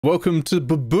Welcome to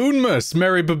Baboonmas!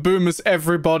 Merry Baboonmas,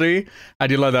 everybody! How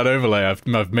do you like that overlay?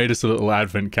 I've made us a little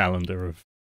advent calendar of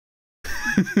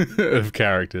of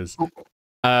characters.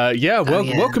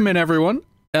 Welcome in, everyone.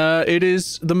 It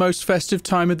is the most festive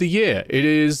time of the year.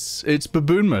 It's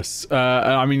Baboonmas.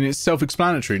 I mean, it's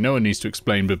self-explanatory. No one needs to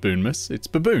explain Baboonmas. It's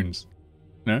baboons.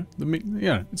 No?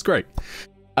 Yeah, it's great.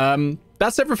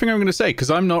 That's everything I'm going to say,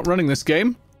 because I'm not running this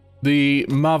game. The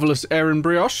marvelous Aaron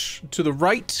Brioche to the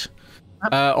right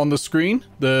on the screen,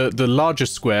 the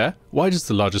largest square. Why does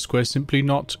the largest square simply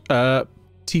not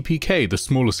TPK, the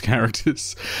smallest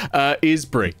characters, is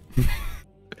Brie.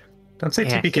 Don't say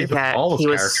TPK, the tallest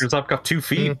characters. I've got 2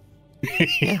 feet.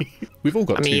 Yeah. We've all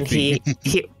got 2 feet.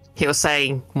 He was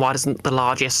saying, why doesn't the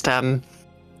largest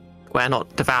square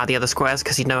not devour the other squares?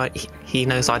 Because he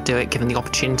knows I'd do it given the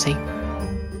opportunity.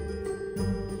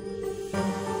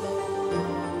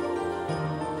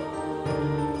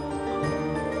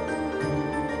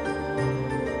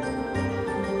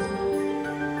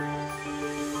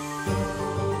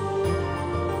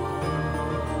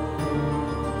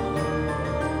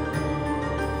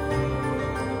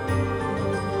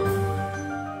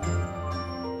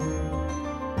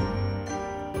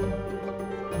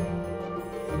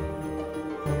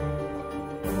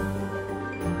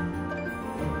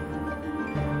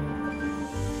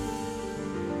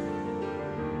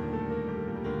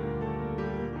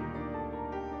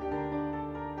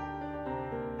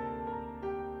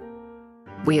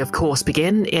 We, of course,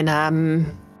 begin in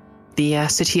the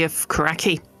city of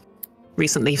Karaki,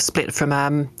 recently split from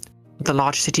the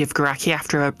large city of Karaki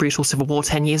after a brutal civil war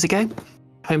 10 years ago,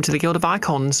 home to the Guild of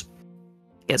Icons.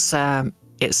 It's time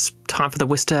for the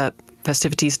Worcester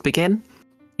festivities to begin.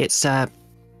 It's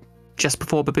just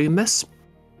before Baboonmas.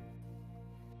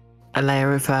 A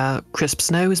layer of crisp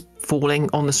snow is falling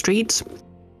on the streets,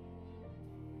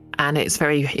 and it's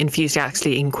very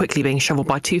enthusiastically and quickly being shoveled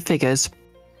by 2 figures.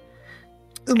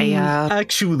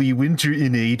 Actually, winter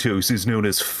in Aetos is known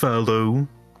as fallow.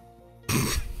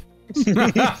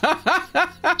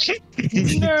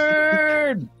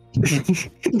 Nerd!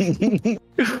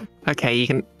 Okay, you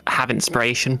can have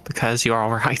inspiration because you're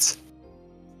alright.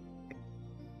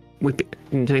 We've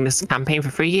been doing this campaign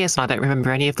for 3 years and I don't remember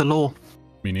any of the lore.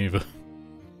 Me neither.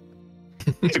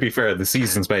 To be fair, the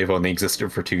seasons may have only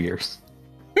existed for 2 years.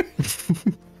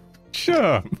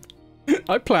 Sure.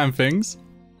 I plan things.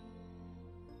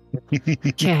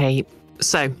 Okay,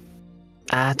 so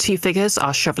 2 figures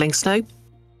are shoveling snow,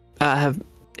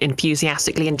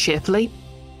 enthusiastically and cheerfully,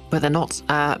 but they're not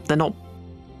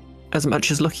as much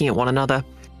as looking at one another.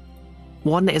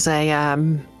 One is a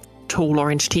tall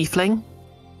orange tiefling,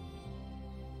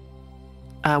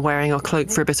 wearing a cloak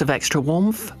for a bit of extra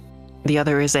warmth. The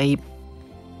other is a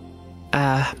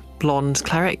blonde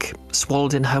cleric,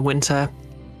 swallowed in her winter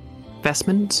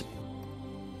vestment.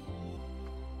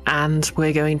 And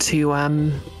we're going to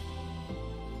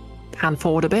pan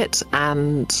forward a bit,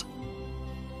 and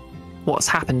what's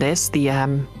happened is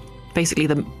basically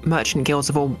the merchant guilds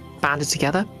have all banded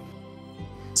together,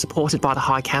 supported by the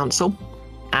High Council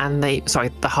and the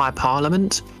High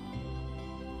Parliament,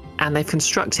 and they've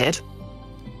constructed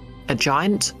a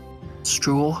giant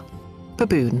straw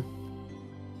baboon.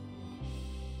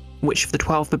 Which of the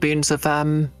 12 baboons of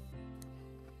Father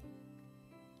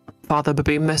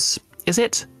Baboonmas is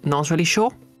it? No one's really sure.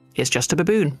 It's just a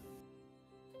baboon.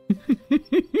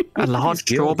 A large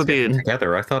straw baboon.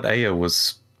 Together, I thought Aya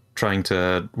was trying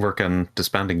to work on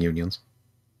disbanding unions.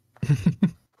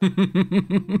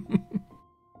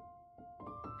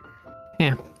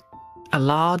 Yeah. A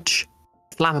large,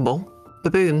 flammable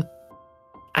baboon.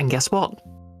 And guess what?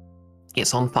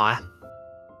 It's on fire.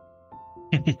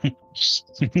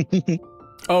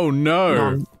 Oh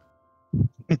no!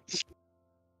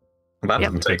 That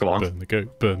doesn't take long. Burn the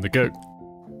goat, burn the goat.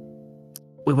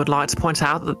 We would like to point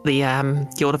out that the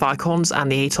Guild of Icons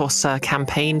and the Aetos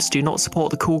campaigns do not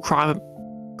support the cool crime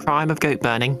of goat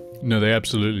burning. No, they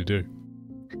absolutely do.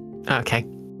 Okay.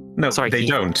 No, sorry, they Keith.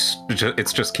 don't.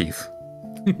 It's just Keith.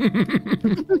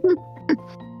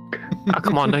 Oh,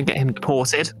 come on, don't get him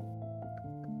deported.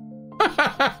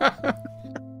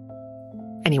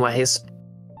 Anyways.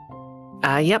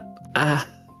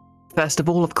 First of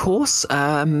all, of course,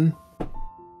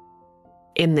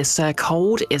 in this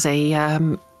cold is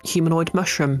a humanoid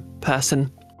mushroom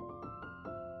person.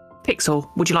 Pixel,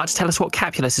 would you like to tell us what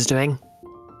Capulet is doing?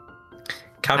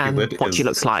 Capulet and what she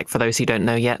looks like, for those who don't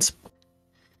know yet.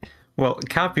 Well,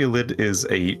 Capulet is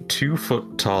a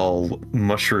 2-foot-tall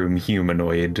mushroom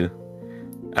humanoid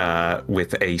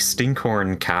with a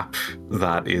stinkhorn cap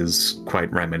that is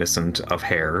quite reminiscent of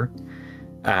hair.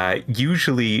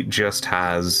 Usually just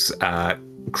has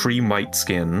cream white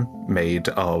skin made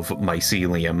of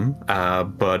mycelium,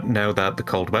 but now that the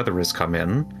cold weather has come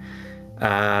in,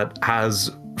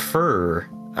 has fur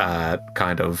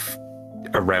kind of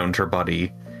around her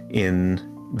body in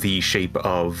the shape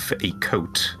of a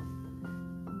coat.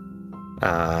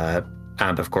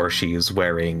 And of course she is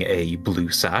wearing a blue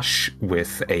sash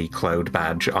with a cloud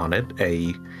badge on it,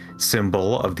 a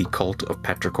symbol of the cult of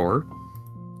Petrichor.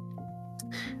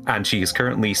 And she is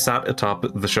currently sat atop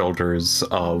the shoulders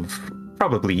of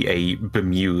probably a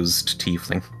bemused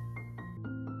tiefling.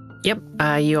 Yep,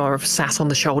 you're sat on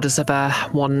the shoulders of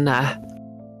one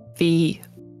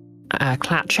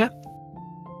Clatcher,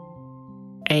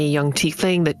 a young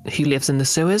tiefling who lives in the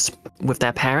sewers with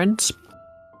their parents,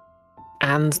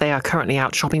 and they are currently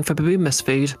out shopping for Baboonmas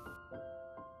food.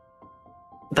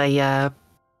 They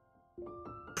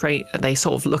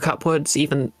sort of look upwards,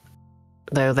 even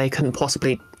though they couldn't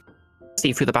possibly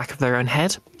see through the back of their own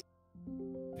head,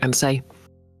 and say,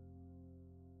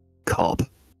 "Cobb,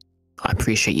 I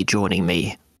appreciate you joining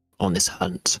me on this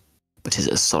hunt, but it is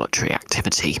a solitary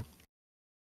activity.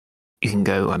 You can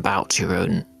go about your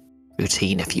own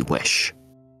routine if you wish."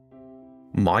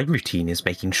 My routine is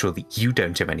making sure that you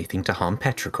don't do anything to harm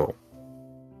Petrichor.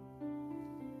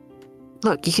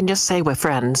 Look, you can just say we're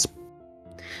friends.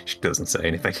 She doesn't say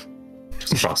anything.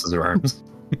 Just crosses her arms.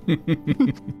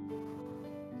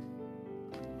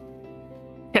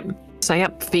 Yep. So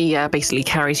yep, Fee basically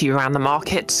carries you around the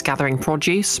market, gathering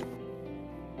produce.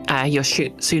 You're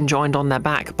soon joined on their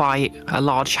back by a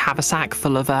large haversack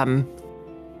full of, all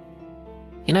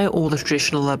the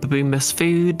traditional Baboonmas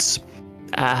foods.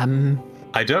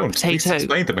 I don't. Potatoes. Please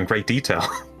explain them in great detail.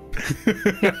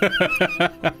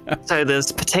 So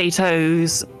there's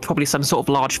potatoes, probably some sort of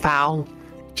large fowl.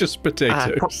 Just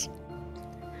potatoes.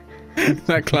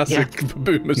 That classic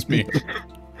Baboonmas meal.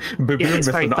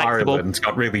 Baboonmas very in flexible. Ireland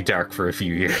got really dark for a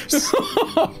few years.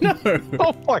 Oh no!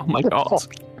 Oh my god.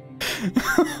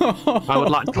 I would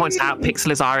like to point out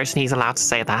Pixel is Irish and he's allowed to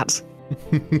say that.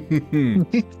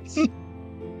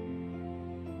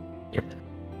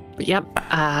 But yep,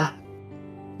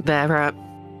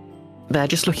 they're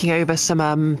just looking over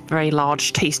some very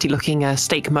large, tasty-looking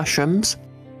steak mushrooms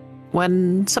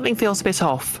when something feels a bit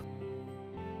off.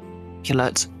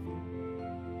 Capulet,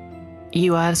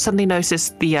 you suddenly notice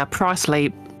the price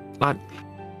label. Like,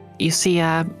 you see,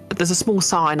 there's a small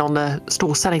sign on the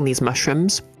store selling these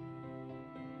mushrooms.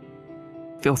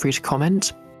 Feel free to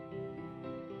comment.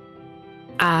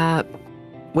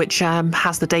 Which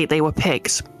has the date they were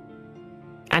picked.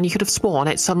 And you could have sworn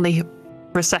it suddenly,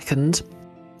 for a second,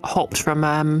 hopped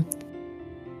from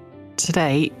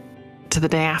today to the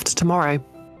day after tomorrow.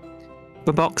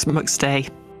 Baboonmas Day.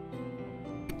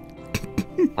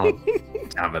 Oh,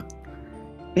 damn it.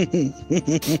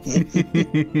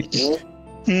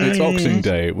 It's Oxen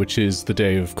Day, which is the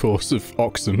day, of course, of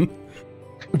oxen.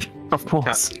 Of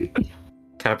course.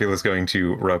 Capula's going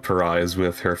to rub her eyes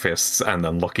with her fists and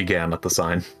then look again at the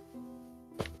sign.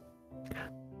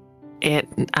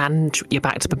 And you're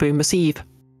back to Baboonmas Eve.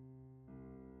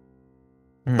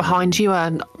 Behind you,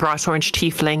 a bright orange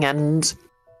tiefling and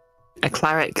a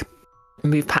cleric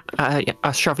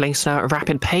are shoveling snow at a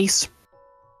rapid pace.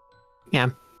 Yeah,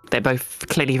 they're both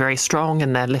clearly very strong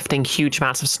and they're lifting huge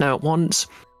amounts of snow at once.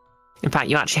 In fact,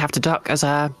 you actually have to duck as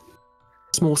a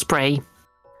small spray.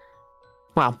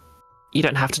 Well, you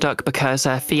don't have to duck because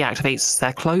Fee activates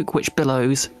their cloak, which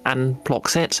billows and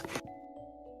blocks it.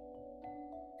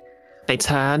 They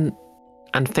turn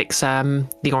and fix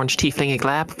the orange tiefling a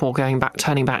glare before turning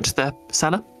back to the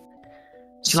cellar.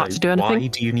 Would you like to do anything? Why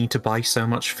do you need to buy so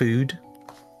much food?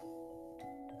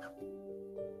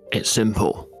 It's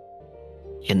simple.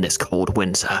 In this cold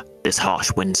winter, this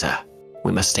harsh winter,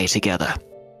 we must stay together.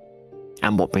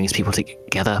 And what brings people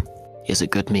together is a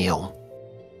good meal.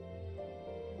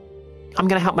 I'm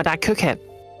going to help my dad cook it.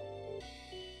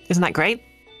 Isn't that great?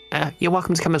 You're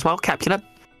welcome to come as well, Capulet.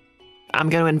 I'm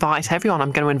going to invite everyone.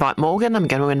 I'm going to invite Morgan. I'm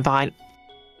going to invite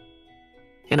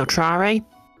Inotrare.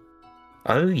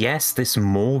 Oh yes, this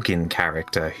Morgan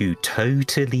character who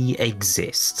totally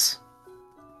exists.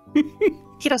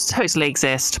 He does totally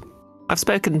exist. I've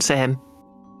spoken to him.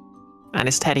 And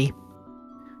his teddy.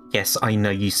 Yes, I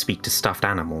know you speak to stuffed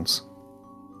animals.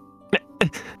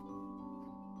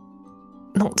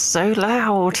 Not so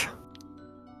loud.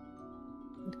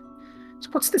 So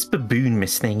what's this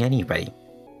Baboonmas thing anyway?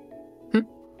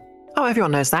 Oh,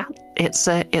 everyone knows that. It's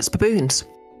baboons.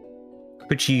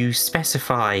 Could you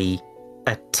specify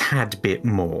a tad bit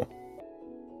more?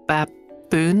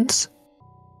 Baboons?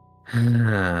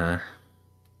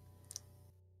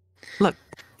 Look,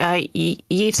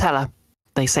 you tell her,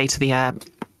 they say to the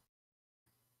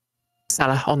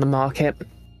seller on the market.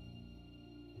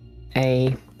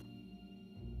 A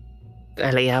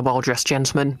fairly well-dressed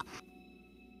gentleman.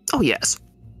 Oh, yes.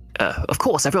 Of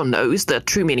course, everyone knows the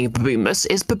true meaning of Baboonmas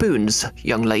is baboons,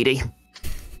 young lady.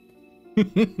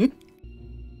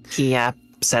 He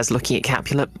says, looking at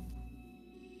Capulet.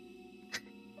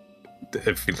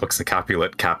 If he looks at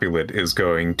Capulet, Capulet is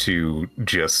going to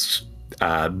just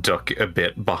duck a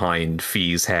bit behind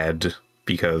Fee's head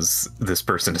because this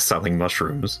person is selling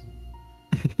mushrooms.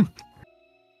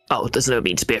 Oh, there's no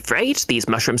need to be afraid. These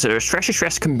mushrooms are as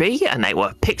fresh can be, and they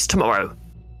were picked tomorrow.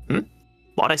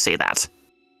 Why'd I say that?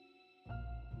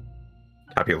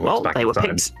 Capulet looks back they were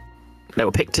picked. They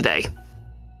were picked today.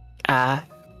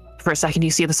 For a second,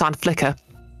 you see the sign flicker,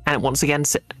 and it once again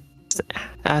says,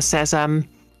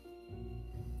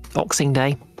 Boxing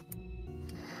Day.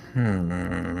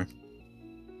 Roll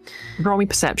me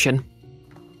perception.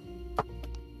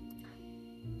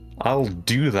 I'll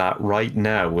do that right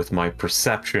now with my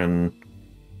perception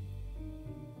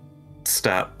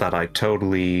stat that I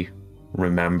totally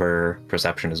remember.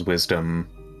 Perception is wisdom.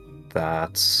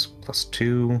 That's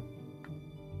 +2.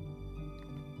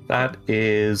 That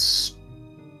is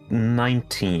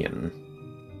 19.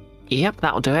 Yep,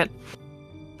 that'll do it.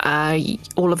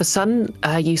 All of a sudden,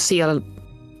 you see a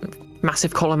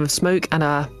massive column of smoke and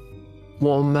a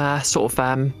warm it's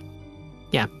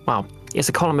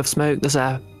a column of smoke. There's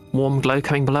a warm glow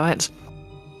coming below it.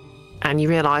 And you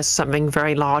realise something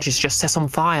very large is just set on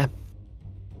fire.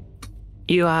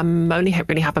 You only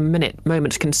really have a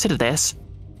moment to consider this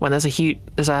when there's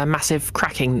a massive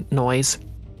cracking noise.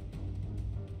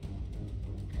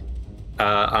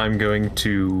 I'm going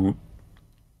to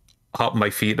hop my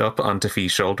feet up onto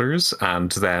Fee's shoulders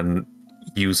and then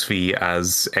use Fee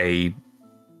as a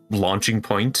launching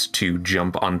point to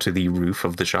jump onto the roof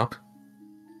of the shop.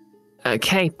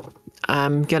 Okay,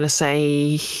 I'm gonna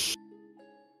say...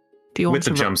 Do you want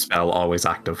With the jump spell always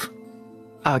active.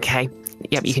 Okay,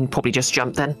 yep, you can probably just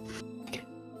jump then.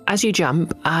 As you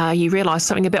jump, you realise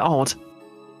something a bit odd.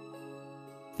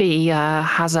 Fee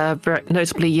has a very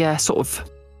notably sort of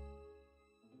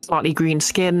slightly green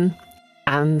skin,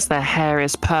 and their hair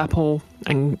is purple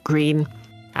and green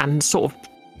and sort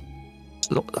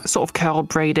of curled,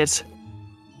 braided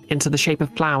into the shape of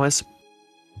flowers.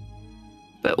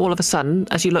 But all of a sudden,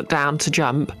 as you look down to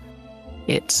jump,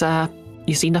 it's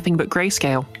you see nothing but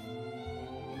grayscale.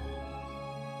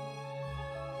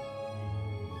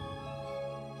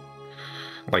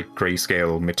 Like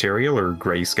grayscale material or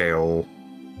grayscale?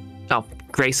 Oh,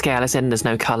 grayscale as in there's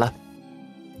no colour.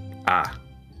 Ah.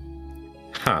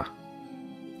 Huh.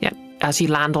 Yep. As you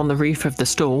land on the roof of the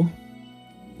stall,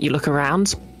 you look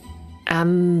around,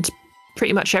 and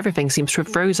pretty much everything seems to have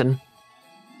frozen.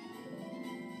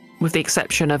 With the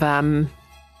exception of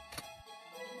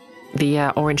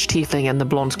the orange tiefling and the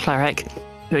blonde cleric,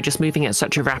 who are just moving at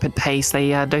such a rapid pace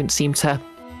they don't seem to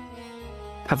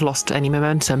have lost any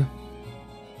momentum.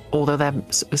 Although they're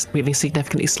moving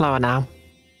significantly slower now.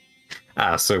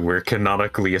 So we're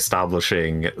canonically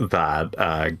establishing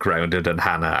that Grounded and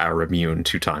Hannah are immune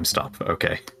to time stop.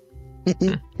 Okay.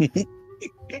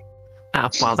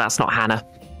 Well, that's not Hannah.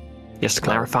 Just to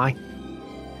clarify.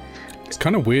 It's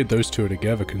kind of weird those two are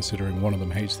together, considering one of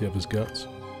them hates the other's guts.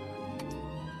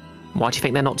 Why do you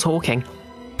think they're not talking?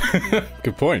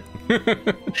 Good point.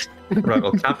 Right,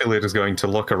 well, Capulet is going to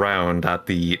look around at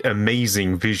the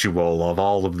amazing visual of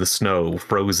all of the snow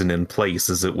frozen in place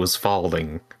as it was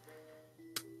falling.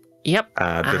 Yep,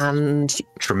 and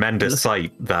tremendous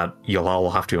sight that you'll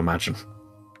all have to imagine.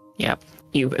 Yep.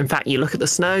 In fact, you look at the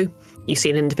snow, you see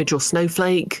an individual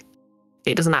snowflake.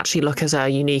 It doesn't actually look as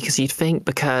unique as you'd think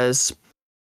because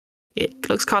it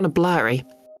looks kind of blurry.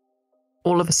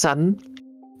 All of a sudden,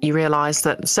 you realise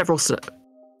that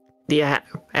the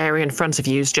area in front of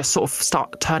you is just sort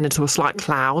of turn into a slight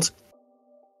cloud.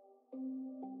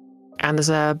 And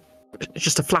there's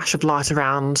just a flash of light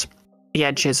around the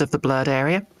edges of the blurred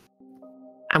area.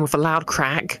 And with a loud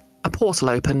crack, a portal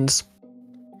opens.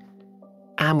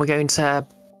 And we're going to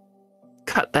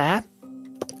cut there.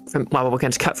 We're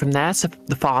going to cut from there to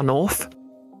the far north.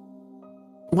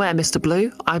 Where, Mr.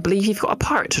 Blue, I believe you've got a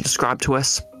pirate to describe to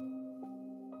us.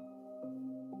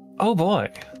 Oh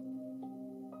boy.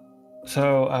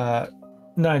 So,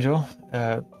 Nigel,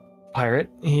 pirate,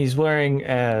 he's wearing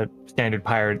a standard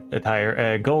pirate attire,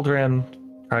 a gold-rimmed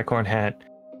tricorn hat.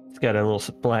 He's got a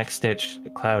little black stitched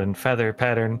cloud and feather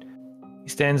pattern. He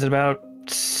stands at about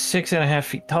 6.5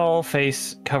 feet tall,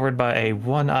 face covered by a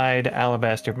one-eyed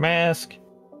alabaster mask.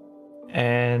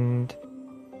 And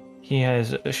he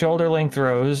has shoulder-length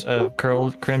rows of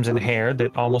curled crimson hair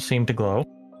that almost seem to glow.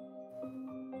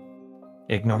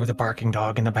 Ignore the barking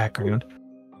dog in the background.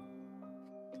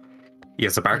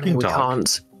 Yes, a barking We dog.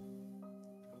 can't.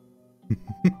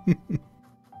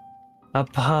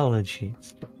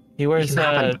 Apologies. He wears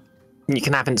You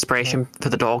can have inspiration for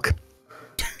the dog.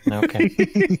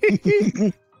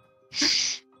 Okay.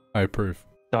 I approve.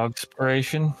 Dog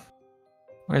inspiration.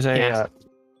 Wears a Yes.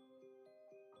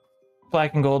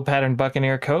 black and gold patterned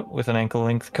buccaneer coat with an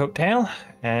ankle-length coat tail,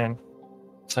 and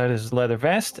inside his leather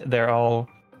vest, they're all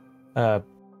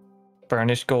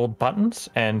burnished gold buttons,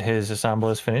 and his ensemble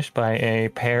is finished by a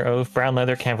pair of brown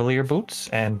leather cavalier boots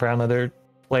and brown leather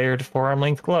flared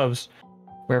forearm-length gloves.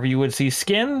 Wherever you would see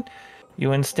skin,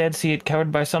 you instead see it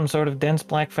covered by some sort of dense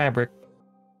black fabric.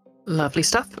 Lovely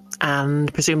stuff.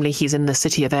 And presumably he's in the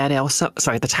city of Airedale,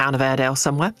 the town of Airedale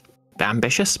somewhere. Bit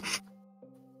ambitious.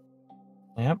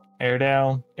 Yep,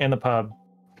 Airedale, in the pub,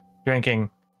 drinking,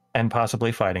 and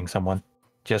possibly fighting someone,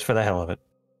 just for the hell of it.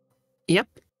 Yep.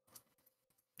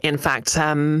 In fact,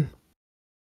 who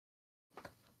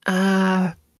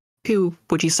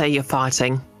would you say you're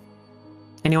fighting?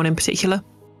 Anyone in particular?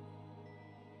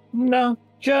 No,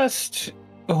 just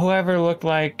whoever looked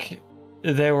like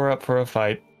they were up for a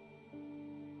fight.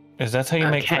 Because that's how you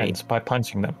make Okay. friends, by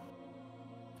punching them.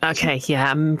 Okay,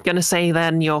 yeah, I'm gonna say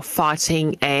then you're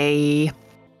fighting a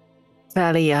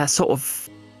fairly a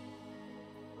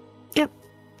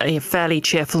fairly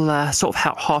cheerful sort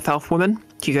of half-elf woman.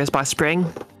 She goes by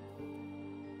Spring.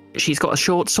 She's got a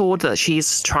short sword that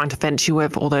she's trying to fence you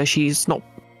with, although she's not.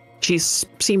 She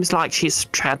seems like she's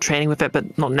had training with it,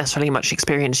 but not necessarily much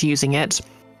experience using it.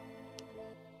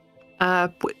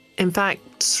 In fact,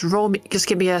 just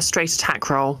give me a straight attack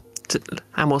roll,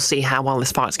 and we'll see how well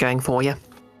this fight's going for you.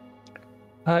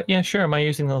 Yeah, sure. Am I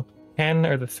using the 10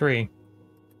 or the 3?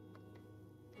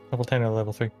 Level 10 or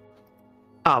level 3?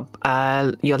 Oh,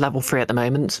 you're level 3 at the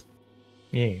moment.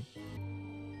 Yeah.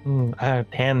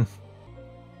 10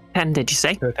 10, did you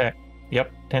say? to attack.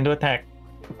 Yep, 10 to attack.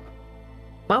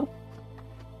 Well,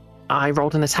 I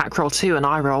rolled an attack roll too, and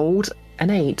I rolled an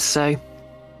 8, so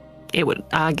it would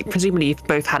presumably you've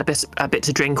both had a bit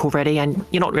to drink already, and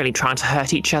you're not really trying to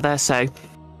hurt each other. So,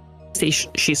 see,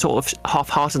 she sort of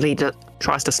half-heartedly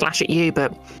tries to slash at you,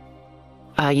 but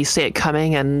you see it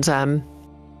coming and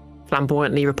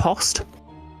flamboyantly riposte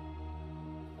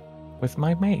With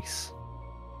my mace.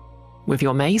 with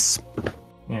your mace.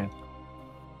 Yeah.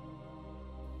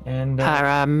 And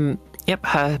Her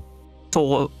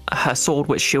sword,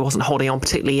 which she wasn't holding on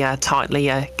particularly tightly,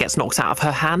 gets knocked out of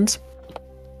her hand.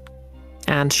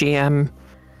 And she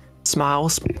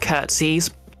smiles, curtsies,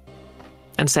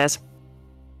 and says,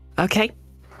 "Okay,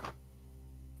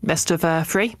 best of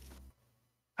 3."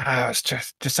 I was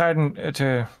just deciding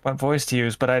to what voice to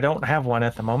use, but I don't have one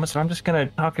at the moment, so I'm just gonna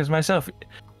talk as myself.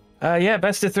 Yeah,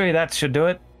 best of 3, that should do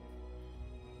it.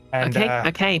 And,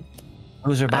 Okay.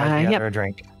 Loser buy the other a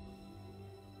drink.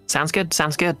 Sounds good.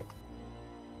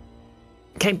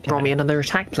 Okay, roll me another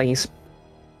attack, please.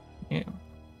 Yeah.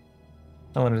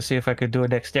 I wanted to see if I could do a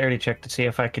dexterity check to see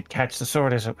if I could catch the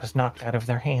sword as it was knocked out of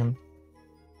their hand.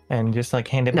 And just like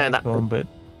hand it back to them, but...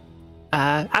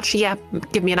 Actually, yeah,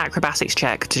 give me an acrobatics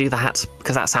check to do that,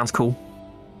 because that sounds cool.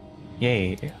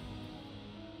 Yay.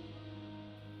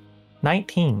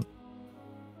 19.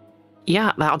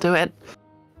 Yeah, that'll do it.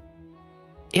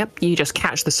 Yep, you just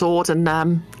catch the sword, and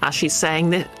as she's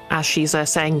saying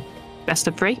best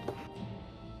of 3,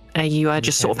 you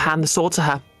just sort of hand the sword to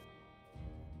her.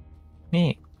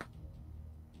 Me.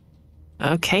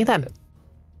 Okay then.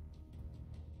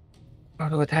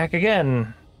 Auto attack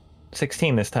again.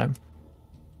 16 this time.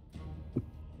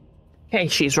 Okay,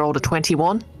 she's rolled a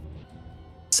 21.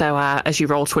 So as you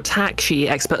roll to attack, she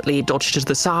expertly dodges to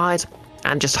the side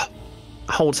and just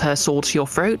holds her sword to your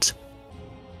throat.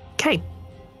 Okay,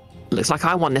 looks like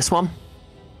I won this one.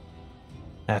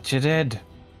 That you did.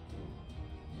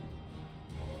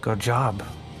 Good job.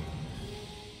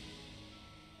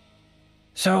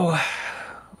 So,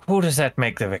 who does that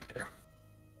make the victor?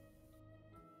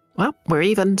 Well, we're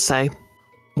even, so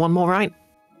one more right.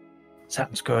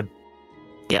 Sounds good.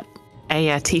 Yep. A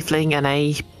tiefling and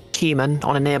a human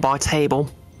on a nearby table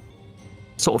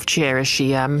sort of cheer as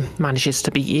she manages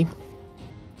to beat you.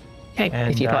 Okay,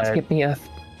 And, if you'd like to give me a...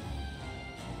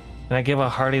 And I give a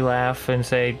hearty laugh and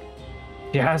say,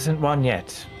 she hasn't won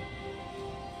yet.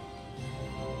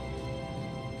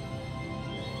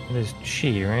 It is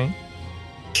she, right?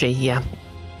 yeah.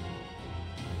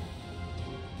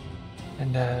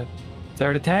 And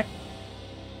third attack?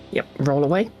 Yep, roll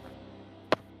away.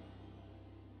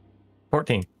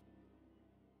 14.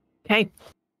 Okay.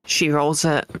 She rolled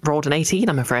an 18,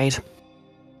 I'm afraid.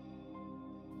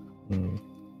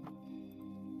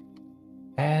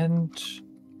 And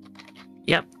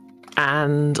Yep.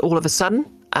 And all of a sudden,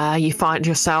 you find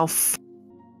yourself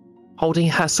holding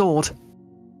her sword.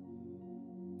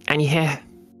 And you hear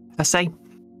her say,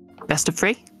 "Best of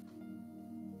three?"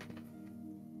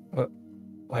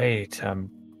 wait,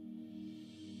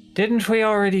 didn't we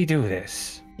already do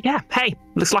this? Yeah, hey,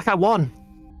 looks like I won.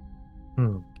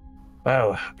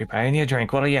 Well, I'll be buying you a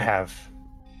drink. What'll you have?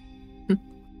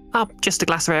 Oh, just a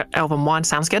glass of elven wine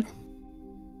sounds good.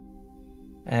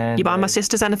 And You buy my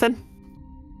sisters anything?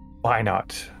 why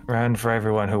not? Round for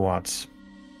everyone who wants.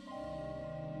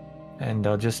 And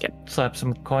I'll just slap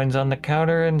some coins on the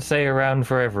counter and say a round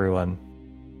for everyone.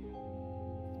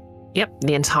 Yep,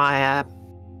 the entire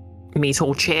meet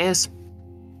all cheers,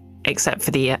 except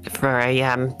for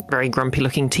a very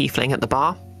grumpy-looking tiefling at the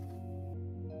bar.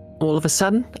 All of a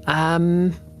sudden,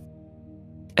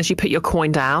 as you put your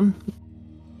coin down,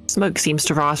 smoke seems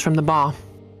to rise from the bar.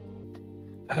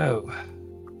 Oh,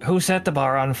 who set the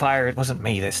bar on fire? It wasn't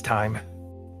me this time.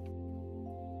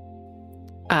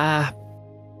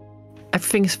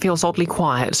 Everything feels oddly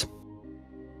quiet.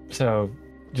 So,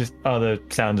 just all the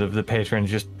sounds of the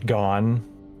patrons just gone.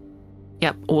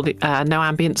 Yep, all the no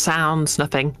ambient sounds,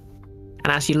 nothing.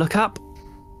 And as you look up,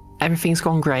 everything's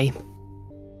gone grey.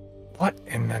 What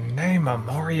in the name of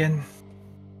Morian?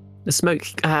 The smoke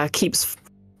keeps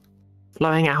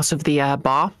flowing out of the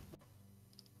bar,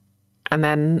 and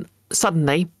then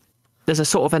suddenly there's a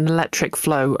sort of an electric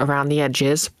flow around the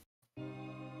edges,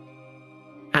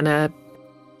 and the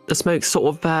smoke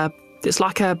sort of it's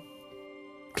like a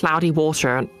cloudy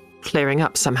water clearing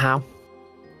up somehow,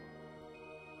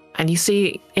 and you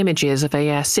see images of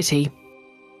a city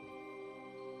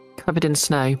covered in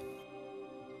snow.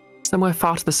 Somewhere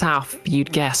far to the south,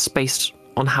 you'd guess, based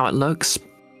on how it looks.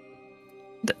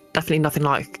 Definitely nothing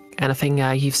like anything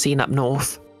you've seen up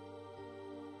north.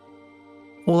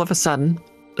 All of a sudden,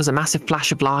 there's a massive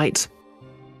flash of light.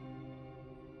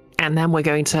 And then we're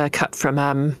going to cut from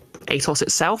Aetos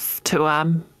itself to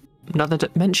another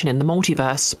dimension in the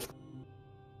multiverse.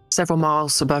 Several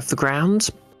miles above the ground,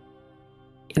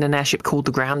 in an airship called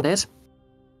the Grounded,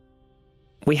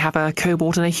 we have a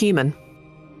kobold and a human.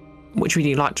 Which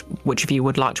of you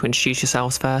would like to introduce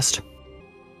yourselves first?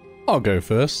 I'll go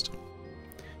first.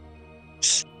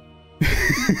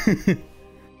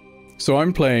 So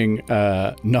I'm playing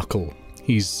Knuckle.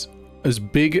 He's as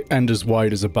big and as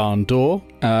wide as a barn door,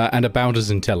 and about as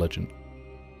intelligent.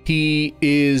 He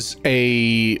is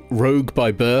a rogue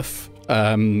by birth,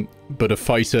 but a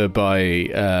fighter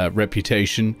by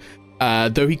reputation,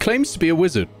 though he claims to be a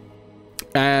wizard.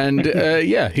 And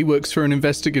yeah, he works for an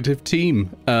investigative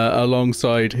team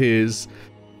alongside his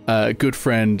good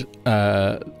friend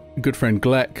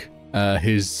Glec,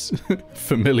 his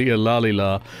familiar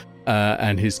Lalila,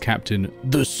 and his captain,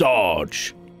 the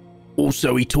Sarge.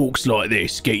 Also, he talks like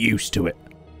this. Get used to it.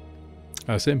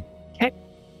 That's him. Okay.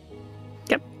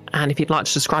 Yep. And if you'd like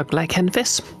to describe Glec,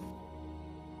 Enfys?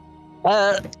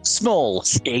 Small,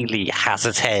 scaly, has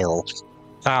a tail.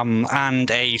 And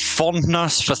a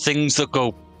fondness for things that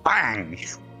go bang.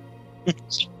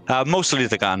 Mostly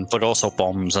the gun, but also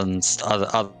bombs and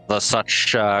other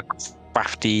such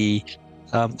crafty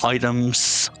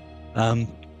items.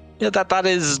 Yeah, that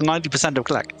is 90% of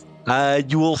Glec.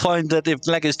 You will find that if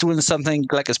Glec is doing something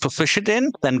Glec is proficient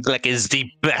in, then Glec is the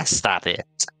best at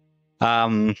it.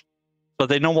 But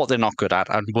they know what they're not good at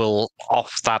and will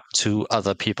off that to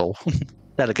other people.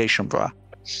 Delegation, bruh.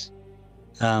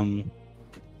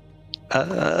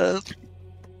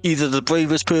 Either the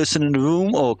bravest person in the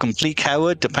room or a complete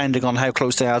coward, depending on how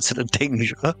close they are to the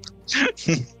danger.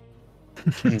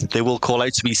 They will call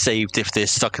out to be saved if they're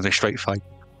stuck in a straight fight.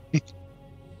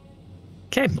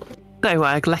 Okay. So,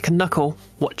 Glec and Knuckle,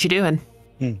 what you doing?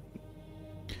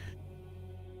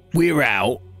 We're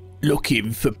out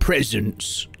looking for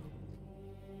presents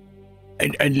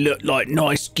and look like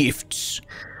nice gifts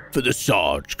for the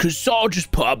Sarge, because Sarge has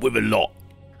put up with a lot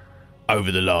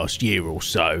over the last year or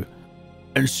so,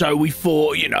 and so we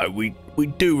thought, you know,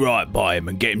 we'd do right by him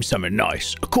and get him something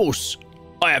nice. Of course,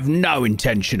 I have no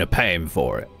intention of paying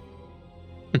for it.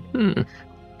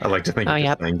 I like to think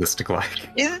you're saying this to Glec.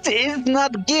 It's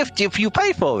not a gift if you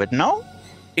pay for it, no?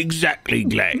 Exactly,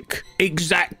 Glec.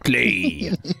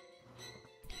 Exactly.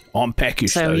 I'm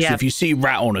peckish, So, though, yeah. so if you see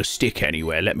rat on a stick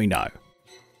anywhere, let me know.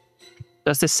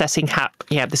 Does this setting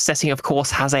this setting, of course,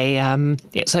 has a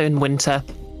its own winter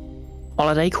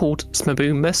holiday called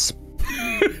Baboonmas.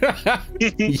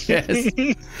 Yes.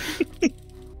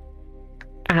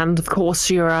 And of course,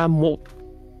 you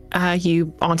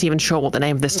aren't even sure what the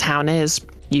name of this town is.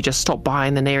 You just stopped by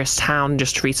in the nearest town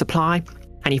just to resupply,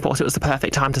 and you thought it was the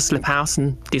perfect time to slip out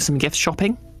and do some gift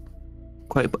shopping.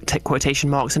 quotation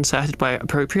marks inserted where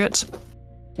appropriate.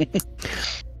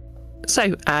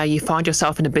 So, you find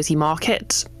yourself in a busy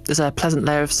market. There's a pleasant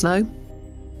layer of snow.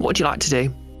 What would you like to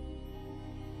do?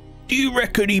 Do you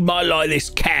reckon he might like this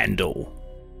candle?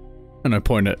 And I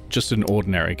point at just an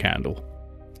ordinary candle.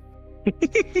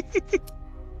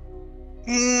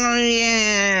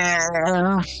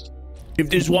 Yeah. If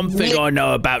there's one thing I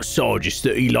know about Sarge, it's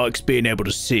that he likes being able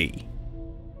to see.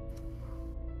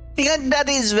 Yeah, that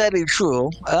is very true.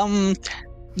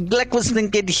 Glec was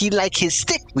thinking he liked his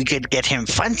stick. We could get him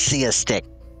fancier stick.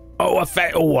 Oh,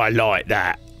 I like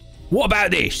that. What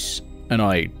about this? And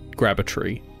I grab a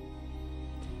tree.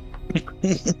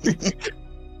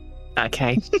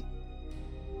 Okay.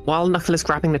 While Knuckle is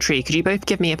grabbing the tree, could you both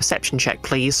give me a perception check,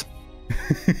 please?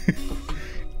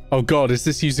 Oh god, is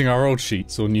this using our old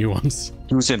sheets or new ones?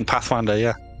 Using Pathfinder,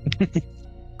 yeah.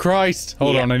 Christ!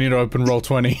 Hold on, I need to open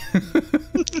Roll20.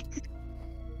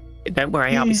 Don't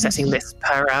worry, I'll be setting this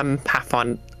per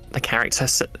Pathfinder character.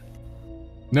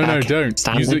 No, don't.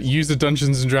 Standard. Use a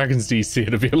Dungeons and Dragons DC,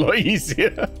 it'll be a lot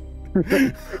easier.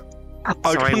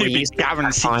 I'd only be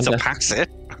guaranteed to pass it.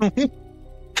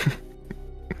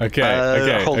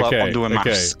 Okay, hold up, I'm doing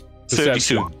maths.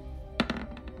 32.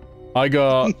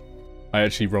 I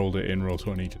actually rolled it in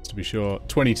Roll20 just to be sure.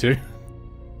 22.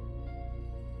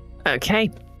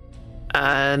 Okay.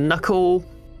 Knuckle,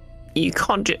 you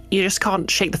just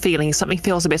can't shake the feeling. Something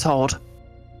feels a bit odd.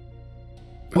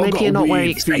 Maybe you're not where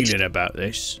you expect. Feeling about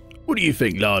this. What do you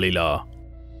think, Lalila?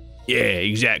 Yeah,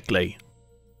 exactly.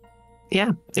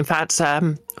 Yeah, in fact,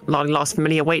 Lalila's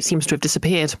familiar weight seems to have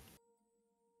disappeared.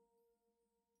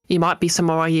 You might be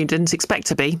somewhere you didn't expect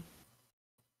to be.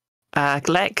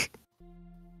 Glec,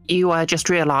 you just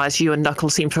realised you and Knuckle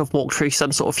seem to have walked through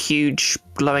some sort of huge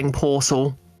glowing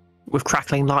portal with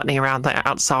crackling lightning around the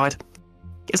outside.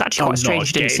 It's actually quite strange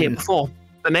you didn't see it before,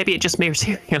 but maybe it just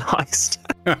materialised.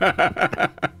 My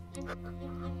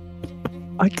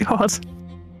God.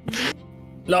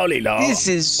 Lalila. This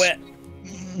is...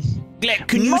 Glec,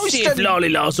 can you see if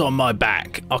Lalila's on my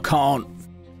back? I can't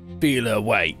feel her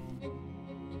weight.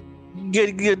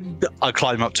 Good. I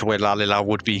climb up to where Lalila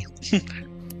would be.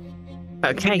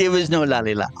 Okay. There is no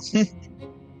Lalila.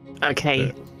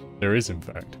 Okay. There is, in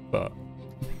fact, but...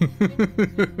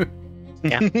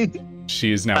 Yeah.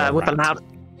 She is now with a loud...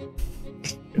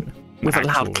 with a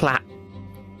loud clap.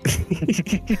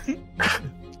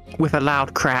 With a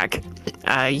loud crack,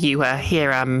 you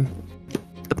hear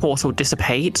the portal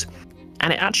dissipate,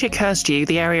 and it actually occurs to you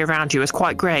the area around you is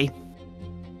quite grey.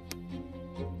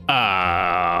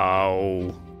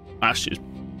 Oh, that's just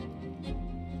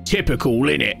typical,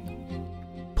 innit?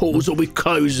 Portals always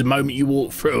close the moment you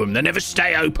walk through them. They never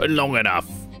stay open long enough.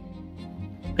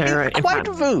 Quite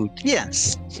rude,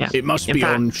 yes. Yeah. It must be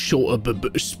on shorter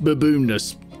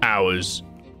baboonmas hours.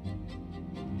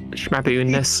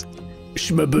 Schmaboonness.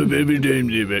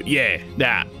 Yeah,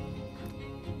 that.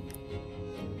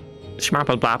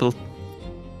 Schmabble babble.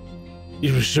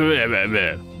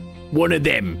 One of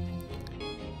them.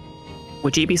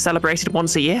 Would you be celebrated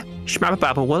once a year? Schmabble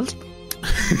babble world.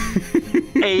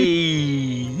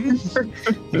 Hey.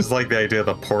 It's like the idea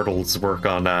that portals work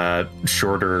on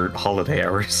shorter holiday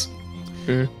hours.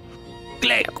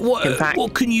 Glec,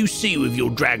 what can you see with your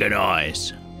dragon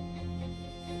eyes?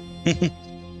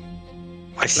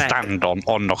 I stand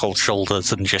on Knuckle's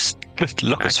shoulders and just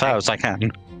look as far as I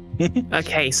can.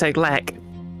 Okay, so Glec,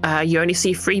 you only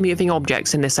see 3 moving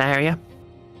objects in this area,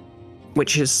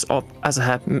 which is, as I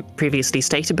have previously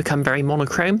stated, become very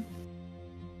monochrome.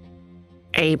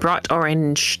 A bright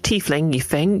orange tiefling, you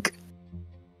think,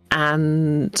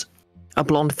 and a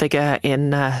blonde figure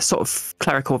in sort of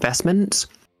clerical vestments,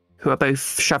 who are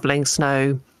both shoveling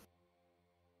snow,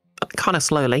 kind of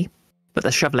slowly, but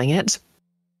they're shoveling it.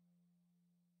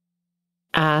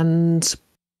 And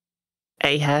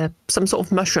some sort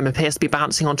of mushroom appears to be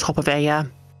bouncing on top of a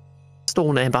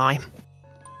stall nearby.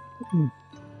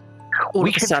 All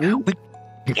of a sudden,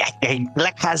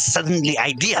 Glec has suddenly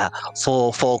idea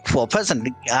for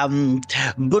person.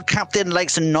 Good captain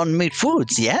likes non-meat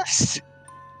foods, yes.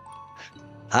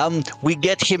 We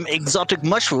get him exotic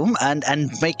mushroom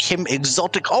and make him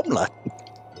exotic omelette.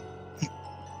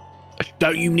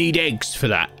 Don't you need eggs for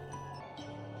that?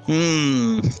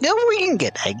 No, we can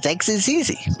get eggs. Eggs is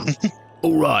easy.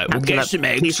 All right, we'll get some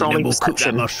eggs and then we'll cook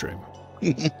that mushroom.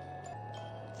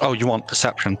 Oh, you want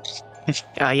perception?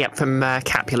 Yep, from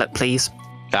Capulet, please.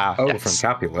 Yes.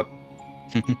 From Capulet.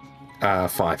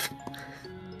 5.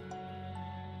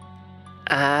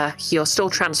 You're still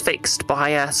transfixed by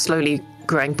a slowly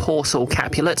growing portal,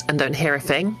 Capulet, and don't hear a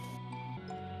thing.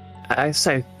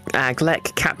 So,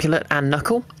 Glec, Capulet, and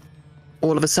Knuckle,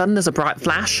 all of a sudden there's a bright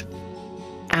flash,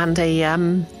 and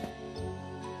a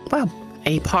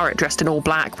pirate dressed in all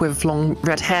black with long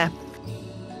red hair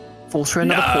falls through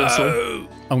another portal.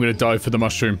 I'm gonna dive for the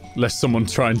mushroom, lest someone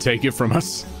try and take it from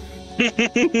us.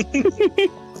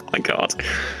 Oh my god.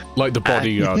 Like the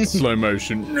bodyguard, slow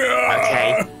motion.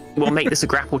 Okay, we'll make this a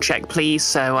grapple check, please.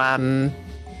 So,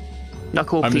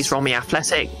 Knuckle, please roll me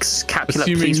athletics. Capulet,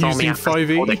 please roll me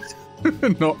athletics.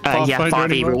 5e? Not Pathfinder 5e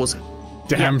anymore? rules.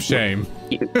 Damn shame.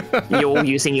 You're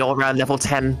using your level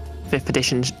 10 5th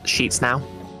edition sheets now.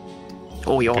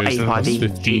 Or your Okay, so that's A5e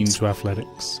 15 sheets. to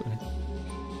athletics. So.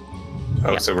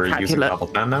 Oh, Yeah, so we're using Capulet. level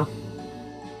 10 now?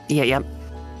 Yeah.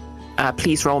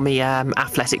 Please roll me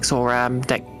athletics or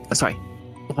sorry,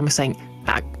 what am I saying?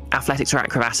 Athletics or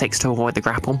acrobatics to avoid the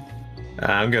grapple.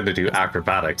 I'm going to do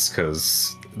acrobatics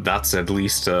because that's at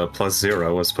least a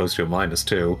 +0 as opposed to a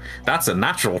 -2. That's a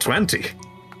natural 20.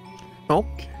 Oh,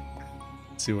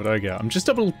 Let's see what I get. I'm just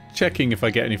double checking if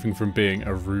I get anything from being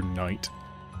a rune knight.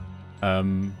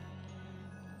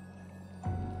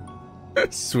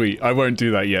 Sweet. I won't do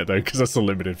that yet though, because that's a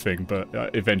limited thing, but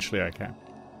eventually I can.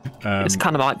 it's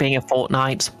kind of like being a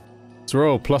fortnight. Let's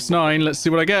roll +9. Let's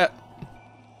see what I get.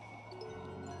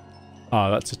 Ah,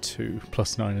 that's a 2.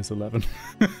 +9 is 11.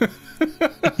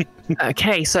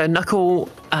 Okay, so Knuckle,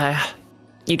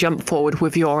 you jump forward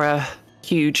with your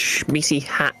huge meaty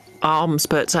hat arms,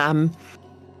 but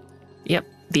yep,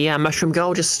 the mushroom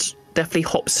girl just definitely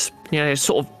hops,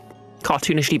 sort of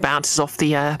cartoonishly bounces off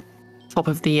the top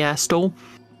of the stool.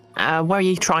 Where are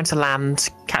you trying to land,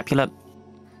 Capulet?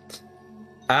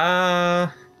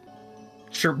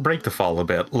 Sure, break the fall a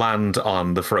bit, land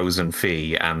on the frozen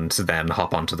fee, and then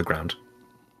hop onto the ground.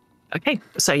 Okay,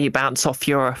 so you bounce off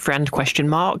your friend ?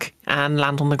 And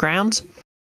land on the ground.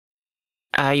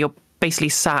 You're basically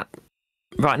sat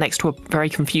right next to a very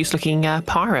confused-looking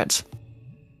pirate.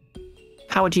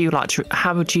 How would you react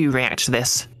to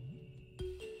this?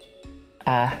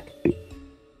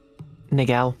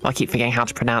 Nigel. I keep forgetting how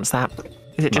to pronounce that.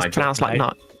 Is it just Nigel. pronounced like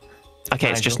not? Okay,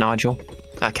 it's just Nigel.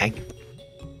 Okay.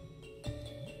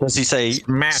 Does he say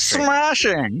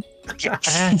smashing?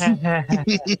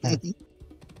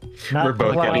 We're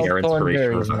both getting our inspiration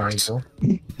Thornberries, revoked. Nigel.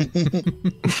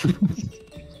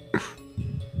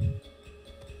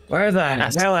 Where the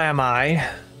hell am I?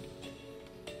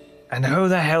 And who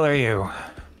the hell are you?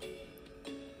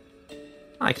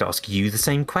 I could ask you the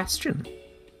same question.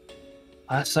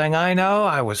 Last thing I know,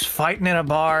 I was fighting in a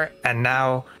bar, and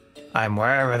now I'm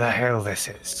wherever the hell this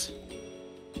is.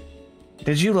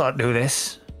 Did you lot do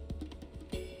this?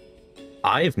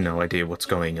 I have no idea what's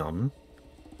going on.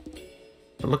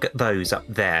 But look at those up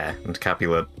there. And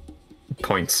Capulet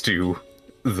points to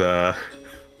the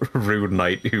rude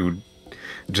knight who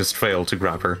just failed to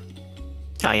grab her.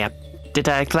 Oh yeah. Did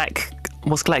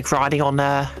was Glec riding on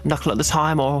Knuckle at the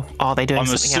time, or are they doing I'm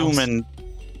something else? assuming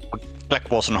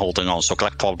Glec wasn't holding on, so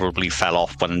Glec probably fell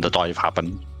off when the dive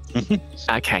happened.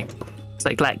 Okay. So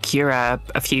Glec, you're a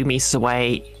few meters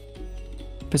away,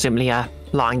 presumably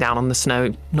lying down on the snow,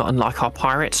 not unlike our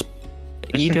pirates.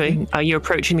 Are you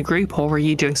approaching the group, or are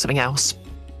you doing something else?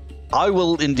 I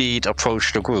will indeed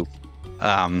approach the group.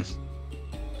 A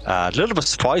little bit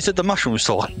surprised at the mushroom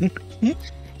sword.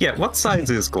 Yeah, what size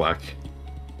is Glec?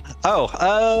 4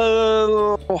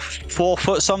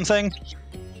 foot something.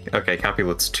 Okay,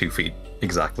 Capulet's 2 feet,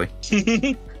 exactly.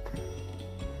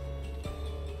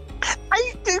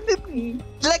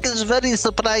 Glec is very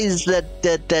surprised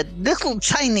that little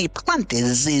tiny plant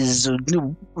is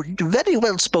very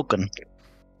well spoken.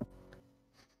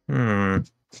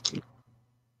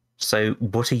 So,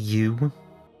 what are you?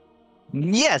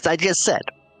 Yes, I just said.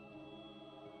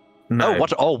 No.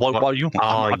 What are you?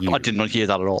 Are I you? did not hear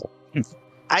that at all.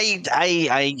 I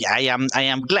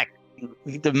am Glec,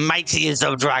 the mightiest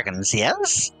of dragons.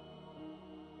 Yes.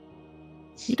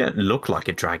 You don't look like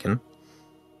a dragon.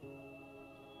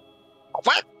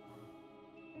 What?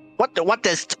 What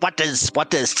does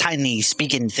tiny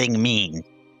speaking thing mean?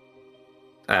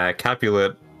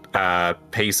 Capulet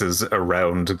paces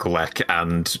around Glec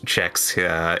and checks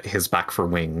his back for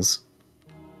wings.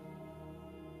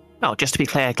 Oh, just to be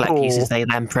clear, Glec uses they,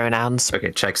 them pronouns.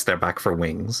 Okay, checks their back for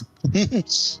wings.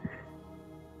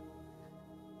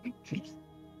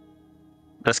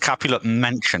 Does Capulet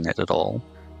mention it at all?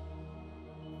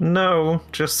 No,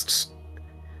 just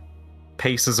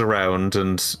paces around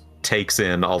and takes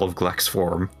in all of Glec's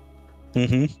form.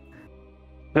 Mm-hmm.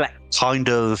 Glec kind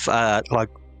of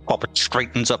probably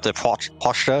straightens up their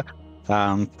posture,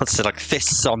 puts their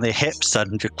fists on their hips,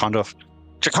 and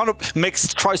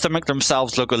tries to make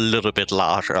themselves look a little bit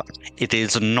larger. It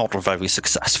is not very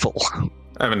successful.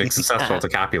 I mean, it's successful to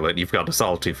Capulet. You've got us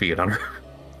all 2 feet on her.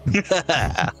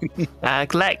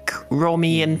 Glec, roll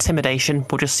me intimidation.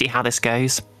 We'll just see how this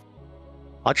goes.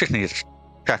 I just need to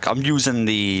check. I'm using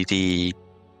the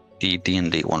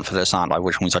D&D one for this, aren't I?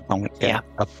 Which means I don't get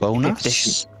a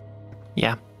bonus.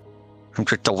 Yeah. I'm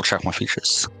just double check my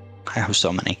features. I have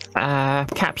so many.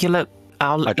 Capulet,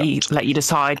 I'll let you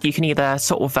decide. You can either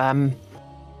sort of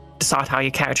decide how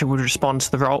your character would respond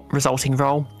to the resulting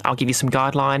roll. I'll give you some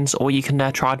guidelines, or you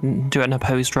can try and do an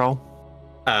opposed roll.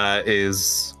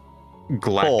 Is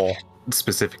Glec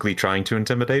specifically trying to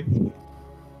intimidate?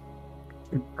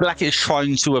 Glec is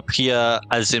trying to appear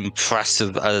as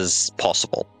impressive as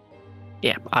possible.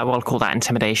 Yeah, I will call that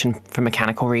intimidation for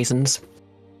mechanical reasons.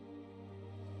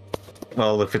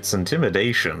 Well, if it's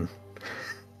intimidation,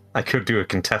 I could do a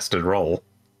contested roll.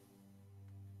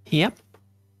 Yep.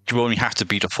 You only have to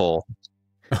beat a 4.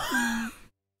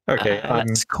 Okay,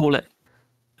 let's call it.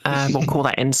 We'll call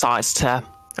that insights to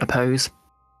oppose.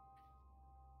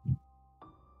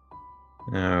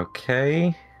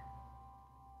 Okay.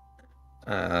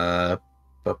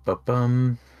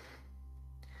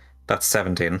 That's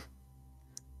 17.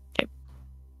 Yep.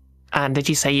 And did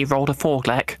you say you rolled a 4,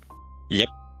 Glec? Yep.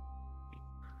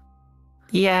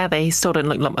 Yeah, they still don't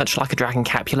look much like a dragon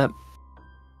Capulet.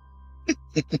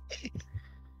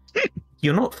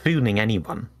 You're not fooling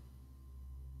anyone.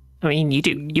 I mean,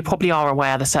 you probably are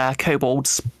aware that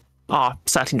kobolds are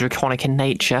certainly draconic in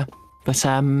nature, but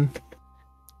you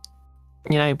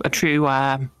know, a true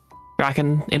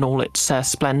dragon in all its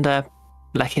splendor,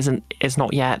 Glec is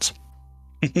not yet.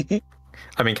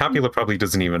 I mean, Capulet probably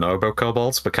doesn't even know about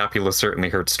kobolds, but Capulet certainly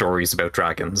heard stories about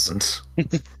dragons and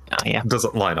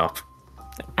doesn't line up.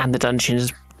 And the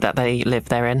dungeons that they live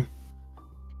therein.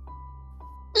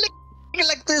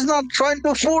 Like, there's not trying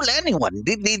to fool anyone.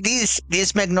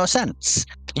 These make no sense.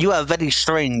 You are a very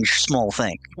strange small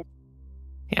thing.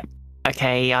 Yeah.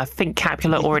 Okay, I think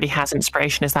Capulet already has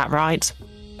inspiration, is that right?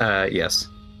 Yes.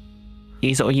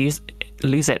 You sort of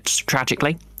lose it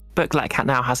tragically, but Glec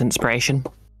now has inspiration.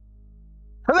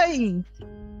 Hooray!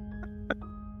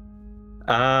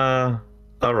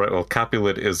 Alright, well,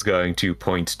 Capulet is going to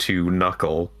point to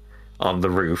Knuckle on the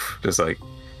roof. Just like,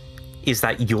 is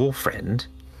that your friend?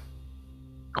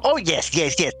 Oh yes.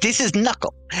 This is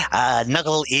Knuckle.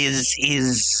 Knuckle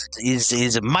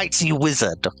is a mighty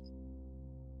wizard.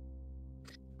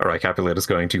 Alright, Capulet is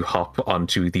going to hop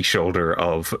onto the shoulder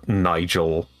of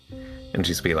Nigel and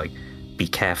just be like, be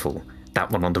careful. That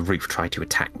one on the roof tried to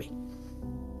attack me.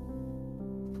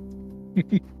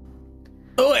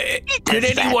 Could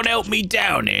anyone help me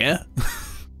down here?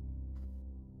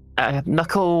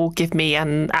 Knuckle, give me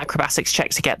an acrobatics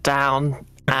check to get down,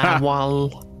 and we'll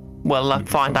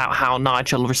find out how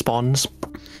Nigel responds.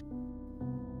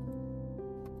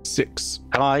 6.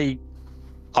 Can I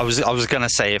was gonna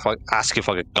say if I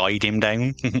could guide him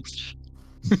down.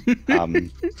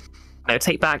 No,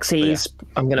 take backsies. Yeah.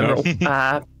 I'm gonna roll.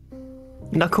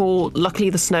 Knuckle, luckily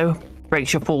the snow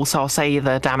breaks your fall, so I'll say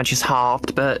the damage is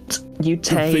halved, but you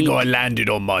take... I think I landed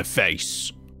on my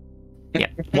face. Yeah,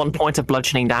 1 point of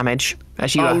bludgeoning damage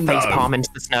as you face palm into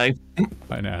the snow.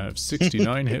 I now have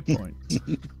 69 hit points.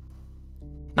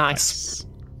 Nice.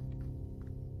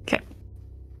 Okay.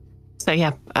 So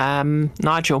yeah,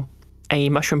 Nigel, a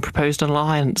mushroom proposed an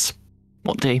alliance.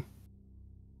 What do?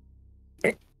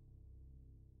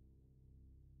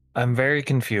 I'm very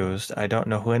confused. I don't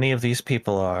know who any of these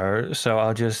people are, so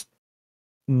I'll just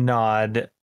nod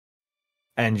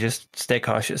and just stay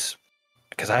cautious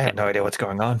because I have no idea what's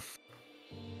going on.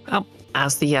 Well,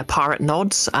 as the pirate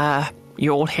nods,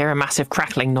 you all hear a massive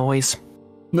crackling noise.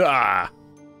 Ah!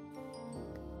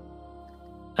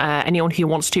 Anyone who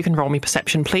wants to can roll me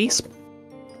perception, please.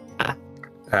 I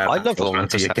love rolling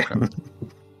perception.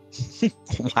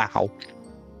 Wow.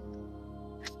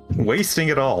 Wasting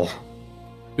it all.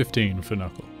 15 for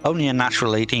Knuckle. Only a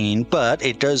natural 18, but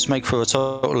it does make for a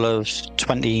total of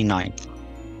 29.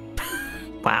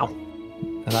 Wow.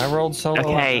 And I rolled solo.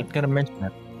 Okay. I'm not going to mention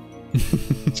it.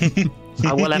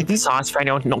 I will emphasise for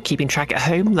anyone not keeping track at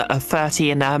home that a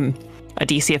 30 and a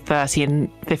DC of 30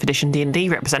 in 5th edition D&D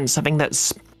represents something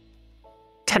that's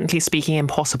technically speaking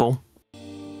impossible.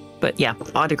 But yeah,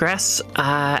 I digress.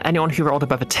 Anyone who rolled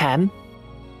above a 10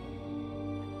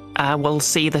 will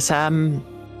see that a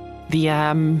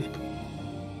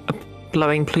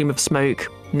glowing plume of smoke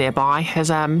nearby has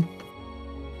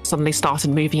suddenly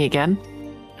started moving again,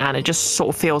 and it just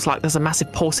sort of feels like there's a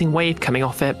massive pulsing wave coming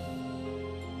off it.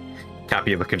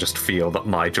 Capulet can just feel that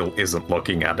Nigel isn't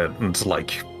looking at it and,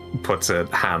 like, puts a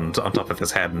hand on top of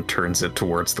his head and turns it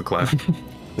towards the cloud.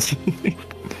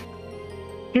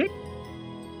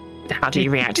 How do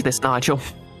you react to this, Nigel?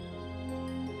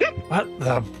 What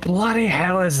the bloody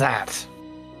hell is that?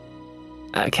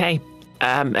 Okay.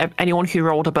 Anyone who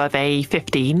rolled above a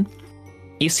 15,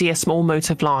 you see a small mote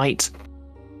of light.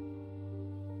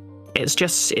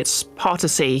 It's hard to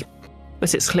see,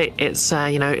 but it's clear. It's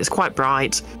it's quite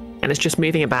bright, and it's just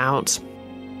moving about.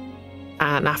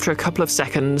 And after a couple of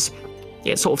seconds,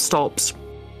 it sort of stops,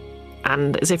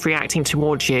 and as if reacting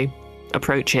towards you,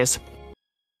 approaches.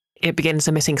 It begins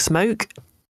emitting smoke,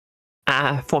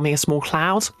 forming a small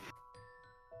cloud.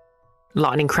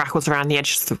 Lightning crackles around the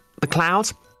edge of the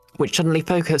cloud, which suddenly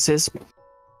focuses,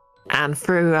 and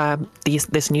through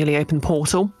this newly opened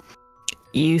portal,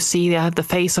 you see the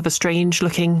face of a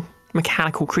strange-looking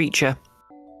mechanical creature.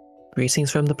 Greetings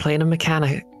from the plane of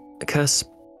Mechanicus.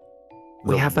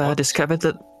 We have discovered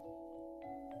that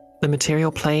the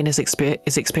material plane is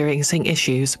experiencing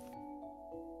issues.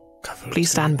 Please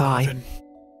stand by.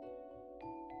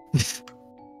 I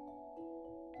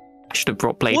should have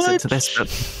brought blades into this, but...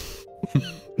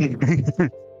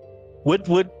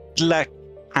 Would Glec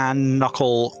and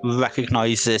Knuckle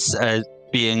recognize this as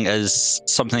being as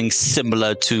something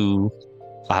similar to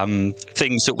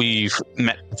things that we've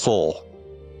met before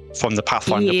from the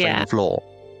Pathfinder plane of lore?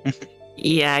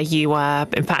 Yeah, you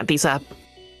in fact, these are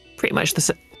pretty much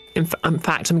the in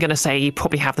fact, I'm going to say you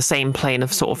probably have the same plane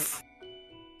of sort of,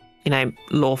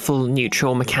 lawful,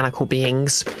 neutral, mechanical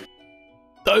beings.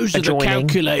 Those are the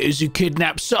calculators who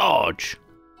kidnapped Sarge.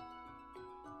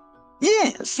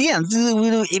 Yes,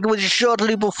 it was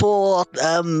shortly before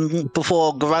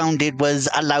Grounded was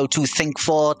allowed to think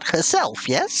for herself,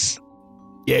 yes?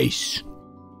 Yes.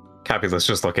 Capulet's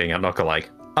just looking at Knuckle like,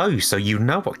 oh, so you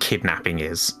know what kidnapping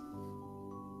is?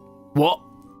 What?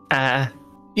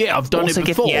 Yeah, I've done it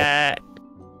before.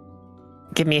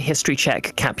 Give me a history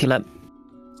check, Capulet.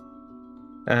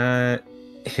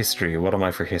 History. What am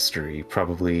I for history?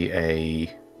 Probably a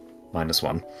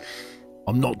 -1.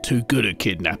 I'm not too good at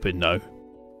kidnapping, though.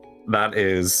 That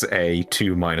is a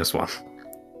 2 -1.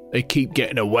 They keep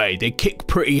getting away. They kick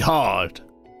pretty hard.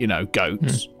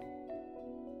 Goats.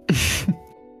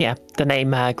 Yeah, the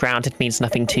name Grounded means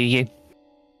nothing to you.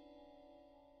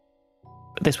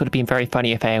 But this would have been very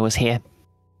funny if Aya was here.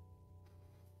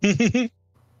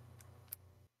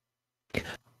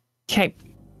 Okay.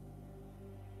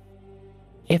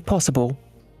 If possible,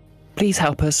 please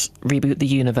help us reboot the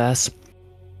universe.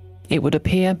 It would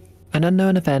appear an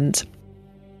unknown event,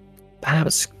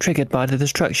 perhaps triggered by the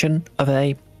destruction of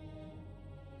a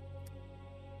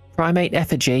primate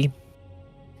effigy.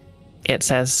 It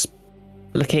says,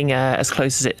 looking as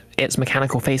close as its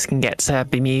mechanical face can get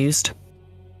bemused.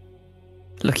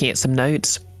 Looking at some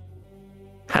notes,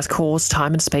 has caused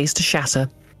time and space to shatter.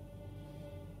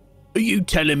 Are you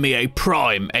telling me a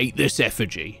prime ate this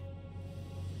effigy?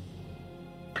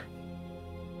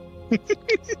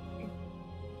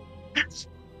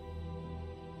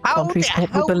 Contrary to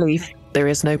popular belief, there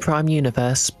is no prime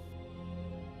universe.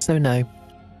 So no.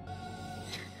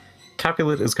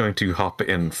 Capulet is going to hop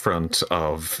in front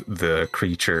of the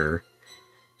creature,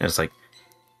 and it's like,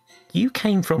 you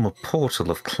came from a portal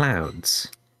of clouds.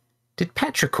 Did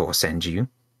Petrichor send you?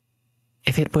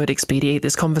 If it would expedite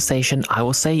this conversation, I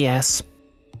will say yes.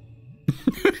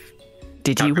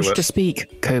 Did you wish to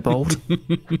speak, kobold?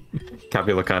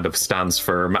 Capulet kind of stands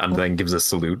firm and then gives a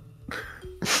salute.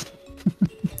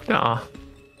 Ah.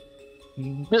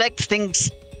 Glec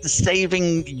thinks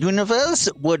saving universe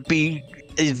would be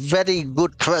a very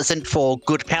good present for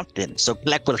good captain, so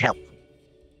Glec will help.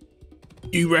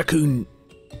 You reckon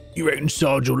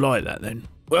Sarge will like that then?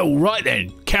 Well, right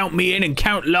then. Count me in and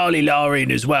count Lalila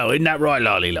in as well. Isn't that right,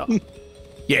 Lalila?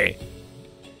 Yeah,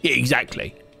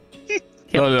 exactly.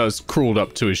 Lalila's crawled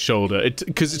up to his shoulder.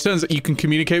 Because it turns out you can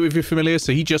communicate with your familiar,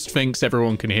 so he just thinks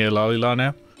everyone can hear Lalila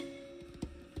now.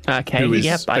 Okay, who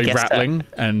is I guess rattling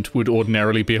and would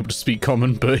ordinarily be able to speak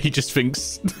common, but he just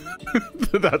thinks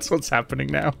that that's what's happening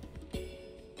now.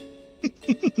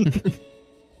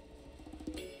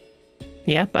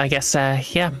 Yeah, I guess,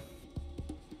 yeah.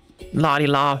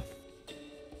 Lalila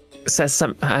says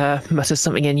mutters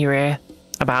something in your ear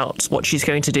about what she's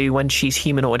going to do when she's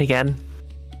humanoid again.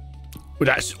 Well,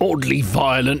 that's oddly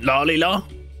violent, Lalila.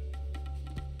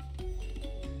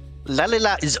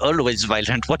 Lalila is always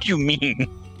violent. What do you mean?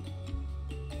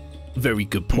 Very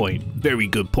good point. Very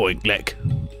good point, Glec.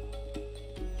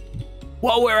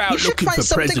 While we're out looking for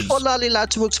presents, you should find something for Lalila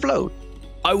to explode.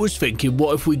 I was thinking,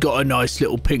 what if we got a nice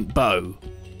little pink bow?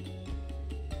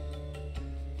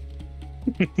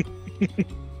 Do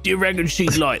you reckon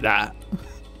she'd like that?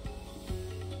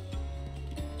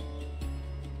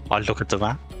 I look at the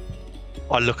map.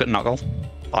 I look at Knuckle.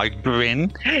 I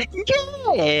grin.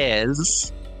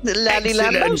 Yes! The laddie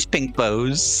lad loves pink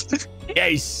bows.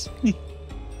 Yes!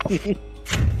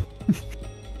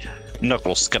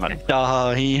 Knuckle's gonna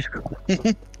die.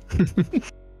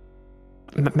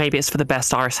 Maybe it's for the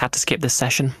best Iris had to skip this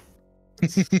session.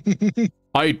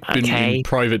 I'd been in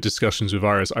private discussions with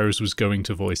Iris. Iris was going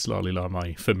to voice Lalila,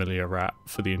 my familiar rat,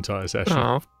 for the entire session.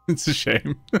 Oh. It's a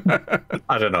shame.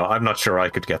 I don't know. I'm not sure I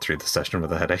could get through the session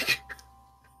with a headache.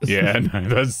 Yeah,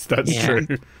 no, that's true.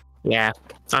 Yeah,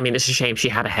 I mean, it's a shame she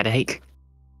had a headache.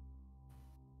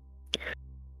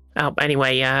 Oh,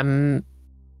 anyway,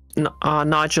 are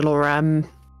Nigel or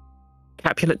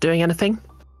Capulet doing anything?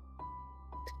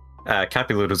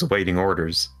 Capulet is awaiting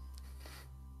orders.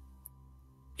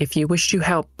 If you wish to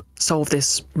help resolve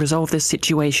this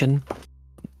situation,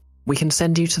 we can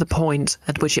send you to the point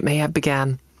at which it may have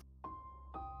began.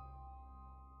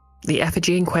 The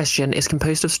effigy in question is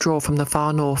composed of straw from the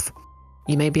far north.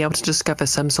 You may be able to discover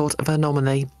some sort of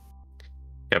anomaly.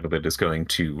 Capulet is going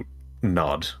to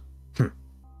nod.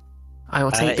 I will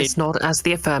take this nod as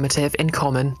the affirmative in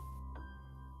common.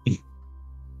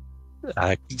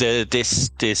 This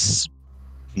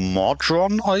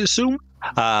Modron, I assume,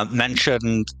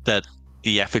 mentioned that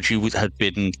the effigy had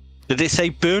been... Did they say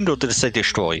burned or did they say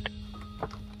destroyed?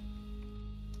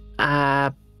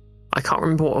 I can't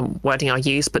remember what wording I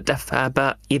used, but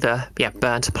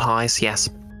burnt applies, yes.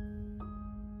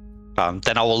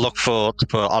 Then I will look for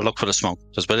the smoke.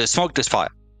 But there's smoke, there's fire.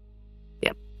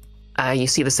 Yep. You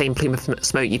see the same plume of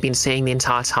smoke you've been seeing the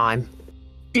entire time.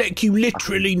 Glec, you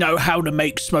literally know how to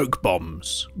make smoke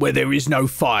bombs where there is no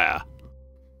fire.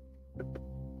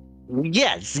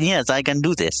 Yes, I can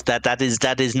do this.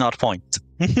 That is not point.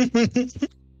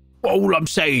 All I'm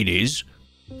saying is,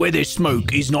 where there's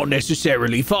smoke is not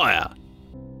necessarily fire.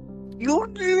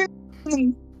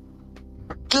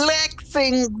 Glec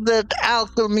thinks that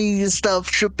alchemy stuff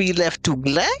should be left to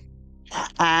Glec,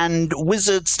 and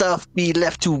wizard stuff be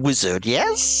left to wizard,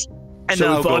 yes? And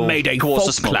so if I made a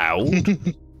fog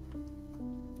cloud...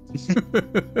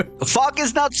 Fog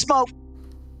is not smoke.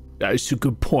 That's a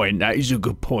good point. That is a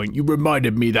good point. You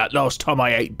reminded me that last time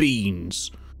I ate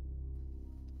beans.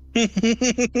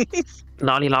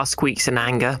 Lalila squeaks in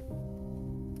anger.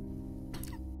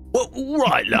 Well,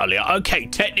 right, Lalila. Okay,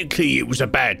 technically it was a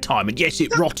bad time, and yes,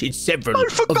 it rotted several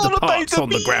of the parts on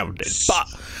the grounding. But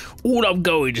all I'm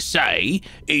going to say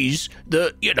is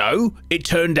that, it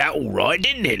turned out all right,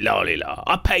 didn't it, Lalila?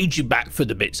 I paid you back for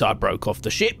the bits I broke off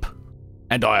the ship,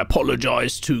 and I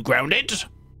apologised to Grounded.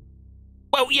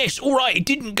 Well, yes, all right, it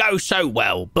didn't go so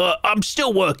well, but I'm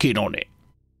still working on it.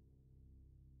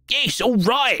 Yes, all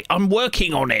right, I'm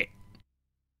working on it.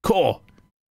 Cool.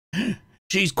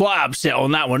 She's quite upset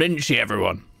on that one, isn't she,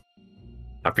 everyone?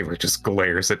 Capulet just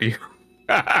glares at you.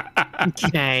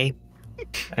 Okay.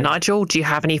 Nigel, do you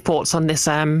have any thoughts on this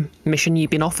mission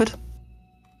you've been offered?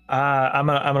 I'm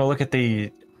gonna look at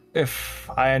if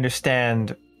I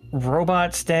understand,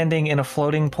 robot standing in a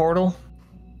floating portal.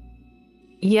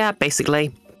 Yeah,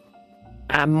 basically.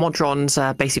 Modron's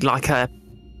basically like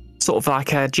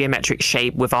a geometric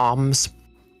shape with arms.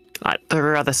 Like there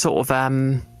are other sort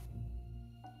of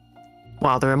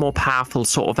there are more powerful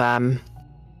sort of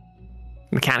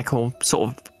mechanical sort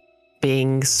of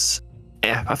beings.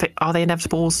 Yeah, I think, are they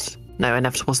inevitables? No,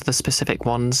 inevitables are the specific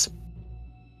ones.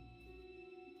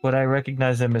 Would I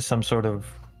recognize them as some sort of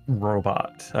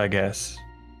robot, I guess?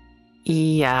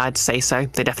 Yeah, I'd say so.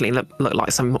 They definitely look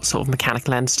like some sort of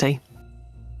mechanical entity.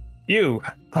 You,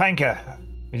 Clanker.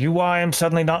 You why I'm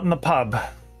suddenly not in the pub.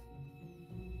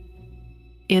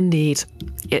 Indeed.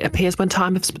 It appears when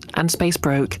time and space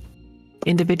broke,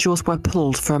 individuals were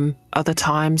pulled from other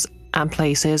times and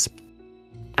places,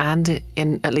 and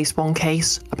in at least one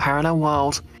case, a parallel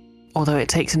world, although it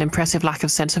takes an impressive lack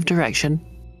of sense of direction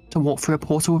to walk through a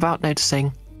portal without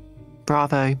noticing.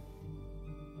 Bravo.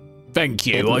 Thank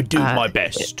you, I do my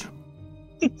best.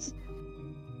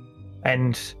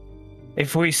 And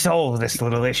if we solve this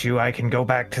little issue, I can go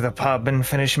back to the pub and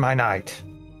finish my night.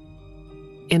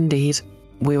 Indeed.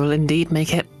 We will indeed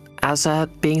make it, as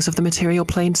beings of the material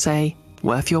plane say,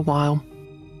 worth your while.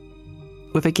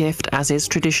 With a gift, as is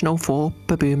traditional for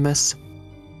Baboonmas.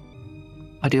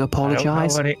 I do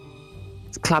apologise.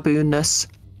 It's Baboonmas.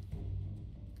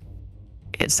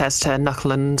 It says to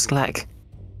Knuckle and Glec.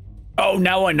 Oh,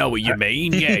 now I know what you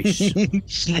mean, yes.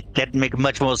 That makes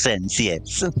much more sense,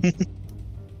 yes.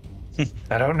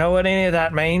 I don't know what any of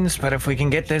that means, but if we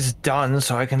can get this done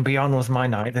so I can be on with my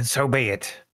night, then so be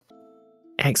it.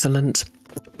 Excellent.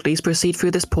 Please proceed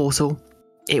through this portal.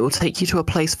 It will take you to a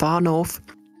place far north,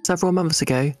 several months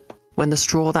ago, when the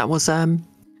straw that was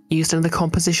used in the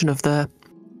composition of the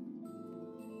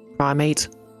primate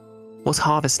was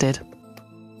harvested.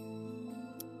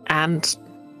 And,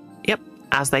 yep,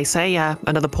 as they say,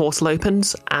 another portal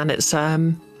opens, and it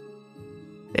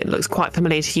looks quite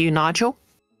familiar to you, Nigel.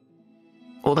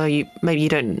 Although maybe you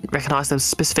don't recognise the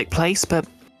specific place, but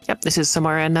yep, this is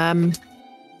somewhere in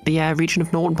the region of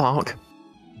Nordmark.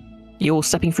 You're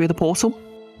stepping through the portal?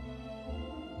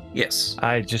 Yes.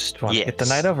 I just want to get the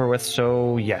night over with,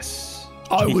 so yes.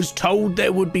 I was told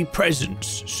there would be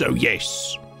presents, so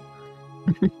yes.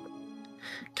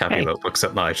 Capulet looks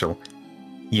at Nigel.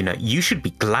 You know, you should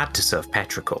be glad to serve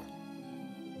petrichor.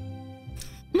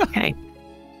 Okay.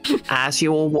 As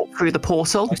you all walk through the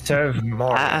portal... I serve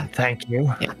more, thank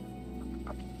you. Yeah.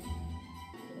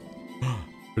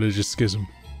 Religious schism.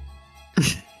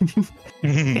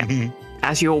 Yeah.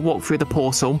 As you all walk through the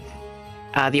portal,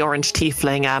 the orange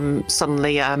tiefling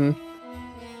suddenly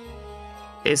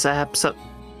is sort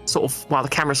of, while the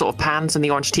camera sort of pans and the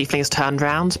orange tiefling is turned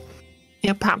round.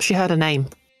 Yeah, perhaps you heard a name.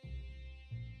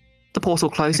 The portal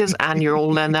closes and you're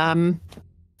all up in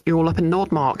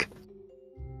Nordmark.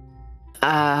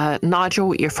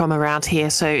 Nigel, you're from around here,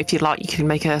 so if you'd like, you can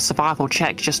make a survival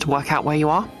check just to work out where you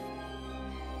are.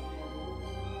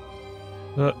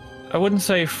 I wouldn't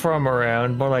say from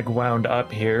around, more like wound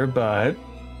up here, but...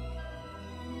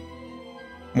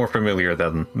 More familiar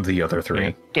than the other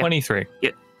three. Yeah. 23.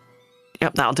 Yep,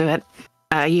 that'll do it.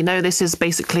 You know, this is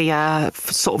basically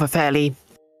sort of a fairly...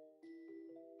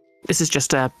 This is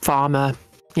just a farmer,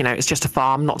 you know, it's just a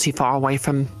farm not too far away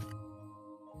from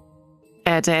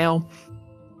Airedale.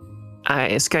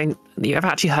 You have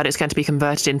actually heard it's going to be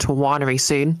converted into a winery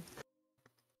soon.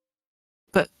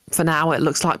 But for now, it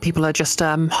looks like people are just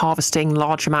harvesting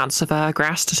large amounts of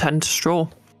grass to turn into straw.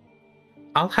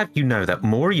 I'll have you know that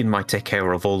Maureen might take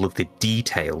care of all of the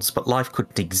details, but life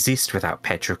couldn't exist without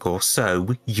petrichor, so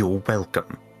you're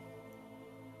welcome.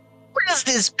 What is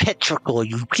this petrichor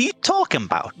you keep talking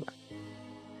about?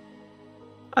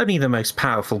 Only the most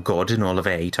powerful god in all of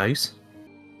Aetos.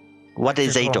 What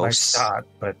is Aetos?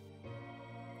 But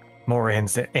more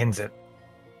ends it.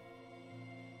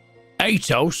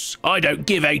 Aetos? I don't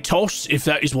give a toss, if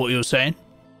that is what you're saying.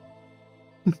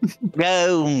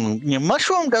 No,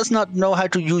 Mushroom does not know how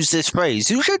to use this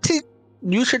phrase. You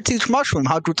should teach Mushroom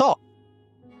how to talk.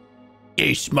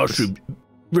 Yes, Mushroom.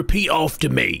 Repeat after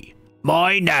me.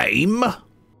 My name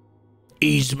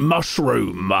is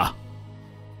Mushroom.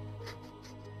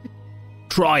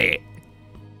 Try it.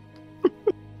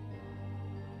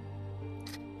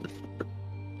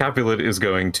 Capulet is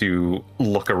going to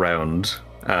look around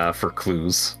for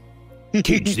clues.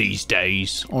 Kids these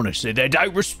days, honestly, they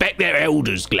don't respect their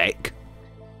elders, Glec.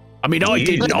 I mean, I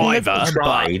didn't either,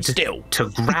 but still. To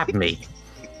grab me.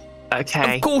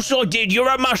 Okay. Of course I did. You're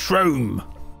a mushroom.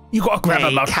 You gotta grab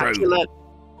a mushroom. Capulet.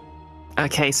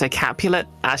 Okay, so Capulet,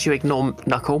 as you ignore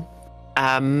Knuckle,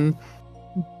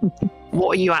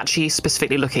 what are you actually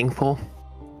specifically looking for?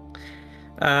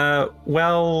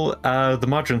 The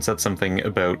Modron said something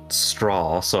about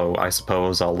straw, so I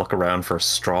suppose I'll look around for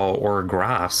straw or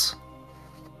grass.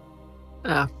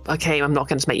 Okay, I'm not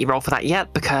going to make you roll for that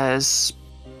yet, because...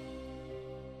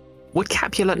 Would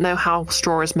Capulet know how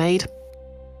straw is made?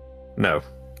 No.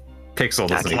 Pixel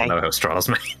doesn't even know how straw is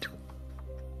made.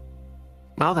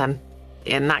 Well then,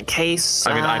 in that case...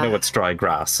 I mean, I know it's dry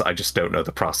grass, I just don't know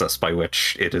the process by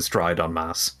which it is dried en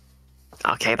masse.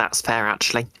 Okay, that's fair,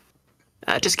 actually.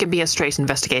 Just give me a straight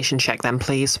investigation check then,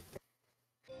 please.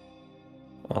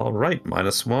 Alright,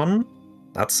 -1.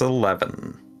 That's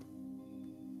 11.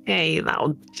 Okay,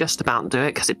 that'll just about do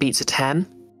it, because it beats a 10.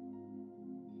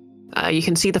 You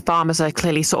can see the farmers are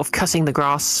clearly sort of cutting the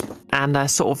grass and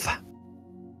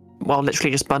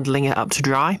literally just bundling it up to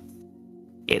dry.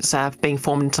 It's being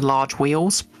formed into large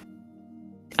wheels.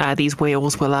 These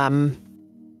wheels will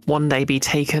one day be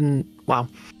taken,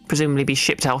 presumably be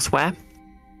shipped elsewhere.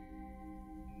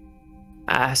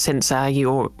 Since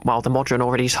the Modron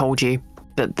already told you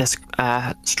that this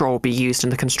straw will be used in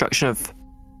the construction of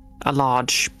a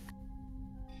large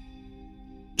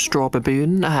straw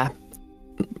baboon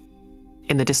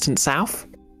in the distant south.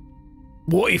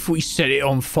 What if we set it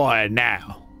on fire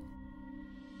now?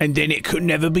 And then it could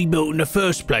never be built in the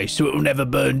first place, so it will never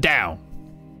burn down.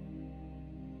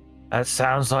 That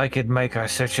sounds like it'd make our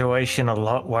situation a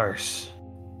lot worse.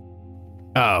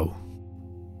 Oh.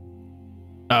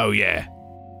 Oh, yeah.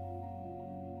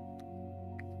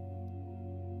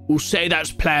 We'll say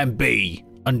that's plan B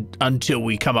until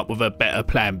we come up with a better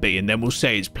plan B, and then we'll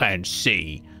say it's plan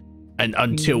C, and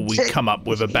until we come up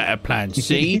with a better plan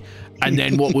C, and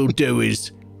then what we'll do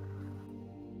is...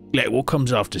 what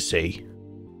comes after C?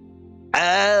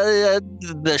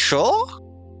 The shore?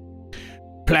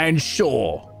 Plan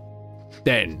Shore.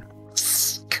 then.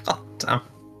 God damn.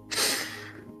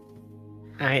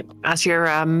 Alright, as you're,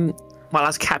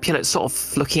 as Capulet's sort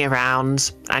of looking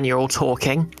around and you're all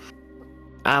talking,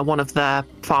 one of the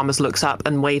farmers looks up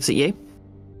and waves at you.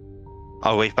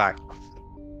 I'll wave back.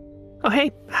 Oh,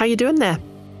 hey, how you doing there?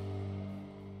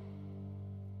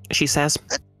 She says.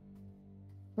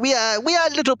 We are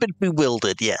a little bit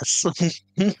bewildered, yes.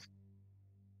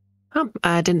 Oh,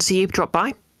 I didn't see you drop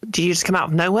by. Did you just come out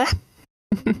of nowhere?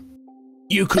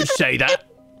 You could say that.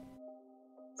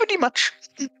 Pretty much.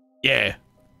 Yeah.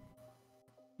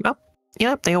 Well,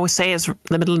 they always say it's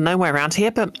the middle of nowhere around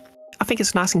here, but I think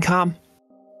it's nice and calm.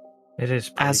 It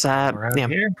is As around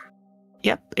here.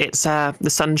 Yep, it's the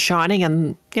sun's shining,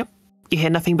 and yep, you hear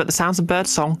nothing but the sounds of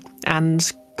birdsong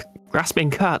and grass being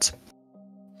cut.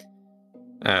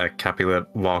 Capulet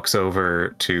walks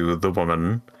over to the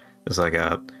woman. It's like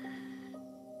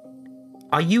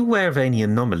are you aware of any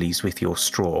anomalies with your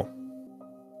straw?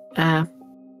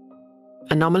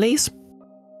 Anomalies?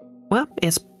 Well,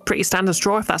 it's pretty standard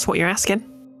straw if that's what you're asking.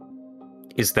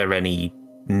 Is there any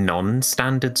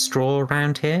non-standard straw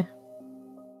around here?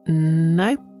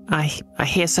 No, I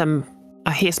hear some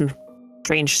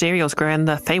strange cereals growing in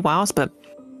the Feywilds, but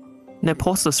no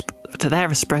portal to there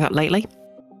has sprung up lately.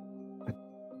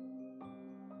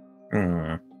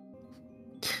 Can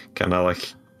I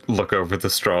look over the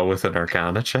straw with an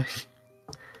Arcana check?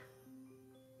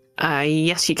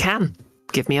 Yes, you can.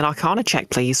 Give me an Arcana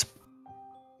check, please.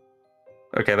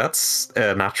 Okay, that's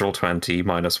a natural 20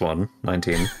 minus 1,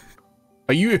 19.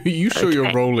 Are you sure Okay.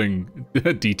 you're rolling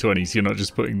d20s? You're not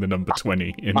just putting the number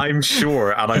 20 in. I'm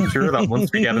sure, and I'm sure that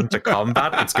once we get into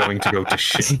combat, it's going to go to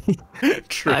shit.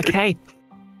 True. Okay.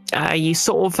 You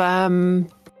sort of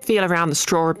feel around the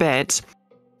straw a bit,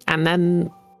 and then,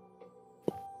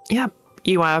 yeah,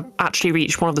 you actually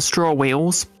reach one of the straw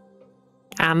wheels,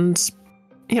 and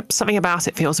yep, something about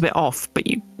it feels a bit off, but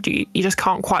you just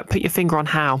can't quite put your finger on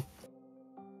how.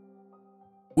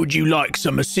 Would you like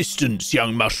some assistance,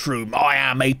 young mushroom? I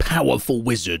am a powerful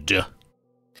wizard.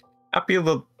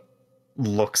 Capulet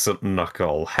looks at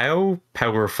Knuckle. How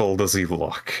powerful does he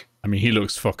look? I mean, he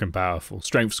looks fucking powerful.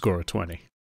 Strength score of 20.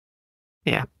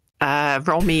 Yeah.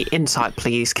 Roll me insight,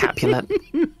 please, Capulet.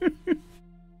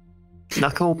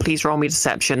 Knuckle, please roll me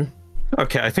deception.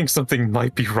 Okay, I think something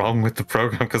might be wrong with the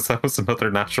program because that was another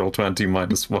natural 20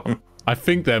 minus 1. I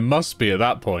think there must be at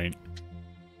that point.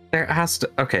 There has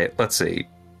to... Okay, let's see.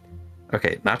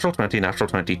 Okay, natural 20,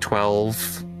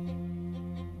 12,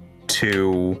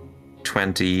 2,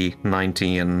 20,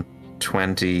 19,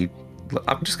 20...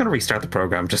 I'm just going to restart the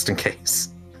program just in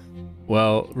case.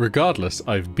 Well, regardless,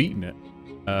 I've beaten it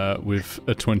with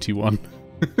a 21.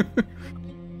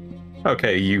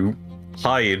 Okay, you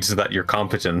hide that you're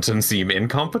competent and seem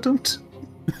incompetent?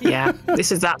 Yeah,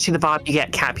 this is actually the vibe you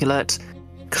get, Capulet.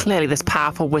 Clearly this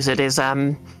powerful wizard is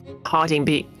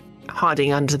hiding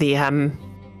under the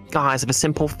guise of a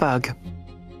simple thug.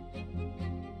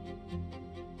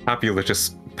 Capulet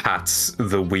just pats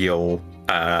the wheel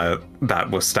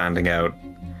that was standing out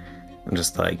and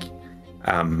just like,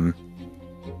 well,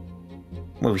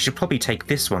 we should probably take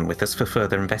this one with us for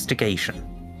further investigation.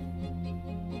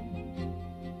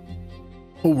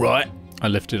 All right. I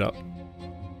lift it up.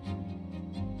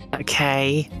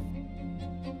 Okay.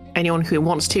 Anyone who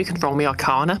wants to can roll me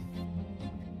Arcana.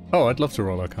 Oh, I'd love to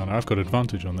roll Arcana. I've got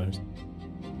advantage on those.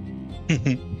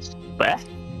 Where?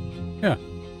 Yeah.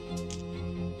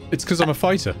 It's because I'm a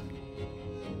fighter.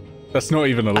 That's not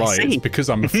even a I lie. see. It's because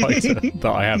I'm a fighter that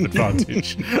I have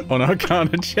advantage on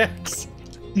Arcana checks.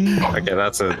 Okay,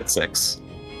 that's a 6.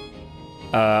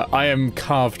 I am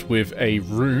carved with a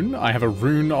rune. I have a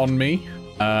rune on me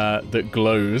that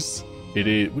glows. It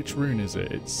is... Which rune is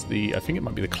it? It's the... I think it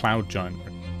might be the Cloud Giant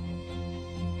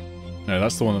rune. No,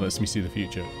 that's the one that lets me see the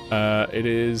future. It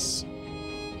is...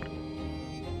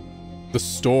 the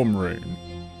Storm rune.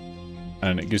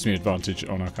 And it gives me advantage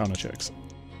on Arcana checks.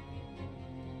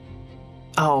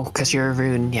 Oh, because you're a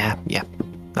rune. Yeah.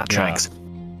 That tracks.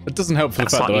 It doesn't help for the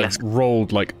That's fact that slightly I've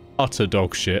rolled like utter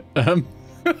dog shit. So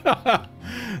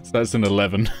that's an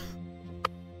 11.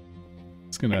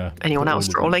 It's gonna. Anyone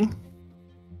else rolling?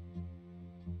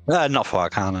 Not for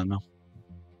Arcana, no.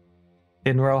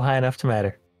 Didn't roll high enough to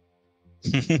matter.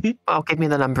 Oh, give me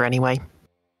the number anyway.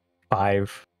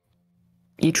 5.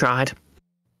 You tried.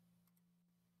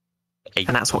 8.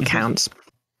 And that's what counts.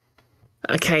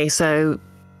 Okay, so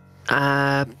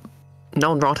no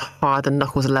one rolled higher than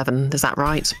Knuckles 11, is that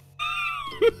right?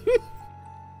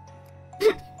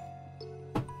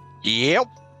 Yep.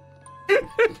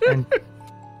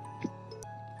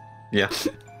 Yeah.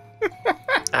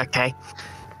 Okay.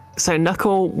 So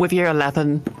Knuckle with your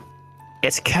 11,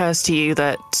 it occurs to you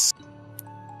that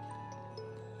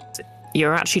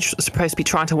you're actually supposed to be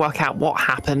trying to work out what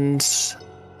happened.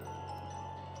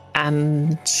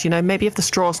 And, you know, maybe if the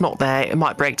straw's not there, it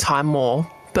might break time more.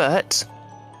 But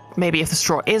maybe if the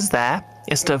straw is there,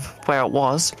 instead of where it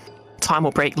was, time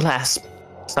will break less,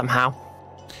 somehow.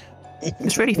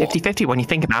 It's really 50-50 when you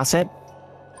think about it.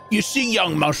 You see,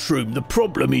 young mushroom, the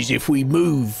problem is if we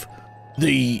move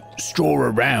the straw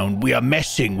around, we are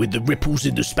messing with the ripples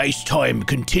in the space-time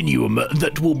continuum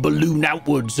that will balloon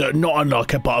outwards, not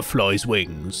unlike a butterfly's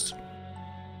wings.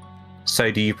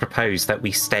 So do you propose that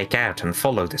we stake out and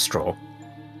follow the straw?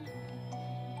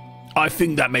 I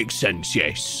think that makes sense,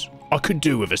 yes. I could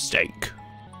do with a stake.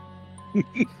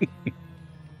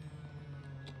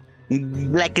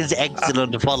 Glec is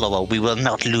excellent follower. We will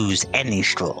not lose any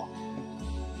straw.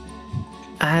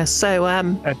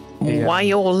 Why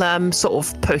you all sort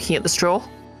of poking at the straw?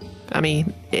 I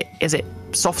mean, is it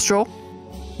soft straw?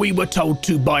 We were told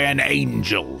to by an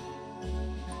angel.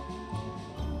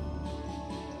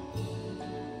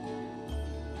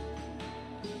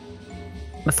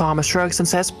 The farmer shrugs and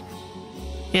says,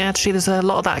 yeah, actually, there's a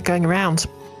lot of that going around.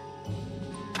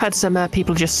 Heard some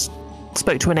people just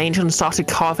spoke to an angel and started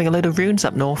carving a load of runes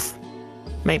up north.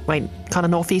 Wait, kind of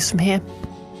northeast from here.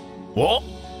 What?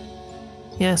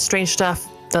 Yeah, strange stuff.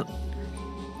 That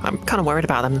I'm kind of worried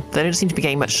about them. They don't seem to be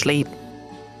getting much sleep.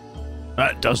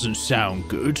 That doesn't sound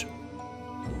good.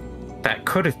 That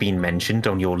could have been mentioned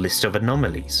on your list of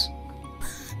anomalies.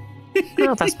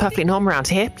 Well, that's perfectly normal around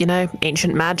here. You know,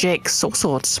 ancient magics, all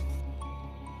sorts.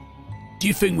 Do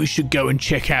you think we should go and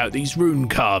check out these rune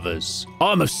carvers?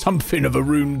 I'm something of a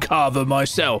rune carver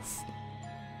myself.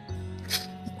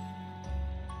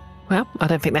 Well, I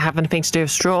don't think they have anything to do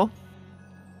with straw.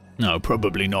 No,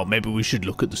 probably not. Maybe we should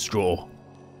look at the straw.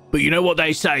 But you know what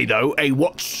they say, though? A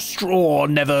what's straw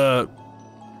never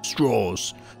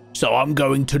straws. So I'm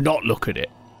going to not look at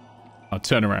it. I'll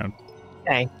turn around.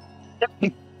 Okay.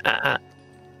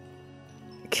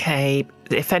 Okay,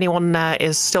 if anyone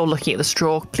is still looking at the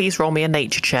straw, please roll me a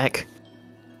nature check.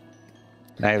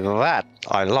 Now that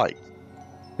I like.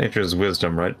 Nature's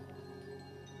wisdom, right?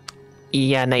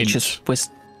 Yeah, nature's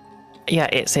yeah,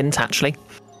 it's int, actually.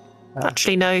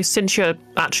 Actually, no, since you're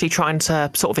actually trying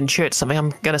to sort of intuit something,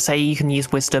 I'm going to say you can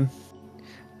use wisdom.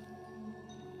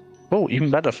 Oh, even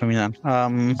better for me then.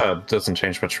 Doesn't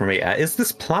change much for me. Is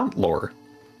this plant lore?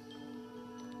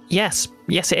 Yes,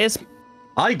 it is.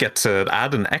 I get to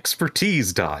add an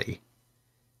expertise die.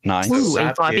 Nice. Ooh,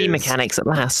 That 5e is- mechanics at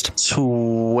last.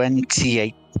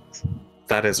 28.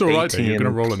 That is It's all right, 18 you're going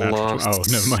to roll a natural. plus Oh,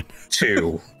 never mind.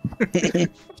 2.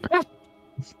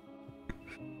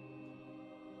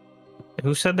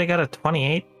 Who said they got a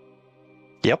 28?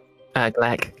 Yep.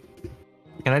 Glec.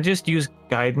 Can I just use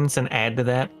guidance and add to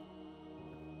that?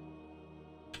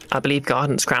 I believe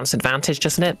guidance grants advantage,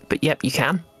 doesn't it? But yep, you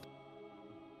can.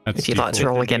 That's If you'd like to D4.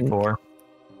 roll again. D4.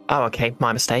 Oh, okay,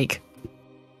 my mistake.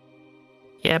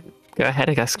 Yep, go ahead,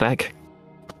 I guess, Glec.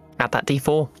 Add that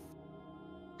d4.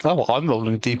 Oh, well, I'm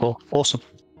rolling a d4. Awesome.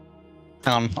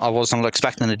 I wasn't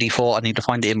expecting a d4. I need to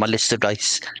find it in my list of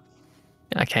dice.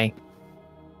 Okay.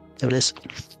 There it is.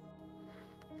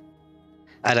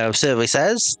 And our survey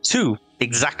says 2.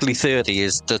 Exactly 30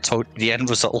 is the end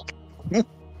result.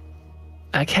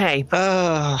 Okay.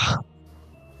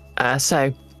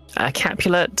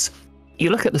 Capulet, you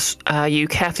look at the you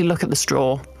carefully look at the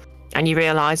straw, and you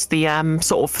realise the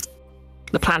sort of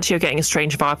the plant you're getting a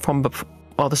strange vibe from,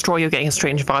 or the straw you're getting a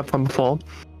strange vibe from before,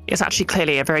 is actually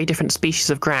clearly a very different species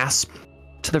of grass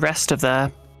to the rest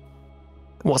of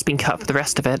what's been cut for the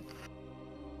rest of it.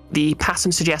 The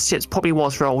pattern suggests it probably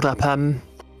was rolled up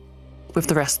with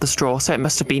the rest of the straw, so it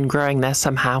must have been growing there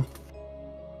somehow.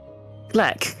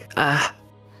 Glec,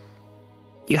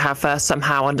 you have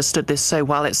somehow understood this so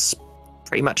well it's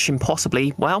pretty much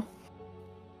impossibly well.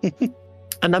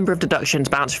 A number of deductions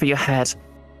bounce through your head.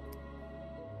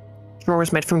 Straw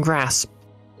is made from grass.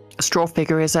 A straw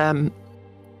figure is a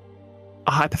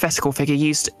hypothetical figure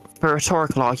used for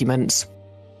rhetorical arguments.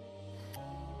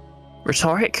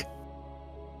 Rhetoric?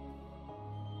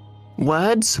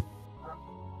 Words?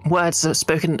 Words are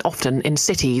spoken often in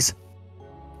cities.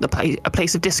 A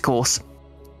place of discourse.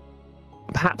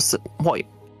 Perhaps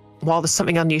while there's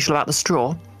something unusual about the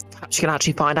straw, perhaps you can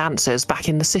actually find answers back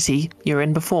in the city you were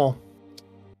in before.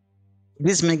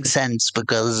 This makes sense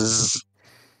because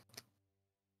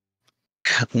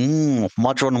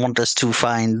Modron wants us to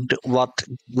find what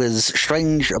was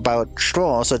strange about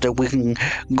straw so that we can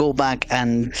go back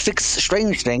and fix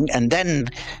strange thing and then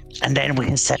we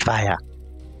can set fire.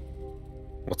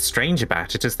 What's strange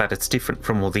about it is that it's different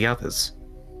from all the others.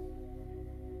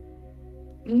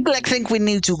 Glec think we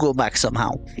need to go back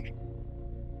somehow.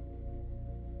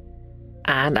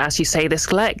 And as you say this,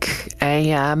 Glec,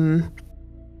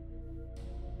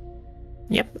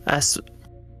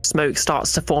 smoke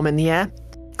starts to form in the air,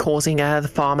 causing the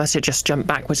farmer to just jump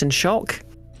backwards in shock.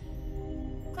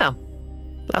 Oh,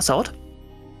 that's odd.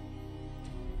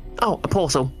 Oh, a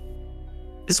portal.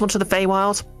 This one to the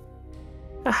Feywild.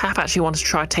 I have actually wanted to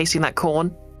try tasting that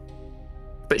corn,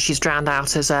 but she's drowned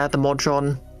out as the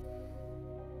Modron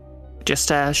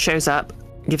just shows up,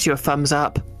 gives you a thumbs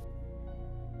up,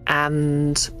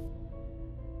 and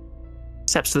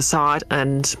steps to the side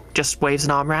and just waves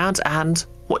an arm around, and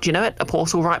what do you know it? A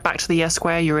portal right back to the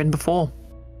square you were in before.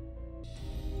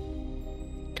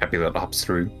 Capulet hops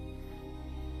through.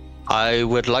 I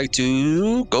would like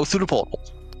to go through the portal.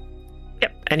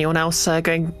 Yep. Anyone else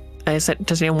going?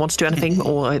 Does anyone want to do anything,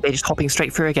 or are they just hopping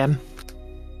straight through again?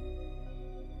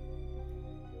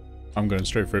 I'm going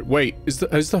straight for it. Wait,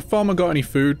 has the farmer got any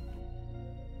food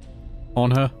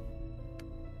on her?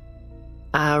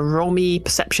 Roll me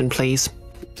perception, please.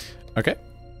 Okay.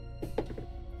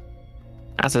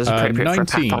 As is appropriate 19. for a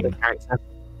Pathfinder character.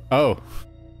 Oh.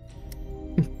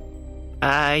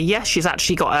 Yeah, she's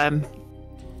actually got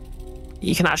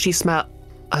you can actually smell.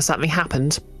 Has something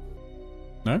happened?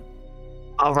 No.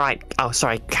 Oh right. Oh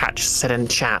sorry. Catch said in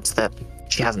chat that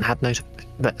she hasn't had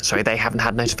they haven't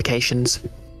had notifications.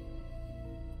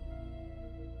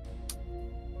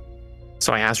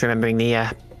 Sorry, I was remembering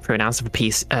the pronouns of an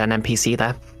NPC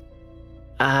there.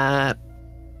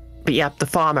 But yeah, the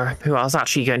farmer, who I was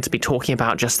actually going to be talking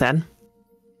about just then,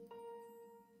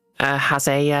 has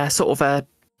a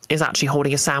is actually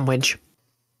holding a sandwich.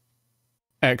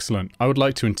 Excellent. I would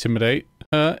like to intimidate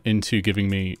her into giving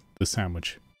me the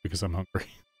sandwich because I'm hungry.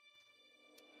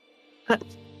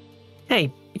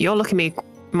 Hey, you're looking at me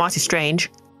mighty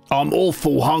strange. I'm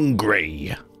awful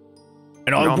hungry.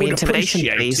 And I Roll me would intimidation,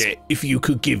 appreciate please. it if you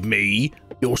could give me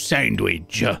your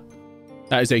sandwich.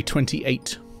 That is a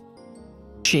 28.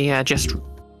 She just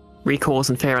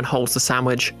recoils in fear and holds the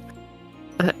sandwich.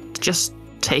 Just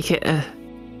take it.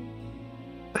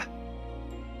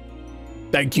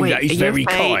 Thank you, Wait, that is are you very a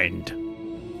fae? kind.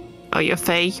 Oh, you're a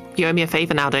fae? You owe me a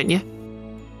favour now, don't you?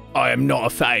 I am not a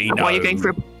fae, no. Why are you going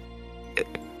through?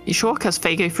 You sure? Because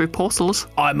fae go through portals.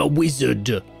 I'm a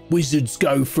wizard. Wizards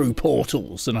go through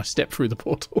portals. And I step through the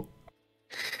portal.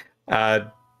 I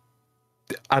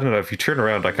don't know, if you turn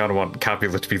around, I kind of want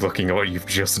Capulet to be looking at what you've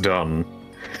just done.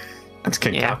 And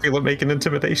can Capulet make an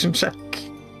intimidation check?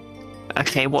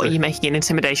 Okay, what are you making an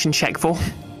intimidation check for?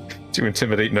 To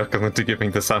intimidate Knuckle into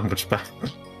giving the sandwich back.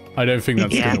 I don't think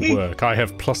that's going to work. I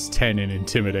have +10 in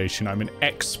intimidation. I'm an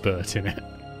expert in it.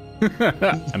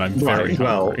 And I'm very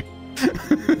hungry.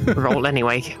 Roll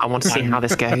anyway. I want to see how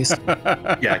this goes.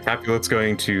 Yeah, Capulet's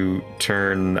going to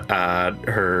turn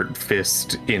her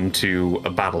fist into a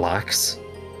battle axe.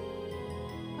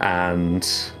 And...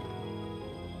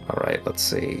 Alright, let's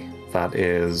see. That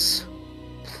is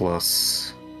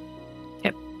plus...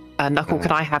 Yep. Knuckle,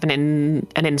 could I have an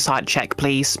insight check,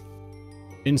 please?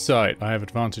 Insight. I have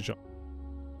advantage on.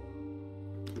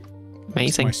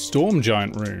 Amazing. My Storm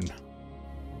Giant rune.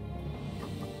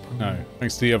 No,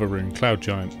 thanks to the other rune, Cloud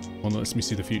Giant. One that lets me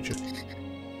see the future.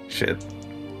 Shit.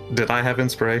 Did I have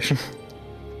inspiration?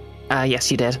 Yes,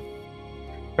 you did.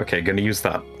 Okay, gonna use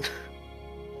that.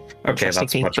 Okay,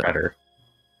 that's much better.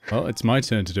 Well, it's my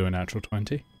turn to do a natural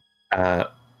 20.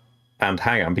 And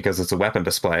hang on, because it's a weapon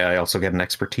display, I also get an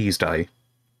expertise die.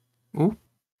 Ooh.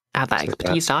 Add that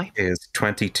expertise die. Is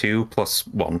 22 plus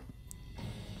 1.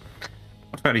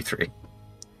 23.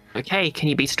 Okay, can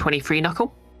you beat a 23,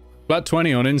 Knuckle? Flat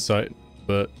 20 on insight,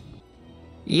 but...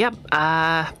 Yep,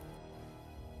 that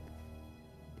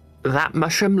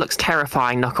mushroom looks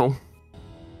terrifying, Knuckle.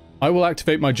 I will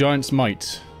activate my Giant's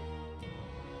Might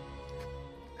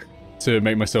to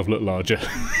make myself look larger.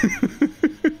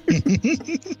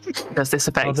 Does this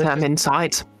affect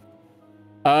insight?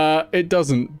 It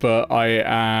doesn't, but I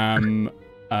am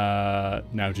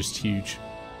now just huge.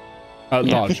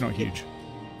 Large, not huge.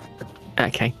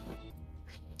 Okay.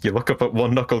 You look up at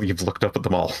one Knuckle, you've looked up at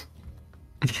them all.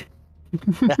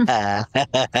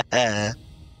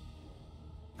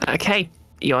 Okay,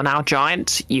 you're now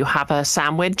giant. You have a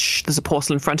sandwich. There's a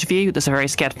portal in front of you. There's a very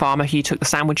scared farmer who you took the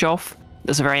sandwich off.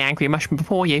 There's a very angry mushroom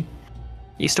before you.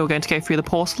 You still going to go through the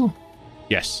portal?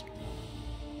 Yes.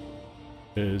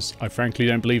 Because I frankly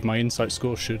don't believe my insight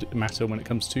score should matter when it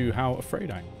comes to how afraid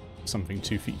I am of something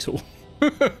 2 feet tall.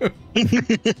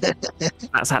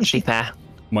 That's actually fair.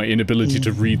 My inability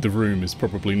to read the room is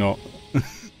probably not.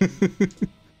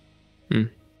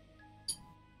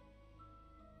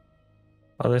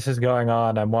 While this is going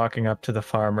on, I'm walking up to the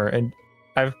farmer, and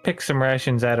I've picked some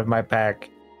rations out of my pack,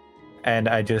 and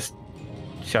I just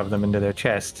shove them into their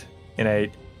chest.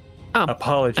 And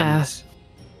apologies.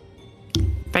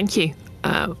 Thank you.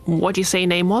 What do you say your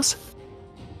name was?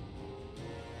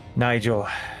 Nigel.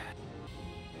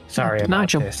 Sorry about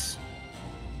Nigel. this.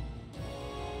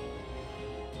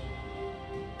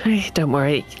 Hey, don't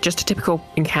worry. Just a typical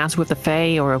encounter with the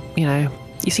Fae, or,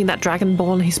 you seen that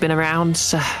Dragonborn? He's been around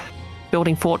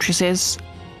building fortresses.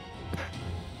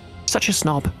 Such a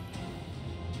snob.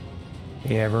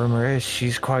 Yeah, rumor is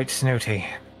she's quite snooty.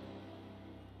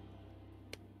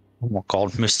 Oh my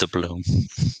god, Mr. Bloom.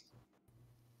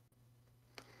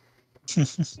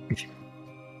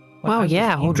 Well,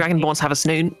 yeah, all Dragonborns have a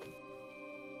snoot.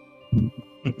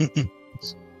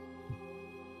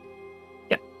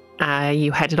 Yep.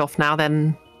 You headed off now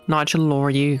then, Nigel, or are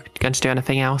you going to do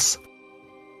anything else?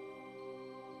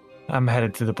 I'm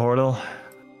headed to the portal.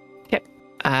 Yep.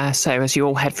 So as you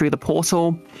all head through the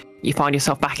portal, you find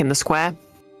yourself back in the square.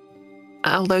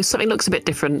 Although something looks a bit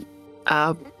different.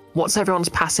 What's everyone's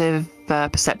passive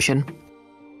perception?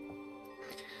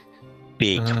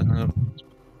 Big. 9.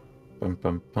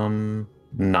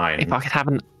 If I could have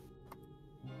an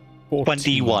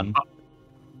 21.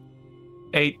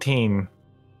 18.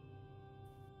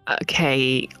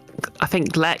 Okay, I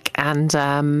think Glec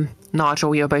and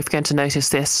Nigel, you're both going to notice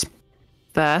this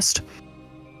first.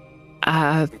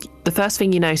 The first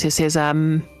thing you notice is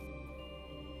the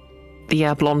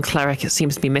blonde cleric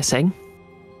seems to be missing.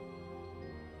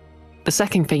 The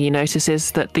second thing you notice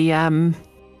is that the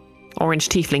orange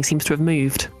tiefling seems to have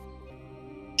moved.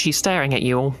 She's staring at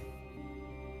you all.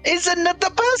 Isn't it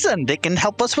the person that can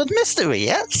help us with mystery,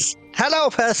 yes? Hello,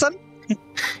 person.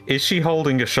 Is she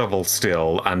holding a shovel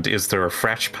still, and is there a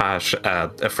fresh patch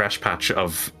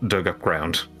of dug up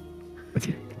ground?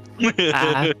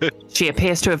 She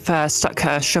appears to have stuck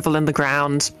her shovel in the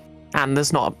ground, and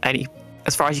there's not any,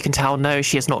 as far as you can tell, no,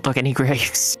 she has not dug any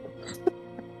graves.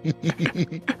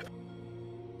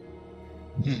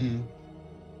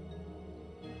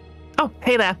 Oh,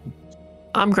 hey there.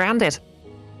 I'm grounded.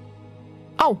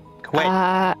 Oh,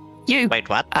 Wait. you. Wait,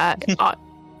 what?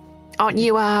 Aren't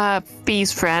you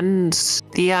Bee's friend,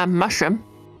 the mushroom?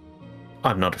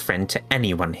 I'm not a friend to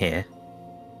anyone here.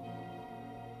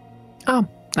 Oh,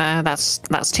 that's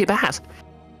too bad.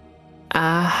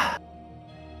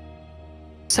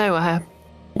 So,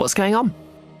 what's going on?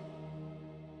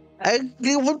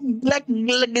 Black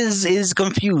is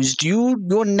confused.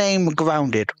 Your name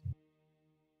grounded.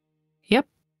 Yep.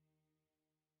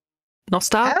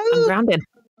 Nostar, I'm grounded.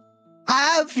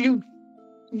 Have you?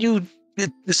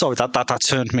 Sorry, that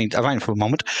turned me around for a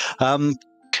moment.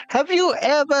 Have you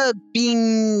ever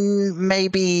been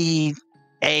maybe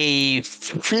a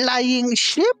flying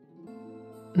ship?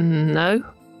 No. You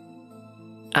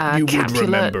would Capulet,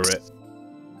 remember it.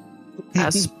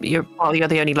 As you're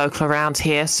the only local around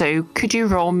here, so could you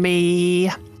roll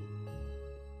me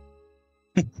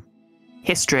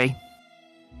history?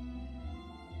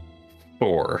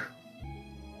 4.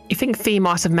 You think Fee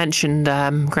might have mentioned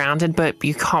grounded, but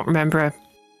you can't remember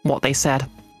what they said.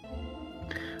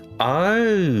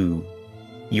 Oh,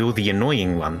 you're the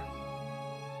annoying one.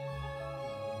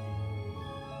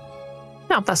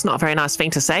 No, that's not a very nice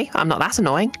thing to say. I'm not that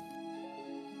annoying.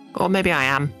 Or maybe I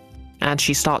am. And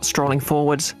she starts strolling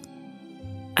forwards.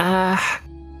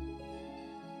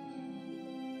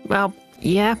 Well,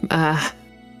 yeah,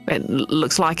 it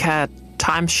looks like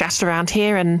time's shattered around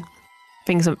here and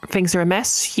things are a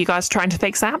mess. You guys trying to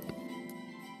fix that?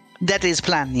 That is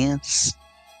plan, yes.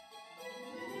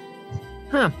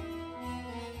 Huh.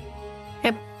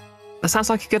 Yep, that sounds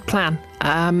like a good plan.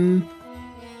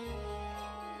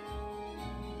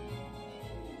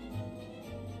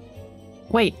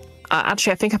 Wait,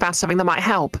 actually I think I found something that might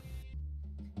help.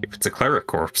 If it's a cleric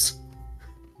corpse.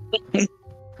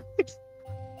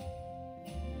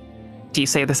 Do you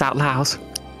say this out loud?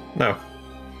 No.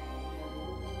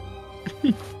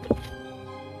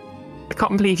 I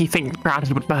can't believe you think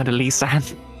Grounded would murder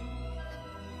Lisan.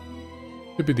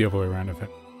 Could be the other way around of it.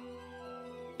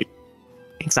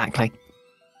 Exactly.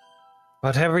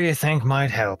 Whatever you think might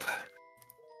help.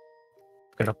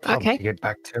 Gonna probably Okay. get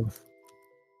back to.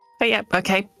 Oh, yeah,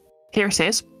 okay. Here it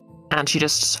is. And she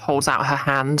just holds out her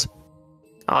hand.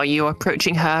 Are you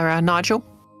approaching her, Nigel?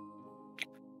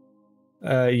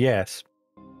 Yes.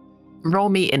 Roll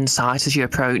me insight as you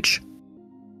approach.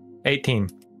 18.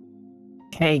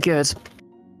 Okay, good.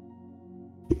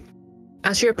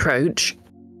 As you approach,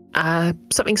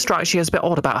 something strikes you as a bit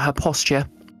odd about her posture.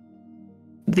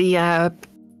 The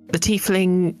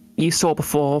tiefling you saw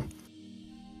before,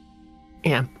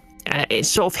 yeah, it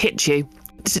sort of hit you.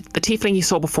 The tiefling you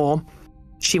saw before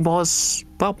she was,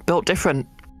 well, built different.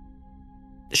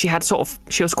 She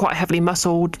was quite heavily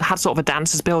muscled, had sort of a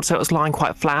dancer's build, so it was lying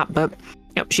quite flat, but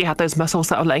yep, she had those muscles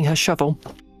that were letting her shovel.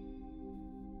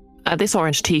 This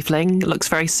orange tiefling looks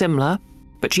very similar,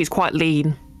 but she's quite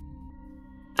lean.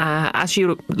 As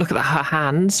you look at her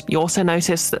hands, you also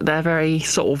notice that they're very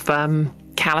sort of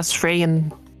callus-free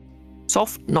and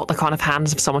soft, not the kind of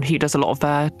hands of someone who does a lot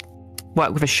of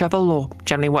work with a shovel or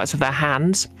generally works with their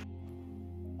hands.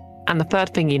 And the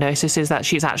third thing you notice is that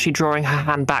she's actually drawing her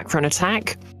hand back for an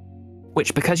attack,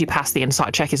 which, because you pass the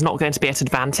insight check, is not going to be at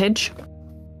advantage.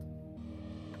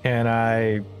 Can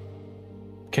I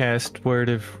cast Word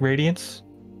of Radiance?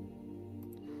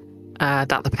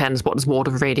 That depends. What does Ward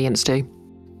of Radiance do?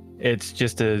 It's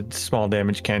just a small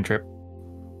damage cantrip.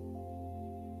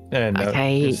 And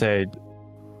okay. Just say,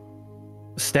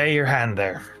 stay your hand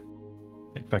there,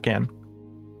 if I can.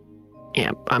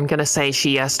 Yeah, I'm going to say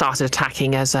she started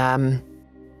attacking as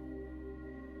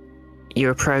you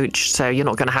approached, so you're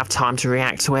not going to have time to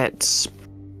react to it.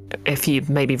 If you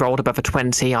maybe rolled above a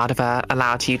 20, I'd have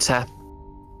allowed you to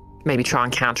maybe try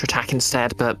and counterattack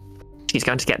instead, but she's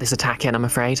going to get this attack in, I'm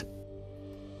afraid.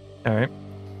 All right.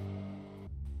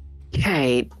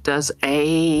 Okay, does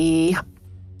a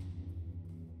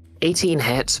 18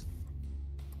 hit?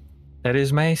 That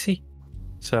is my AC.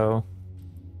 So.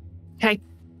 Okay.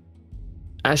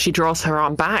 She draws her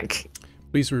arm back.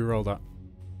 Please re-roll that.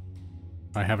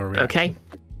 I have a reaction. Okay.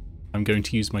 I'm going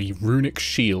to use my runic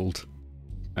shield,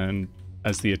 and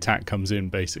as the attack comes in,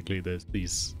 basically there's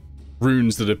these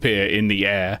runes that appear in the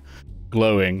air,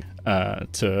 glowing,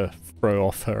 to throw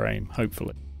off her aim,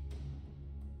 hopefully.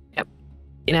 Yep.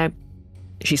 You know,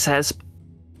 she says,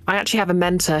 I actually have a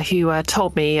mentor who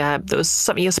told me there was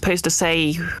something you're supposed to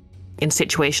say in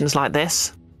situations like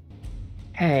this.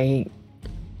 Hey.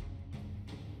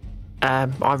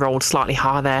 I rolled slightly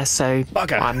higher there, so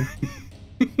Bugger.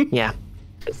 yeah,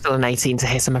 it's still an 18 to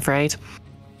hit, I'm afraid.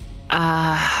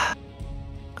 Oh,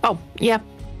 yeah.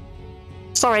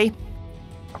 Sorry.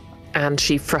 And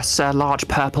she thrusts a large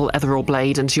purple ethereal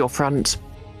blade into your front.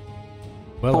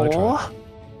 Well, I tried.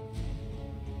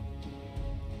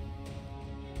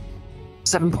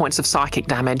 7 points of psychic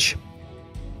damage.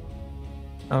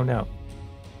 Oh no.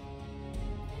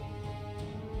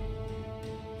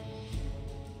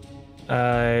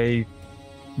 I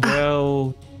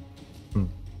will.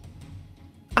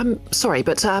 I'm sorry,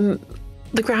 but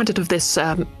the grounded of this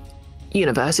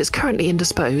universe is currently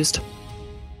indisposed.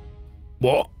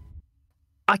 What?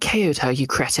 I KO'd her, you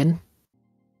cretin.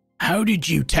 How did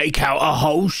you take out a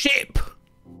whole ship?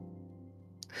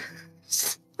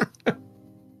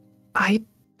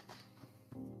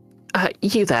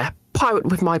 You there, pirate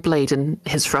with my blade in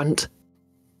his front.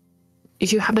 Do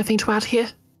you have anything to add here?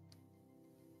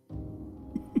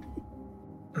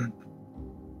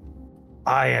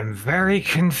 I am very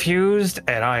confused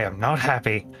and I am not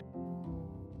happy.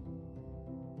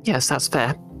 Yes, that's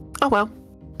fair. Oh well,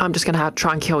 I'm just gonna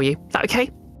try and kill you. Is that okay?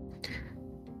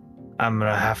 I'm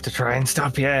gonna have to try and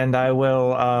stop you, and I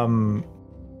will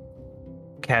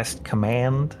cast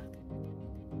command.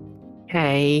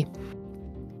 Hey.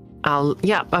 I'll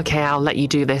let you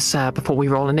do this before we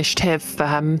roll initiative.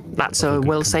 That's a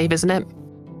will save, isn't it?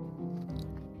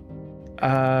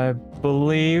 I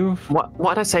believe. What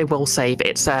did I say? Will save?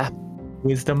 It's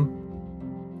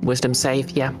Wisdom. Wisdom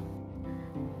save. Yeah.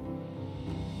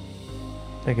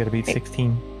 I gotta beat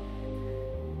 16.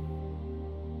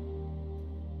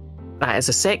 That is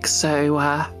a 6. So,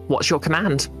 what's your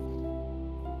command?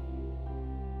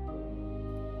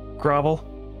 Grovel.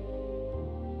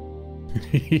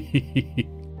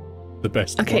 The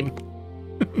best Okay.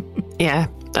 one. Yeah.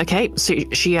 Okay. So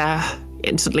she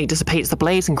instantly dissipates the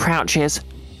blades and crouches.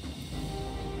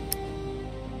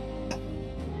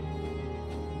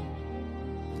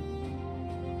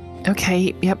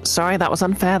 Okay. Yep. Sorry, that was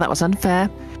unfair. That was unfair.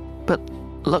 But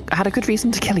look, I had a good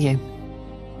reason to kill you.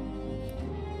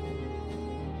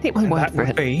 Take my word for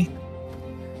it. Be.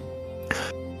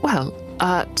 Well,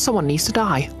 someone needs to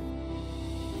die.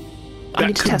 I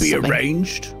need That to could test be something.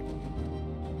 arranged.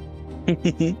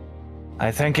 I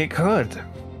think it could.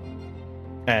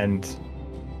 And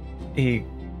he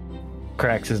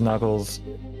cracks his knuckles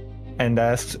and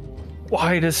asks,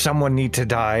 why does someone need to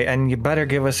die? And you better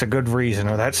give us a good reason,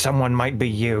 or that someone might be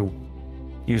you.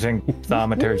 Using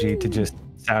thaumaturgy to just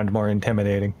sound more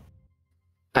intimidating.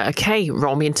 Okay,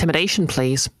 roll me intimidation,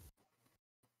 please.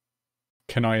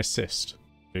 Can I assist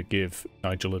to give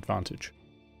Nigel advantage?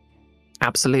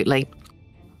 Absolutely.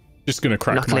 Just going to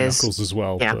crack Knuckle my is- knuckles as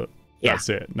well, yeah, but yeah. that's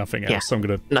it. Nothing Yeah. else. So I'm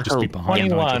going to just Knuckle. be behind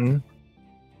Nigel. 21.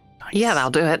 Nice. Yeah, that'll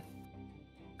do it.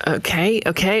 Okay.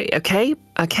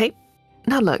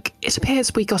 Now look, it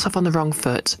appears we got off on the wrong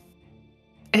foot.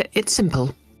 It's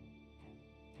simple.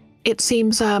 It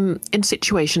seems, in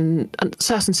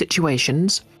certain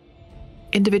situations,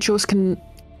 individuals can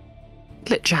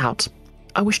glitch out.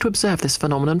 I wish to observe this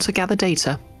phenomenon to gather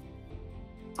data.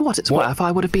 For what it's worth,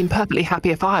 I would have been perfectly happy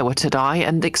if I were to die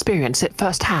and experience it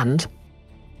firsthand.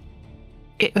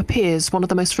 It appears one of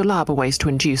the most reliable ways to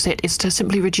induce it is to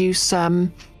simply reduce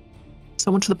someone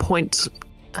to the point...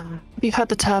 have you heard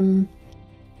the term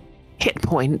hit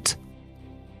point?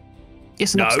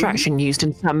 It's an abstraction used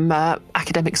in some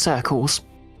academic circles.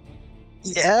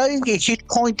 Yeah, hit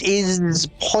point is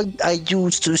point I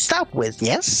used to start with,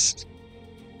 yes?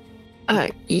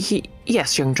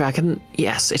 Yes, young dragon.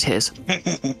 Yes, it is.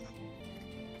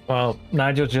 Well,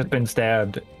 Nigel's just been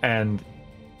stabbed, and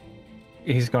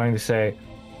he's going to say,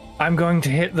 I'm going to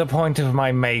hit the point of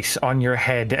my mace on your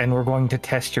head, and we're going to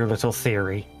test your little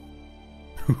theory.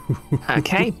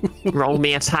 Okay. Roll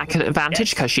me attack at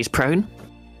advantage because she's prone.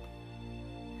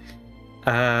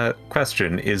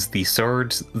 Question, is the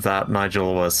sword that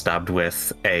Nigel was stabbed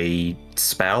with a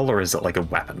spell, or is it like a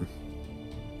weapon?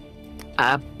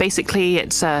 Basically,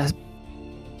 it's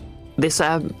this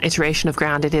iteration of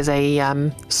Grounded is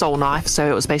a soul knife, so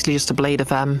it was basically just a blade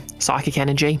of psychic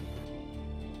energy.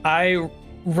 I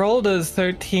rolled a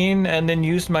 13 and then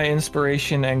used my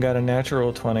inspiration and got a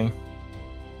natural 20.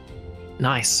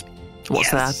 Nice.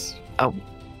 What's that? Oh,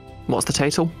 what's the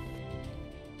total?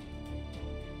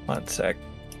 1 sec.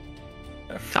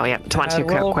 Oh yeah, to answer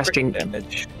your question.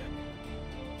 Damage.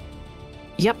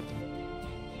 Yep.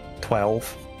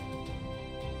 12.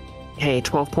 Okay,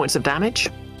 12 points of damage.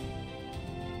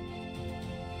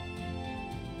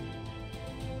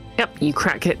 Yep, you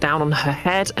crack it down on her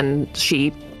head and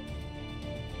she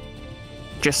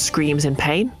just screams in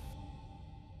pain.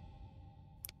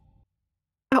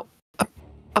 Oh,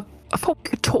 I thought we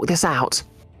could talk this out.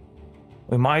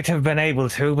 We might have been able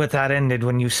to, but that ended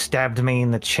when you stabbed me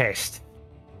in the chest.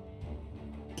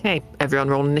 Okay, everyone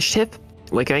roll initiative.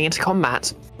 We're going into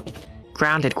combat.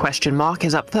 Grounded ?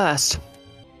 Is up first.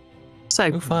 So,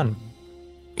 Ooh, fun.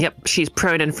 Yep, she's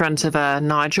prone in front of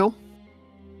Nigel.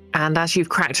 And as you've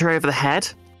cracked her over the head,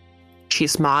 she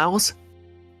smiles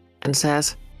and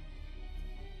says,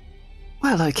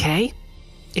 well, okay,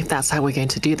 if that's how we're going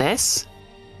to do this.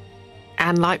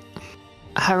 And, like,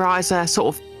 her eyes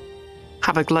sort of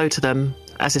have a glow to them,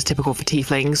 as is typical for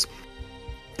tieflings.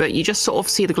 But you just sort of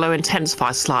see the glow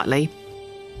intensify slightly.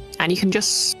 And you can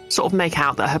just sort of make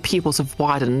out that her pupils have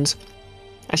widened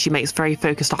as she makes very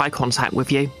focused eye contact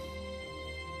with you.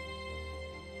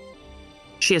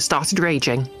 She has started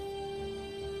raging.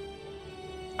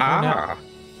 Ah.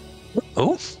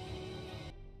 Oh?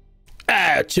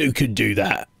 Two can do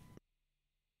that.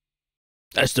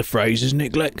 That's the phrase, isn't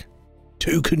it, Glec?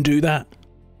 Two can do that?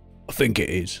 I think it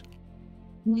is.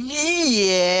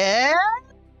 Yeah.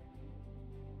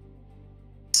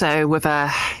 So with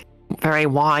a very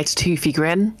wide, toothy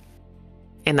grin,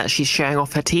 in that she's showing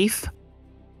off her teeth.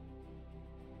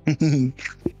 Is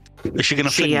she going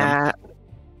to fling them?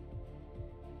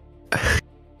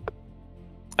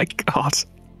 My God.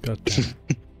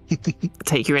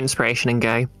 Take your inspiration and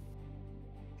go.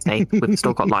 Okay, we've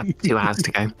still got like 2 hours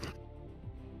to go.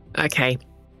 Okay,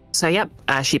 so yep,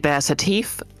 she bares her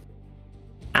teeth,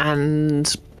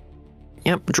 and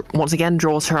yep, once again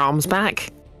draws her arms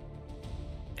back.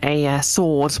 A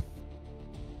sword,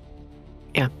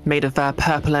 yeah, made of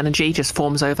purple energy, just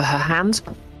forms over her hand,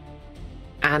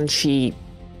 and she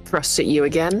thrusts at you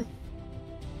again,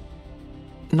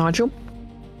 Nigel.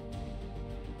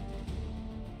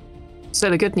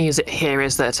 So the good news here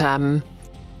is that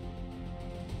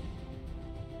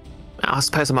I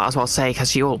suppose I might as well say,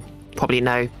 because you all probably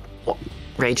know what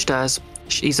Rage does.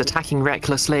 She's attacking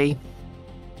recklessly,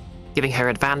 giving her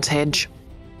advantage.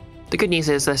 The good news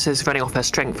is this is running off her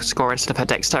strength score instead of her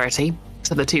dexterity,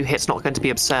 so the 2 hits not going to be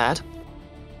absurd.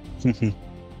 I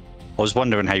was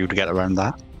wondering how you'd get around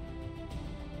that.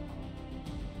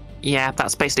 Yeah,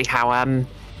 that's basically how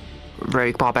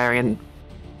rogue barbarian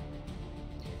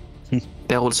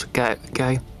builds go.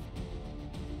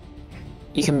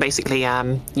 You can basically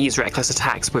use reckless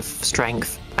attacks with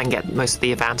strength and get most of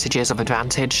the advantages of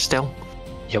advantage still.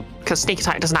 Yep. Because sneak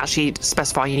attack doesn't actually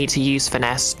specify you need to use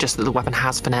finesse, just that the weapon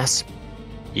has finesse.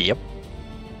 Yep.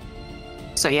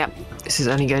 So yeah, this is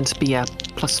only going to be a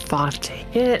 +5 to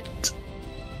hit.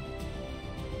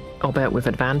 Albeit with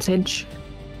advantage.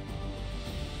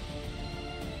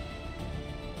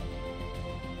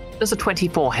 Does a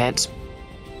 24 hit?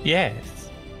 Yes.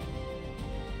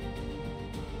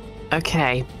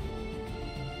 Okay.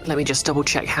 Let me just double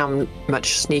check how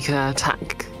much sneak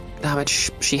attack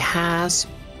damage she has.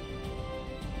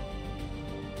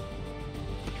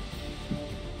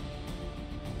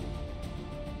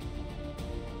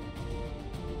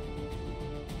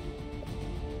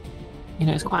 You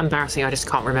know, it's quite embarrassing. I just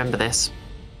can't remember this.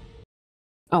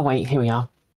 Oh wait, here we are.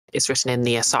 It's written in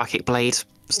the Psychic Blade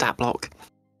stat block.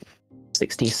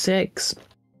 66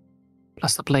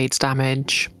 plus the blade's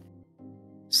damage.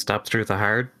 Stabbed through the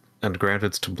heart and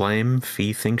grounded to blame.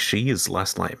 Fee thinks she is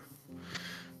less lame.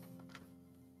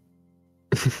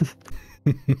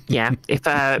 Yeah, if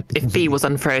Fee was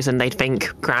unfrozen, they'd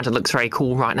think grounded looks very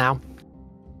cool right now.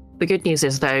 The good news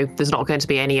is, though, there's not going to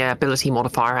be any ability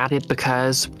modifier added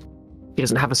because he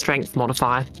doesn't have a strength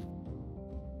modifier.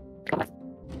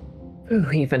 Ooh,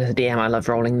 even as a DM, I love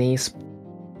rolling these.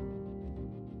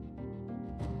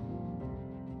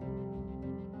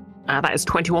 That is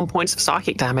 21 points of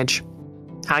psychic damage.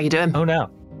 How are you doing? Oh no.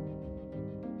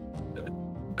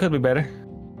 Could be better.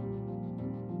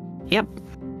 Yep.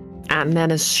 And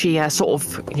then as she sort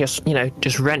of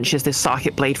just wrenches this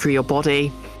psychic blade through your body,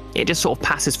 it just sort of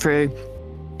passes through.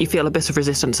 You feel a bit of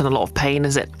resistance and a lot of pain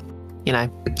as it,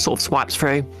 sort of swipes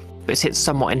through, but it's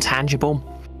somewhat intangible.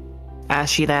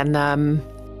 She then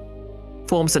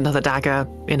forms another dagger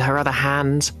in her other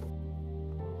hand.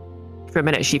 For a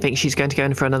minute, she thinks she's going to go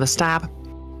in for another stab,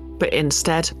 but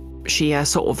instead, she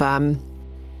sort of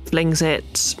flings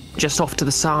it just off to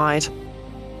the side.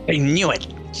 I knew it.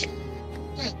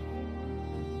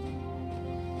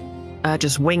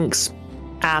 Just winks,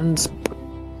 and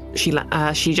she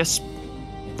just,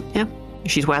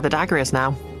 she's where the dagger is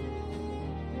now.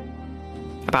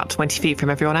 About 20 feet from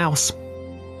everyone else.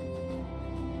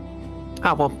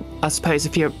 Oh, well, I suppose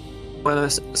if you're, we'll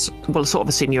sort of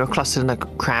assume you're clustered in a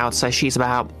crowd, so she's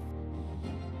about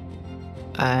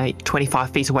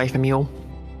 25 feet away from you all.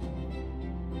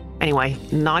 Anyway,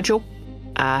 Nigel,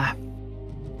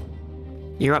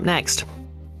 you're up next.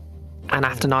 And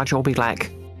after Nigel will be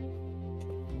Glec.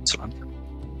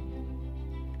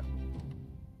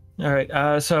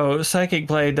 Alright, so Psychic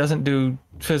Blade doesn't do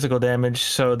physical damage,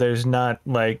 so there's not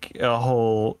like a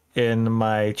hole in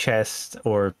my chest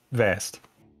or vest.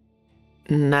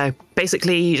 No,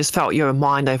 basically you just felt your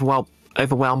mind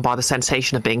overwhelmed by the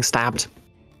sensation of being stabbed.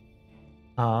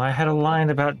 Oh, I had a line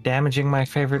about damaging my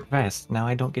favorite vest. Now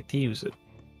I don't get to use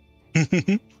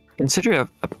it. Considerate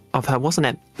of her, wasn't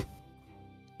it?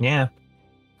 Yeah.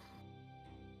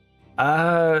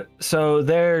 So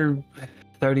they're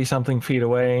 30-something feet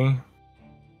away.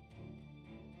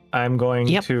 I'm going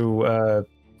to,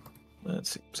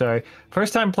 let's see, sorry.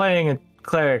 First time playing a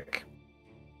cleric.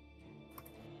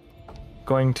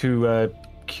 Going to,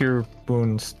 cure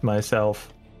wounds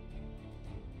myself.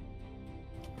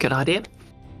 Good idea.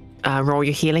 Roll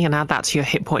your healing and add that to your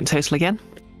hit point total again.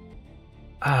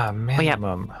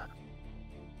 Minimum.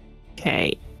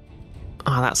 Okay.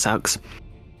 Oh, that sucks.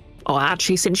 Oh,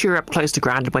 actually, since you were up close to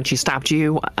grounded when she stabbed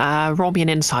you, roll me an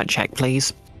insight check,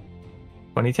 please.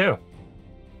 22.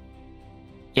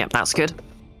 Yep, that's good.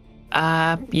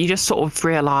 You just sort of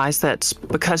realise that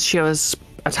because she was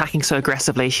attacking so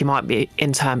aggressively, she might be,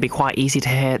 in turn, be quite easy to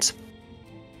hit.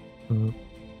 Mm-hmm.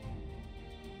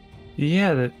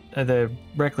 Yeah, the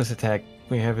reckless attack,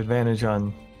 we have advantage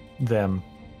on them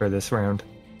for this round,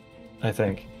 I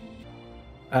think.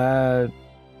 I'm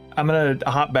gonna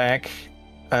hop back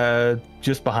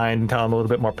just behind until I'm a little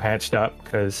bit more patched up,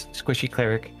 because squishy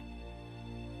cleric.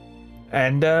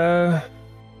 And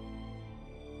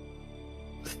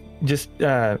just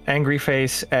angry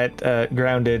face at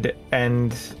grounded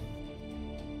and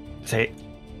say,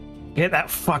 "Get that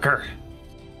fucker!"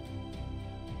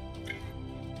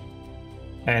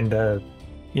 And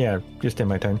yeah, just in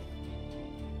my turn.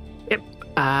 Yep.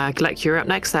 Glec, you're up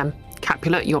next then.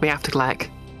 Capulet, you'll be after Glec.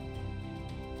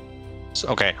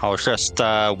 Okay, I was just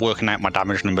working out my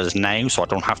damage numbers now, so I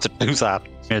don't have to do that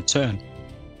mid-turn.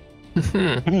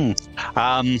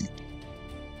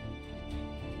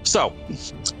 So,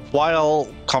 while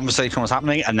conversation was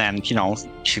happening, and then,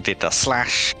 she did the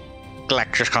slash,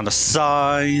 Glec just kind of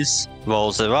sighs,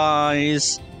 rolls her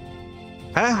eyes.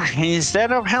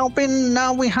 Instead of helping,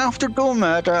 now we have to do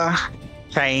murder.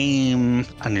 Shame.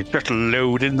 And it's just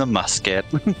loading the musket.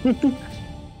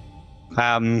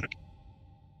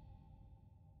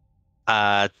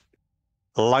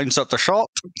 Lines up the shot,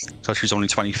 so she's only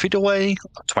 20 feet away,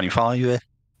 25.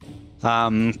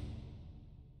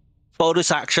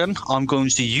 Bonus action, I'm going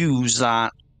to use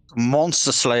that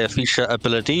Monster Slayer feature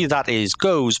ability that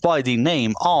goes by the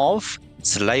name of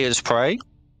Slayer's Prey.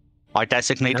 I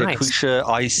designate a creature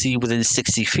I see within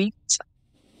 60 feet.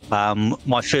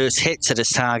 My first hit to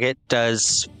this target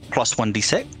does plus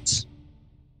 1d6.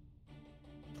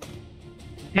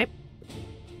 Okay.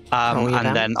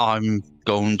 And then I'm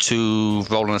going to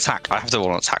roll an attack. I have to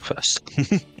roll an attack first.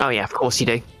 Oh yeah, of course you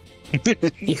do.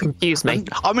 You confuse me.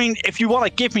 I mean, if you want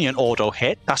to give me an auto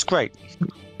hit, that's great.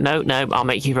 No, I'll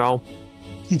make you roll.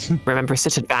 Remember, it's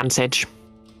at advantage.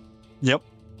 Yep.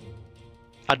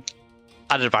 At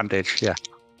advantage, yeah.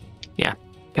 Yeah,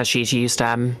 because she's used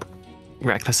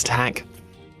reckless attack.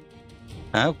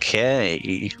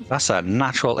 Okay, that's a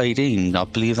natural 18. I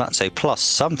believe that's a plus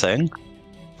something.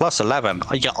 Plus 11.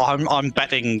 Yeah, I'm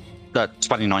betting that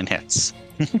 29 hits.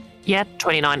 Yeah,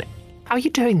 29. How are you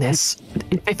doing this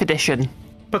in 5th edition?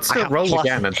 But still, roll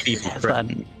again and see.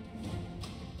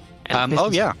 Oh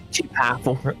yeah. Too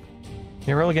powerful.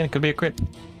 You roll again. It could be a crit.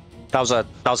 That was a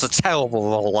terrible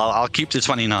roll. I'll keep the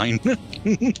 29.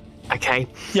 Okay.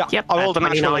 Yeah. Yep, I rolled a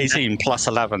natural 29. 18 plus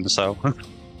 11, so.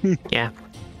 Yeah.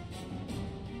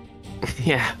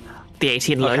 Yeah. The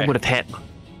 18 low Okay. would have hit.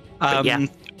 But yeah.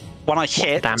 When I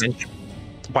hit, Damage.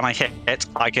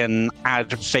 I can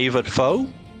add favored foe,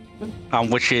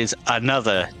 which is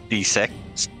another d6.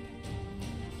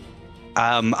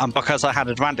 And because I had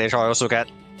advantage, I also get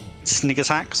sneak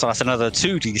attack, so that's another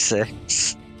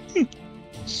 2d6.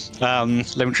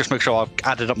 Let me just make sure I've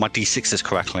added up my d6s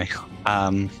correctly.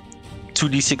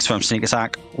 2d6 from sneak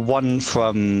attack, 1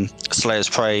 from Slayer's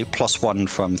Prey, plus 1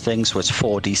 from things, so it's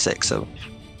 4d6 of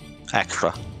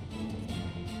extra.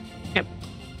 Yep.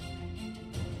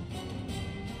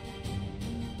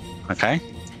 Okay.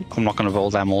 I'm not going to roll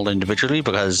them all individually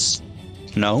because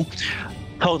no.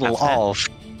 Total That's of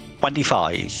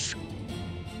 25.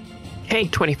 Okay,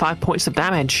 25 points of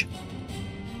damage.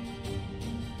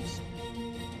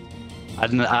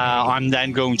 And I'm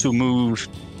then going to move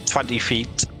 20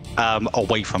 feet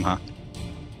away from her.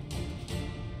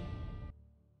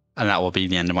 And that will be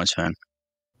the end of my turn.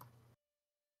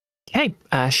 Okay,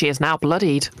 she is now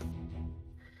bloodied.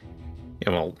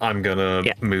 Yeah, well, I'm gonna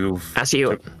move. As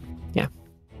you,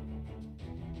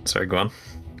 Sorry, go on.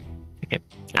 okay,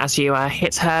 as you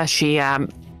hit her, she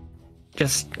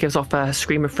just gives off a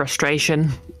scream of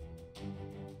frustration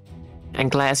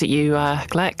and glares at you,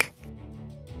 Glec.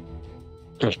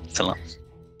 Fill up.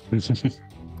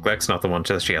 Glec's not the one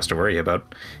that she has to worry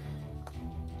about.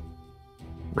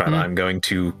 Right, I'm going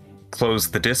to close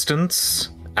the distance,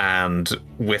 and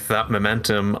with that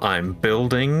momentum I'm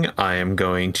building, I am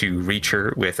going to reach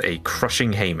her with a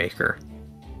crushing haymaker.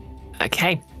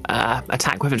 Okay,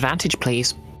 attack with advantage,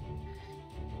 please.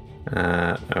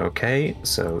 Okay,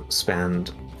 so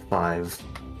spend 5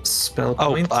 spell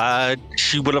points.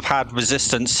 She would have had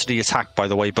resistance to the attack, by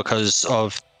the way, because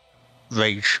of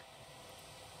rage.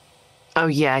 Oh,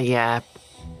 yeah.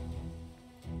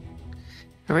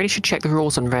 I really should check the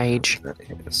rules on rage. That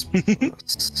is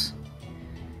plus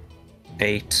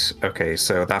 8. Okay,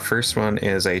 so that first one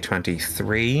is a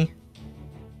 23.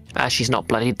 She's not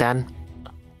bloodied then.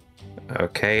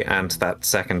 Okay, and that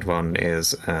second one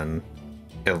is an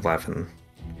 11.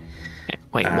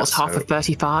 Wait, what's half of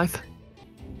 35?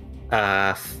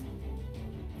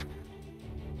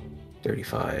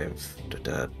 35,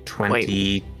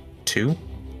 22?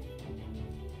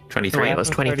 23? Wait, it was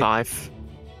 25.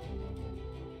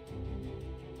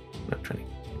 No, 20.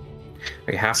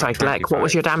 Okay, half Sorry, of Glec, what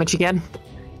was your damage again?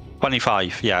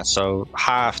 25, yeah, so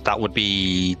half, that would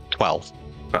be 12.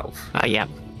 12. Yeah.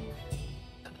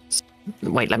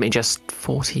 Wait, let me just...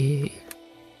 40...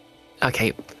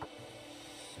 Okay.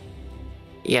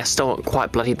 Yeah, still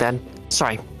quite bloodied then.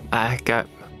 Sorry, go...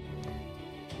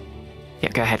 Yeah,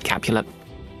 go ahead, Capulet.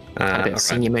 A bit of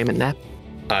senior moment there.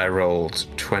 I rolled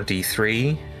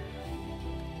 23.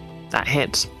 That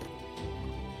hits.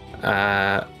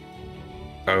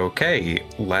 Okay,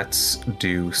 let's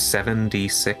do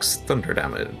 7d6 thunder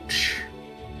damage.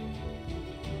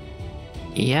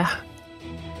 Yeah.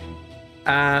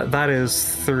 That is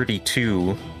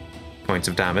 32 points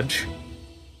of damage.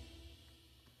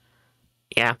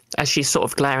 Yeah, as she's sort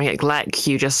of glaring at Glec,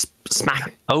 you just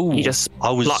smack. Oh, you just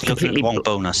I was block looking at the completely. wrong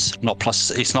bonus. Not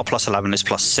plus. It's not plus 11. It's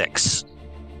plus 6.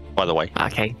 By the way.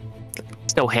 Okay,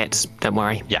 still hits. Don't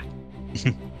worry. Yeah.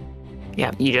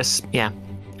 Yeah, you just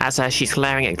As she's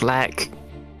glaring at Glec,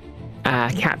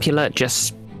 Capulet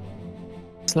just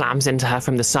slams into her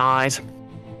from the side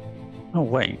Oh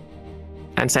wait.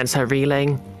 and sends her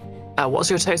reeling.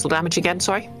 What's your total damage again?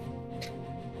 Sorry.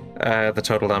 The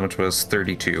total damage was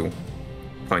 32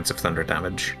 points of thunder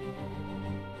damage.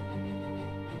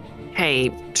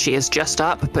 Hey, she is just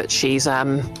up, but she's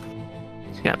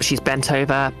she's bent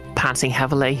over, panting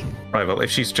heavily. Right, well, if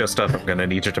she's just up, I'm gonna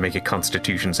need her to make a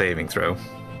Constitution saving throw.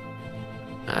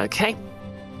 Okay.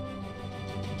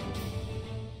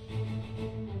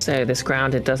 So this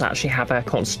grounded does actually have a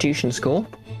Constitution score.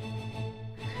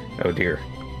 Oh dear.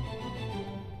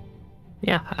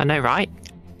 Yeah, I know, right?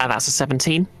 That's a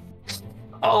 17.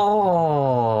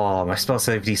 Oh, my spell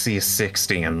save DC is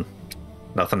 60 and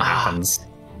nothing happens.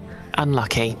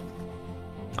 unlucky.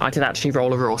 I did actually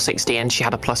roll a raw 60 and she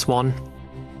had a +1.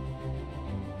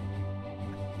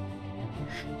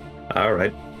 All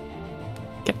right.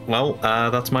 Yep. Well,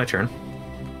 that's my turn.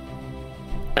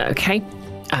 Okay.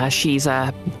 She's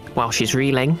she's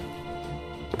reeling,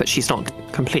 but she's not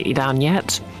completely down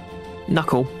yet.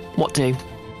 Knuckle, what do?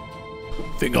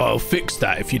 Think I'll fix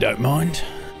that if you don't mind.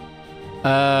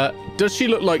 Does she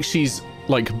look like she's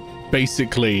like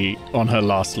basically on her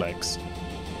last legs?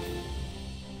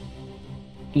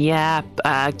 Yeah,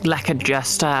 Glec had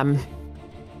just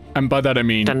And by that I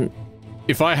mean, done.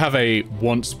 if I have a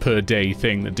once per day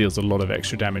thing that deals a lot of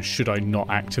extra damage, should I not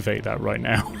activate that right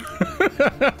now?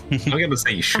 I'm gonna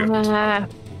say you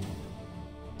shouldn't.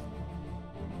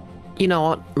 You know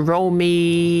what? Roll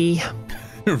me.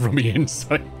 Roll me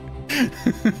insight.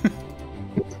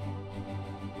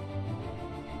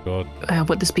 God.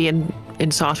 Would this be in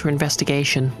insight or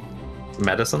investigation?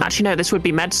 Medicine? Actually, no. This would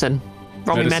be medicine.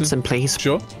 Roll me medicine, please.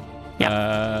 Sure.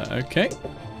 Yeah. Okay.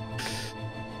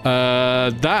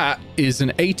 That is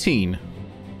an 18.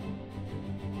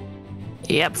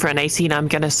 Yep, for an 18, I'm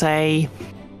gonna say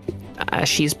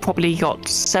she's probably got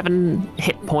 7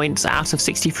 hit points out of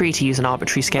 63 to use an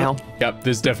arbitrary scale. Yep,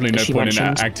 there's definitely no She point in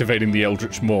mentioned. activating the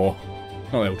Eldritch Maul.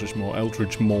 Not Eldritch Maul,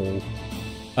 Eldritch Maul.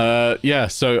 Yeah,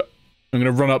 so I'm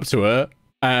gonna run up to her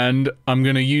and I'm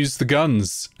gonna use the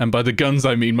guns. And by the guns,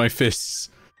 I mean my fists.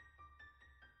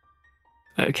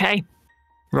 Okay.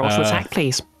 Roll to attack,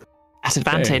 please. At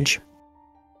advantage.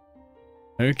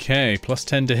 Okay,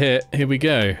 +10 to hit. Here we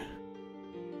go.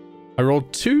 I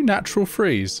rolled 2 natural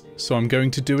 3s, so I'm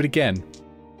going to do it again.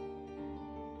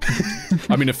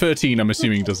 I mean, a 13, I'm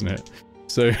assuming doesn't hit.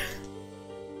 So.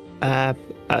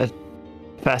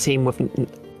 13 with.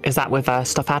 Is that with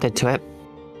stuff added to it?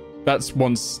 That's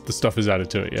once the stuff is added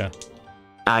to it, yeah.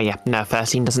 Oh, yeah. No,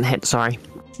 13 doesn't hit, sorry.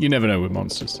 You never know with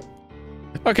monsters.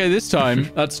 Okay, this time,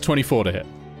 that's 24 to hit.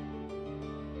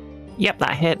 Yep,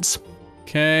 that hits.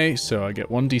 Okay, so I get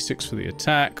 1d6 for the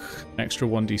attack, an extra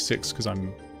 1d6 because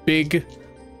I'm big.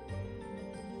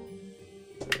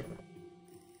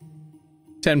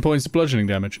 10 points of bludgeoning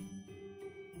damage.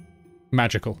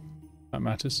 Magical. That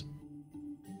matters.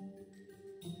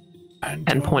 And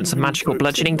 10 points of magical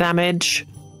bludgeoning damage.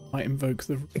 I invoke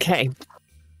the... Okay.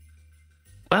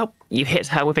 Well, you hit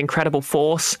her with incredible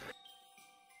force.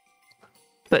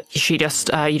 But she just,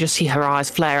 you just see her eyes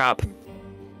flare up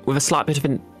with a slight bit of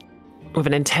with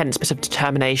an intense bit of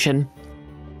determination.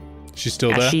 She's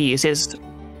still there? She uses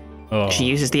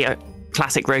the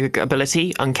classic rogue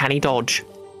ability, Uncanny Dodge.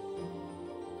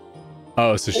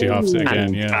 Oh, so she halves it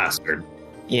again, yeah. Bastard.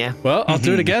 Yeah. Well, I'll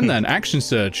do it again then. Action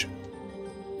Surge.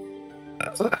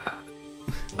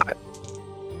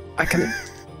 I can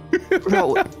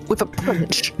roll with a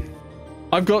punch.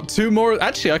 I've got 2 more.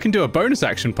 Actually, I can do a bonus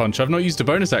action punch. I've not used a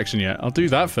bonus action yet. I'll do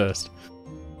that first.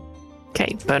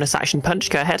 Okay, bonus action punch,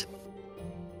 go ahead.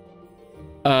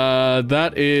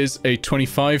 That is a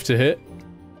 25 to hit.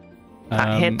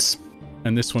 That hits.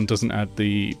 And this one doesn't add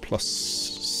the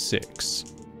 +6.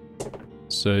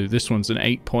 So this one's an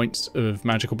 8 points of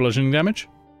magical bludgeoning damage.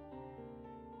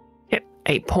 Yep,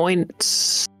 8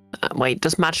 points. Wait,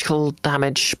 does magical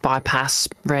damage bypass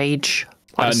rage?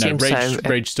 I No, assume so.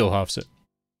 rage still halves it.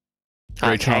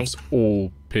 Rage Okay. halves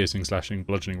all piercing, slashing,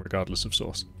 bludgeoning, regardless of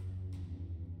source.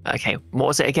 Okay, what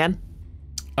was it again?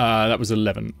 That was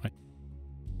 11.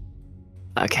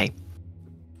 Okay.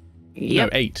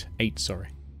 Yep. No, 8. 8, sorry.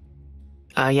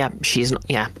 Yeah, she's not.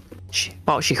 Yeah.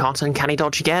 She can't uncanny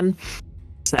dodge again.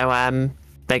 So,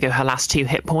 there go her last 2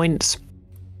 hit points.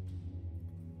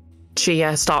 She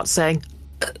starts saying,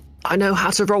 I know how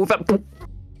to roll with it.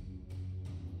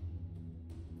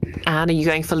 And are you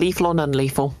going for lethal or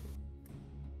non-lethal?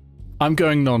 I'm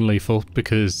going non-lethal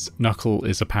because Knuckle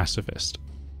is a pacifist.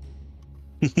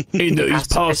 In that he's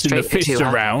passing the straight fist to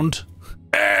her. around.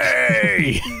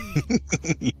 Hey!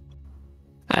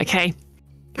 Okay.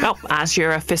 Well, as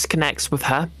your fist connects with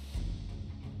her,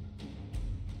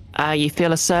 you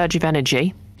feel a surge of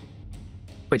energy,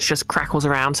 which just crackles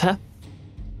around her.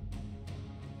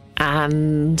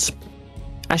 And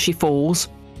as she falls,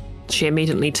 she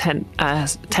immediately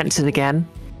tenses again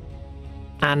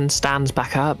and stands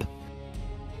back up.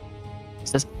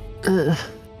 Says, "Oh,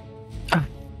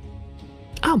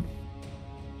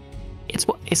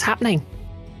 it's happening."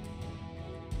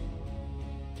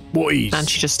 What is? And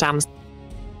she just stands.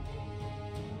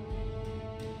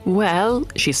 Well,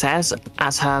 she says,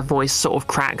 as her voice sort of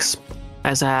cracks,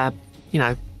 as it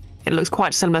looks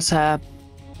quite similar to.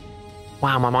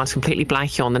 Wow, my mind's completely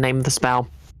blanking on the name of the spell.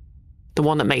 The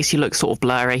one that makes you look sort of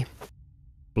blurry.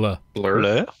 Blur.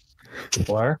 Blur.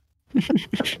 Blur.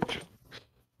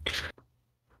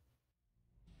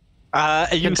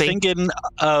 Are you Could be. thinking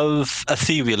of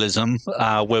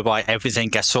etherealism, whereby everything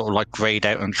gets sort of like grayed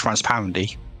out and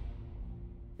transparency?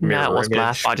 No, it was Mirror Blur.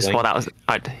 image, I just like- thought that was.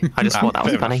 I just thought that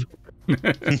was fair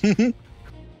funny.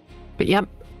 But yep.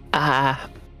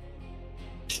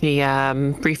 She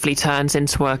briefly turns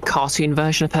into a cartoon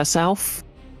version of herself.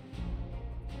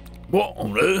 What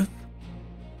on earth?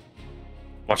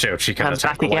 Watch out, she can Comes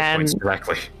attack back the light points again.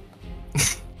 directly.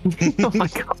 Oh my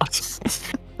god.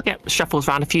 Yep, shuffles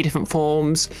around a few different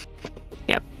forms.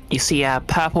 Yep, you see a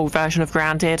purple version of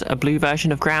Grounded, a blue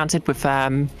version of Grounded with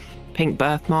pink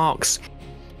birthmarks.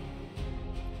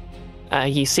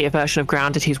 You see a version of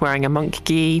Grounded who's wearing a monk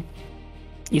gi.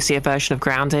 You see a version of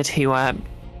Grounded who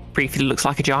briefly looks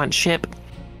like a giant ship.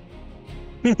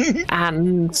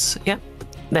 And yeah,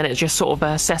 then it just sort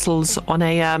of settles on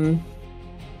a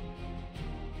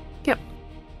yep.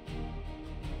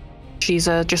 She's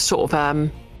just sort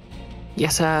of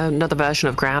yet another version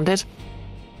of Grounded,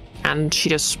 and she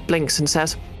just blinks and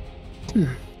says,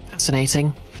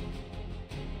 fascinating.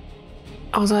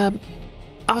 I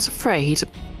was afraid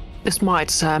this might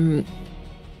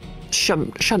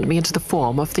shunt me into the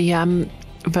form of the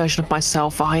version of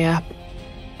myself I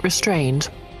restrained.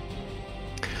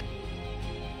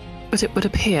 But it would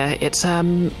appear it's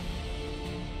I'm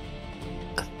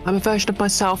a version of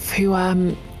myself who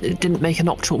didn't make an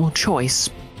optimal choice.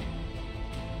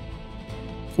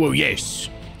 Well, yes.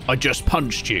 I just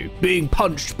punched you. Being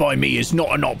punched by me is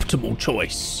not an optimal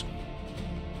choice.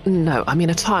 No, I mean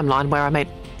a timeline where I made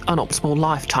unoptimal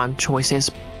lifetime choices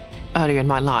earlier in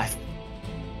my life.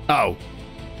 Oh.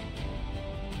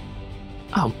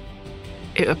 Oh,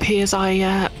 it appears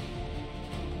I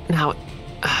now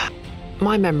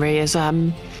my memory is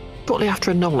shortly after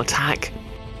a Gnoll attack,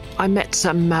 I met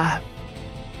some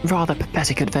rather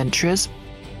pathetic adventurers,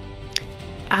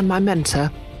 and my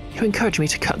mentor, who encouraged me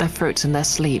to cut their throats in their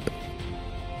sleep.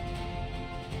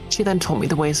 She then taught me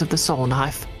the ways of the soul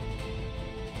knife.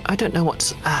 I don't know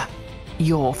what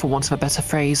you're, for want of a better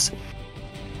phrase.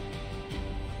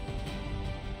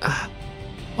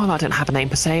 Well, I don't have a name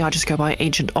per se, I just go by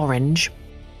Agent Orange.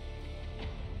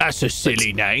 That's a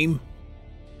silly name.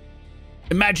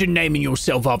 Imagine naming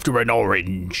yourself after an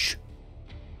orange.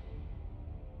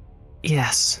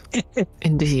 Yes,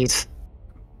 indeed.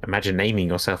 Imagine naming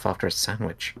yourself after a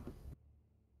sandwich.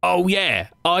 Oh yeah,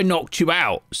 I knocked you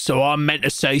out, so I'm meant to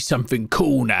say something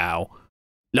cool now.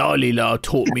 Lalila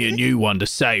taught me a new one to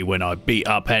say when I beat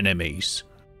up enemies.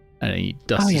 And he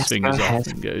dusts his fingers off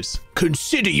and goes,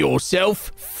 "Consider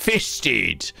yourself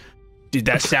fisted." Did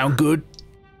that sound good?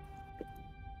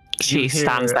 She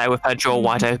stands there with her jaw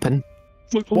wide open.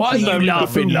 Why are you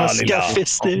laughing, Lalila?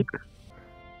 Fisted.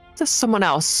 There's someone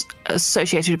else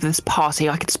associated with this party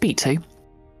I could speak to.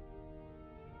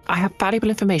 I have valuable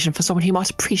information for someone who might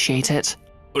appreciate it.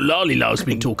 Well, Lalila's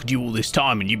been talking to you all this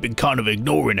time and you've been kind of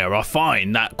ignoring her. I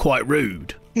find that quite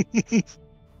rude.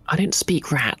 I don't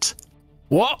speak rat.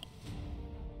 What?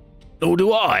 Nor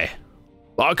do I.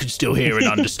 I can still hear and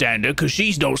understand her because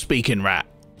she's not speaking rat.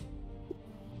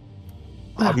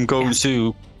 I'm going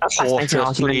to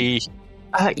cautiously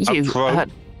approach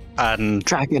and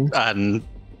dragon and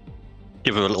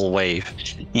give her a little wave.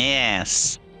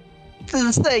 Yes.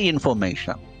 Say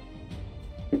information.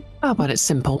 Oh, well, it's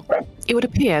simple. It would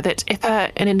appear that if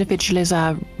an individual is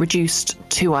reduced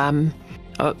to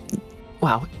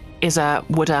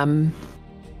would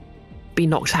be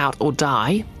knocked out or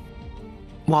die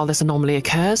while this anomaly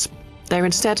occurs, they're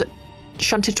instead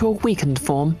shunted to a weakened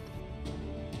form.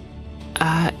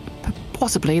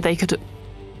 Possibly they could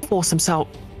force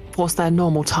their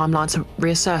normal timeline to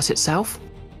reassert itself.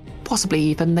 Possibly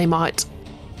even they might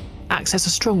access a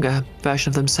stronger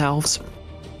version of themselves.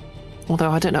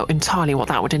 Although I don't know entirely what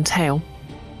that would entail.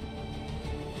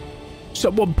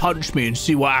 Someone punch me and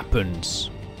see what happens.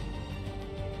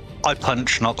 I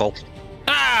punch Knuckle.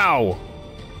 Ow!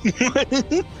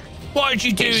 Why did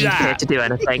you do She's here that? to do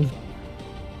anything.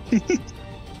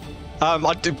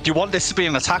 Do you want this to be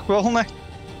an attack roll, Nick?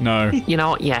 No. You know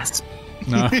what? Yes.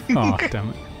 No. Oh,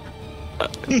 damn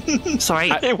it. Sorry,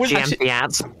 It was GMT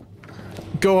ads.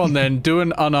 Go on then, do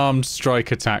an unarmed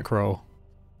strike attack roll.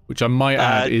 Which I might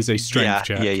add is a strength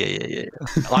check. Yeah.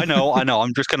 I know.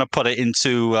 I'm just gonna put it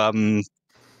into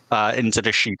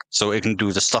the sheet so it can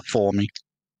do the stuff for me.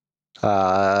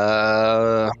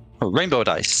 Rainbow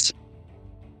dice.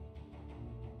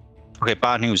 Okay,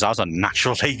 bad news. That was a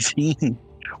natural 18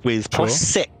 with plus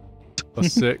 6.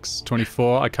 Plus 6,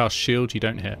 24. I cast shield, you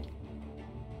don't hit.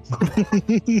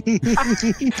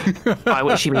 By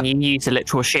which you mean you use a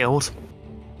literal shield.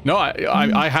 No,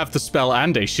 I have the spell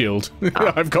and a shield.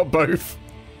 I've got both.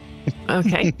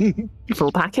 Okay.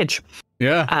 Full package.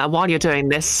 Yeah. While you're doing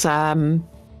this,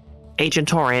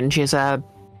 Agent Orange is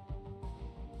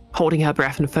holding her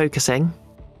breath and focusing.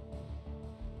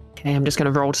 Okay, I'm just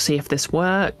going to roll to see if this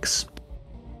works.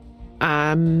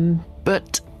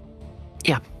 But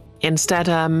yeah,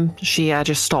 instead, she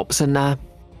just stops and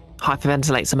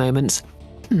hyperventilates a moment.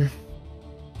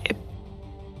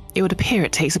 It would appear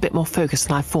it takes a bit more focus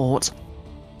than I thought.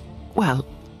 Well,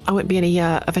 I won't be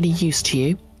of any use to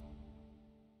you.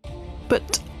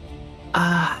 But,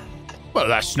 Well,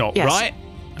 that's not yes. right.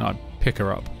 And I pick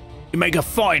her up. You make a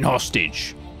fine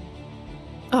hostage.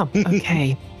 Oh,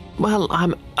 okay. Well,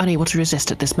 I'm unable to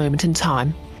resist at this moment in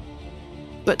time.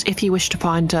 But if you wish to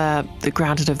find the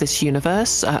grounded of this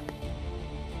universe,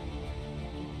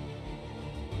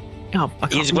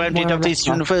 Is grounded of this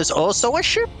universe also a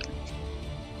ship?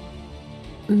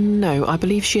 No, I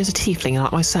believe she is a tiefling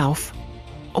like myself.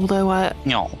 Although,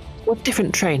 No. with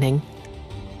different training.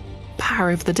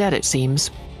 Power of the dead, it seems.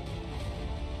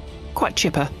 Quite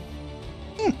chipper.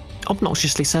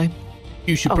 Obnoxiously so.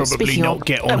 You should probably speaking not of,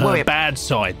 get on don't worry her bad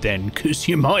side then, because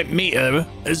you might meet her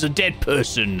as a dead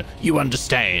person. You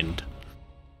understand?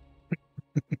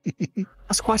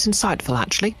 That's quite insightful,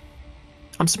 actually.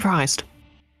 I'm surprised.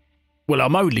 Well,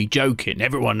 I'm only joking.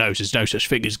 Everyone knows there's no such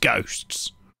thing as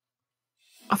ghosts.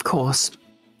 Of course.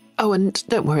 Oh, and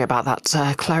don't worry about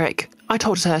that, cleric. I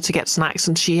told her to get snacks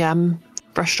and she,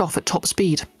 rushed off at top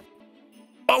speed.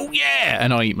 Oh, yeah!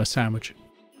 And I eat my sandwich.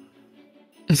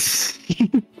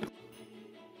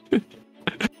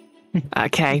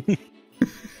 Okay.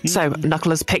 So,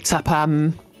 Knuckle has picked up,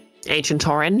 Agent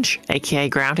Orange, aka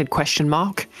Grounded ?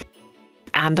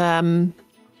 And,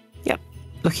 yep.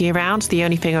 Looking around, the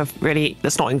only thing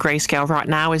that's not in grayscale right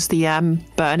now is the,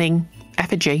 burning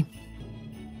effigy.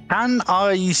 Can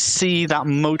I see that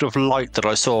mode of light that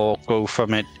I saw go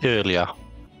from it earlier?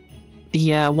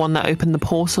 The, one that opened the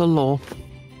portal, or...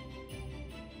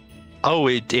 Oh,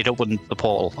 it opened the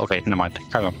portal. Okay, never mind.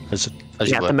 Carry on. As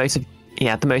you were. the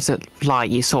most of light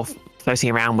you saw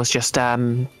floating around was just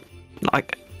the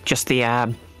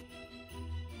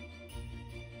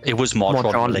It was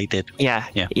Modron related. Yeah,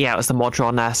 it was the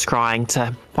Modron scrying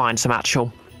to find some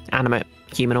actual animate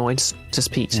humanoids to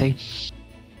speak to.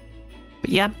 But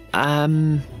yeah,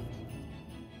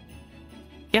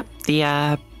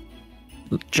 the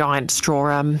giant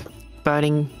straw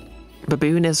burning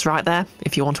baboon is right there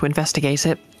if you want to investigate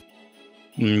it.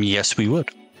 Yes, we would.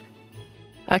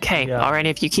 Okay, Yeah. are any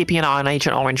of you keeping an eye on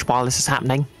Agent Orange while this is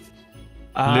happening?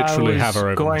 Literally have her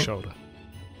over my shoulder.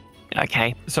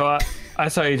 Okay. So I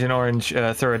saw Agent Orange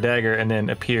throw a dagger and then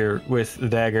appear with the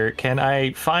dagger. Can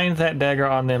I find that dagger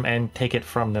on them and take it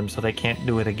from them so they can't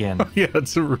do it again? Yeah,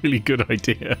 that's a really good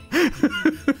idea.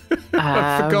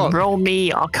 I forgot. Roll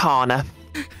me Arcana.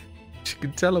 She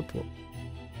can teleport.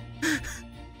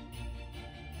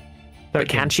 But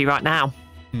can she right now?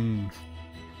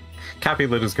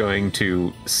 Capulet is going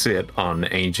to sit on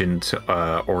Agent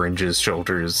Orange's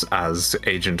shoulders as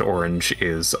Agent Orange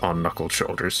is on Knuckle's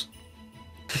shoulders.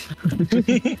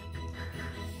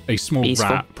 A small Peaceful.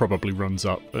 rat probably runs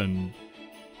up and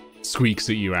squeaks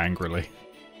at you angrily.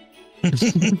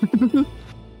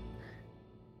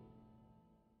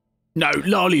 No,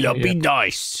 Lalila, be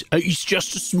nice. It's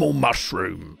just a small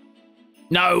mushroom.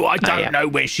 No, I don't know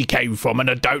where she came from, and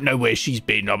I don't know where she's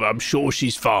been. I'm sure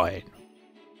she's fine.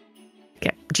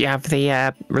 Okay. Do you have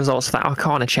the results of that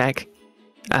Arcana check?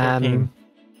 14.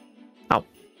 Oh.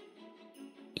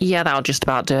 Yeah, that'll just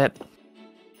about do it.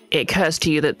 It occurs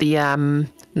to you that the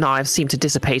knives seem to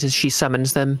dissipate as she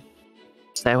summons them.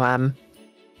 So,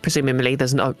 presumably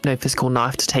there's no physical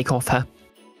knife to take off her.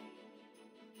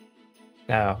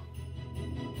 Oh.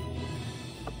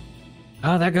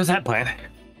 Oh, there goes that plan.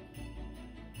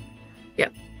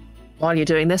 Yep. While you're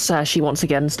doing this, she once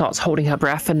again starts holding her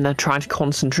breath and trying to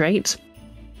concentrate.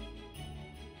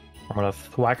 I'm gonna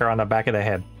whack her on the back of the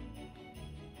head.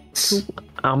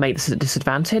 I'll make this a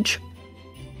disadvantage.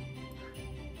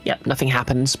 Yep, nothing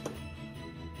happens.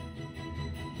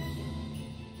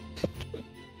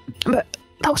 But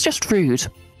that was just rude,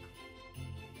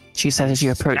 she says as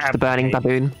you approach the burning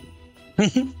baboon.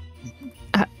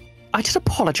 I did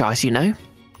apologise, you know.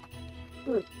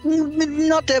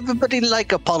 Not everybody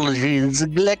like apologies.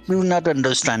 Glec do not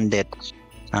understand it.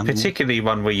 Particularly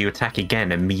one where you attack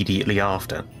again immediately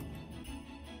after.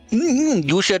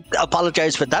 You should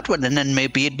apologize for that one, and then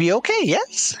maybe it'd be okay,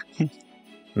 yes?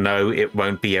 No, it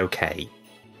won't be okay.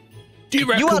 Do you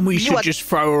reckon we should just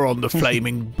throw her on the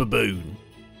flaming baboon?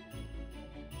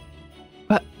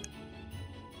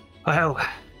 Well,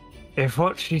 If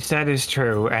what she said is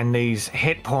true, and these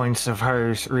hit points of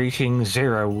hers reaching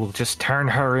 0 will just turn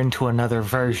her into another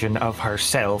version of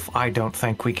herself, I don't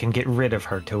think we can get rid of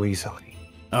her too easily.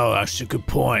 Oh, that's a good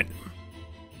point.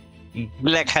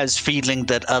 Glec has feeling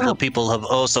that other people have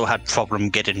also had problem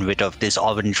getting rid of this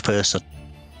orange person.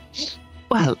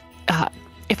 Well,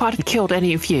 if I'd have killed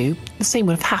any of you, the same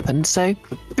would have happened, so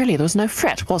really there was no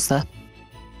threat, was there?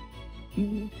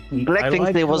 Glec I thinks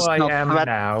like there was who no I am threat.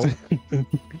 now.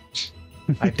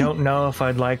 I don't know if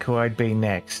I'd like who I'd be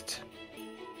next.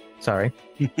 Sorry.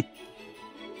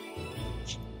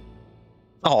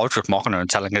 Oh, I was just mocking her and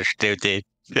telling her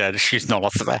she's not a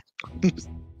threat.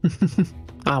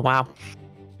 Oh, wow.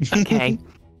 Okay.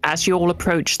 As you all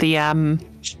approach the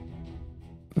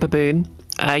baboon,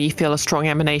 you feel a strong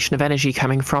emanation of energy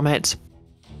coming from it.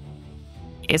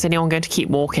 Is anyone going to keep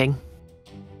walking?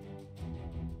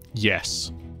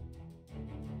 Yes.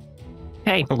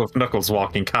 Hey. Well, if Knuckles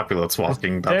walking, Capulet's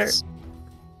walking, that's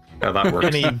how that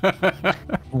works. Any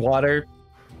water?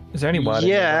 Is there any water?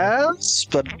 nearby? Yes,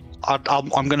 but I'm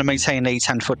going to maintain a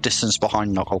 10-foot distance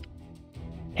behind Knuckle.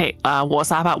 Hey, what's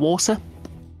that about water?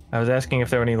 I was asking if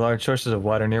there were any large sources of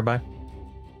water nearby.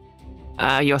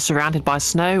 You're surrounded by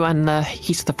snow, and the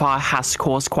heat of the fire has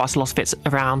caused quite a lot of it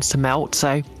around to melt,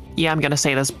 so yeah, I'm going to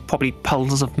say there's probably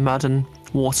puddles of mud and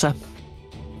water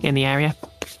in the area.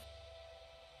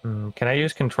 Can I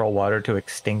use control water to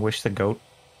extinguish the goat?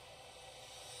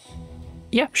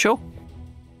 Yeah, sure.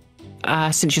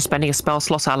 Since you're spending a spell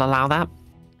slot, I'll allow that.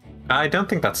 I don't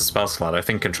think that's a spell slot. I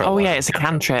think control. Oh water yeah, it's a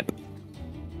cantrip.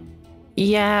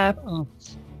 Yeah.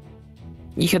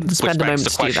 You can spend a moment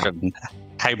to do that.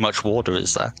 How much water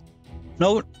is there?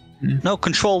 No,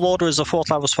 control water is a 4th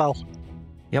level spell.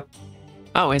 Yep.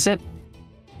 Oh, is it?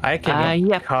 I can.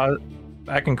 Yep.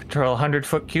 I can control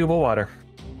 100-foot cube of water.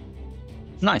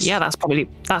 Nice. Yeah, that's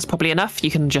probably enough.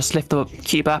 You can just lift the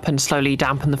cube up and slowly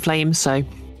dampen the flames. So,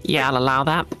 yeah, I'll allow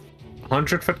that.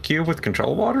 100-foot cube with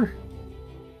control water.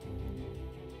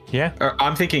 Yeah.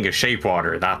 I'm thinking of shape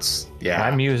water. That's yeah.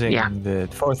 I'm using the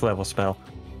 4th level spell.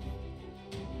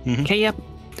 Okay, yep.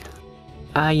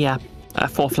 Yeah, a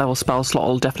 4th level spell slot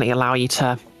will definitely allow you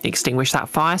to extinguish that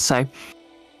fire. So,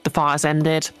 the fire's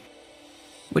ended,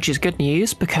 which is good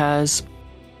news because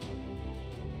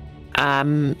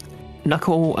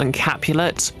Knuckle and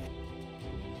Capulet,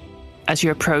 as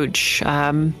you approach,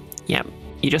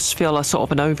 you just feel a sort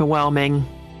of an overwhelming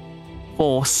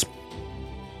force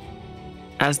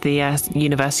as the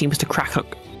universe seems to crack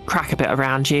a bit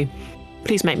around you.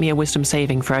 Please make me a wisdom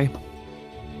saving throw.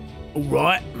 All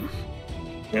right.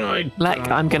 Glec,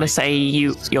 I'm going to say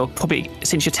you're probably,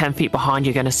 since you're 10 feet behind,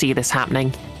 you're going to see this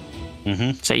happening.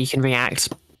 So you can react.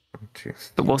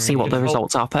 But we'll see what the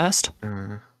results are first.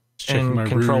 And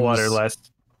control water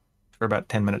lasts for about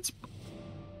 10 minutes.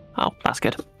 Oh, that's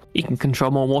good. You can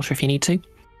control more water if you need to.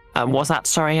 Was that,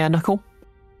 sorry, Knuckle?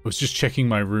 I was just checking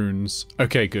my runes.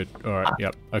 Okay, good. All right.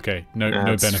 Yep. Okay. No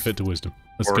benefit to wisdom.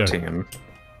 Let's 14. go.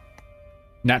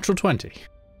 Natural 20.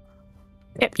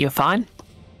 Yep, you're fine.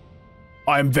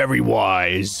 I'm very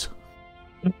wise.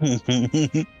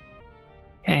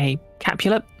 Hey,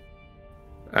 Capulet?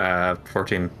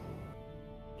 14.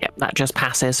 Yep, that just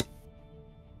passes.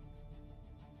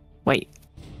 Wait.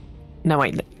 No,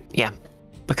 wait. Yeah.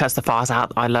 Because the fire's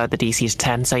out, I lowered the DC to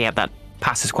 10, so yeah, that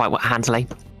passes quite handily.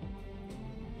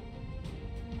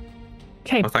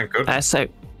 Okay. Oh, thank goodness.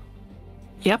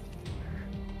 Yep.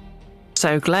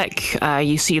 So, Glec,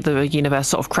 you see the universe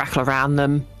sort of crackle around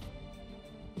them,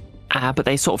 but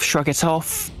they sort of shrug it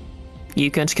off. You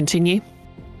going to continue?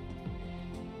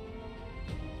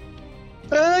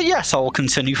 Yes, I will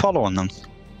continue following them.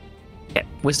 Yep.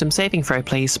 Wisdom saving throw,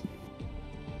 please.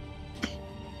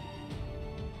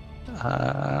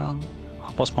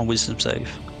 What's my wisdom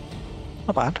save?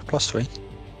 Not bad. +3.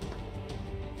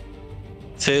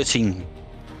 13.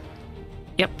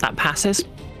 Yep, that passes.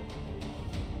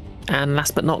 And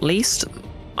last but not least,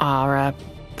 our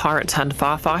pirate turned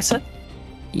firefighter.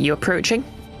 You approaching?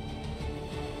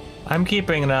 I'm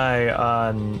keeping an eye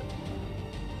on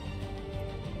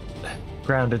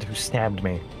Grounded, who stabbed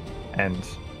me, and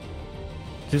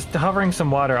just hovering some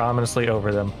water ominously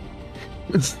over them.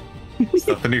 Is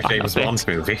that the new James Bond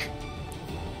movie?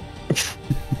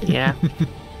 Yeah.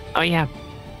 Oh yeah.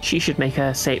 She should make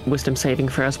a wisdom saving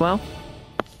throw as well.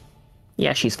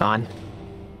 Yeah, she's fine.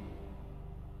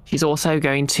 She's also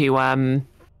going to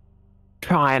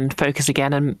try and focus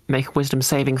again and make a wisdom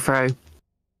saving throw.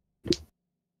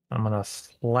 I'm gonna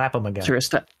slap him again. Through a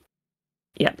step.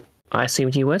 Yep, I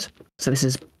assumed you would. So this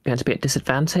is going to be at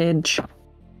disadvantage.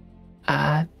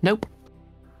 Nope.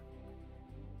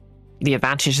 The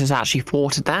advantage has actually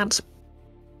thwarted that.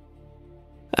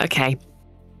 Okay.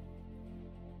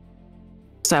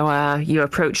 So you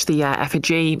approach the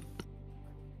effigy.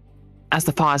 As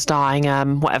the fire's dying,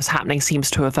 whatever's happening seems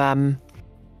to have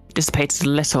dissipated a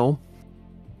little.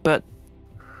 But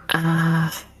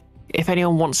if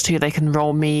anyone wants to, they can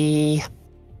roll me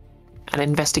an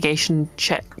investigation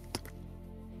check.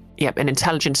 Yep, an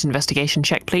intelligence investigation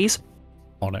check, please.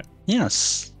 On it.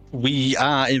 Yes. We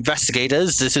are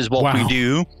investigators. This is what we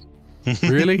do.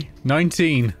 Really?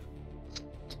 19.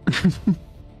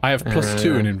 I have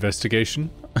 +2 in investigation.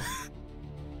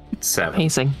 7.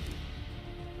 Amazing.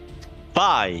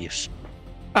 5.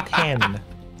 10.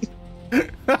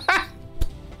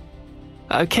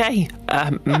 Okay,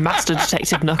 Master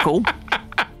Detective Knuckle.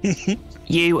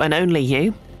 You and only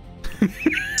you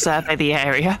survey the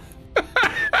area,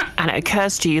 and it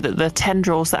occurs to you that the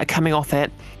tendrils that are coming off it,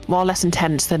 while less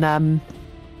intense than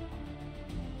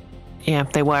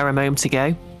they were a moment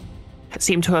ago,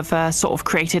 seem to have sort of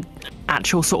created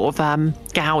actual sort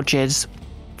of gouges,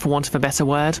 for want of a better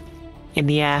word, in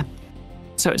the air.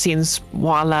 So it seems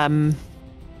while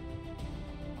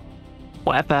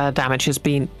whatever damage has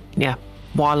been,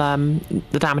 while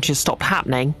the damage has stopped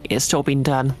happening, it's still been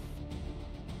done.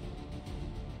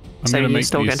 I'm going to make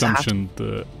the assumption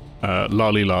that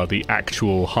Lalila, the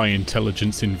actual high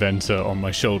intelligence inventor on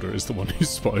my shoulder, is the one who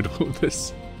spotted all of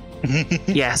this.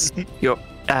 Yes, the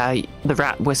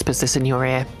rat whispers this in your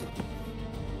ear.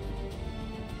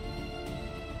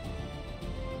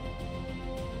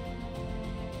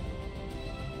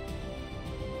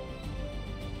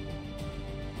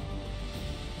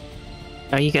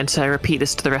 Are you going to repeat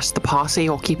this to the rest of the party,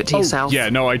 or keep it to yourself? Yeah,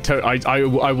 no,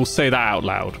 I will say that out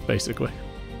loud, basically.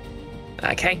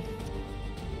 Okay.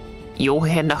 You'll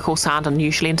hear Knuckle sound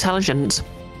unusually intelligent.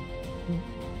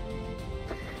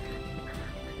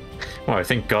 Well, I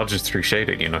think God just threw shade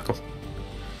at you, Knuckle.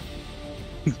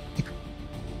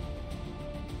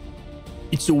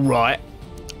 It's all right.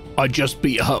 I just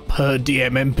beat up her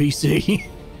DM NPC.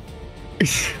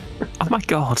 Oh my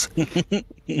god.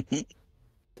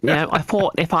 I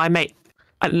thought if I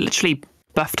literally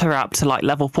buffed her up to like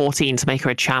level 14 to make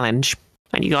her a challenge,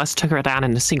 and you guys took her down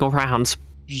in a single round.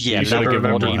 Yeah, You should've level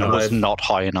given her 14 more. was not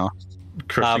high enough.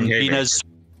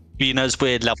 Being as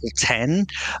we're level 10,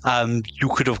 you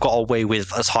could have got away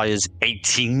with as high as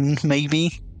 18,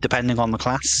 maybe, depending on the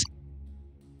class.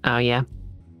 Oh yeah.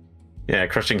 Yeah,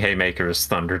 Crushing Haymaker is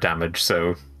thunder damage,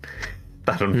 so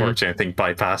that unfortunately I think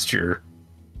bypassed your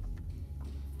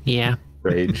Yeah.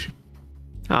 rage.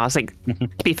 I was like,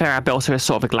 to be fair, I built her as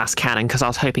sort of a glass cannon because I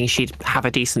was hoping she'd have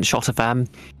a decent shot of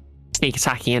sneak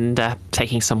attacking and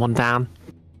taking someone down.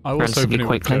 I was hoping it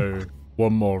would quickly. go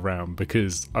one more round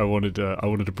because I wanted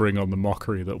to bring on the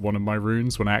mockery that one of my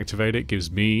runes, when I activate it,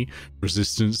 gives me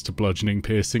resistance to bludgeoning,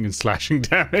 piercing, and slashing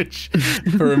damage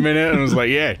for a minute, and I was like,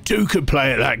 yeah, 2 could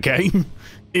play at that game.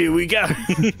 Here we go.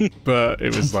 but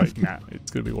it was like, nah,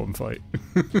 it's gonna be one fight.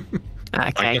 I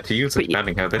Okay. get to use it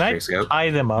depending how this Can I race goes.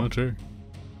 tie them Not up? true.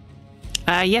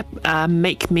 Yep.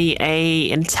 Make me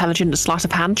a intelligent sleight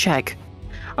of hand check.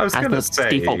 I was As gonna the say,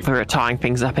 default for tying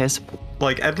things up is.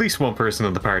 like, at least one person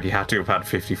in the party had to have had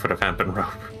 50 foot of hemp and rope.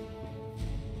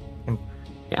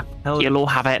 Yeah. Hell- You'll all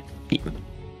have it.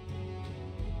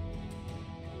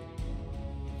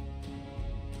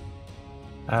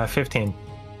 15.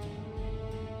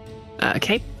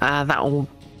 Okay. That will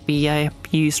be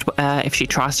used if she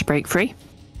tries to break free.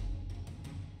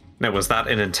 Now, was that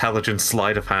an intelligent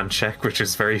sleight of hand check, which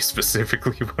is very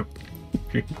specifically what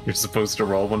you're supposed to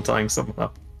roll when tying someone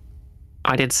up?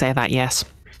 I did say that, yes.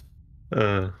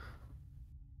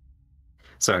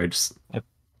 Sorry, just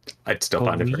I'd still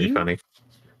find it pretty funny.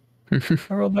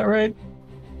 I rolled that right.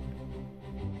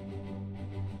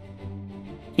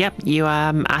 Yep, you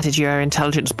added your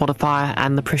intelligence modifier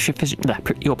and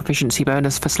your proficiency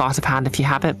bonus for sleight of hand if you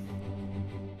have it.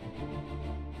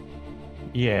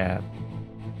 Yeah.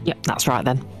 Yep, that's right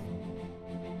then.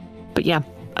 But yeah,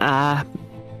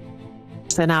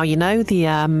 so now you know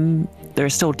there are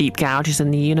still deep gouges in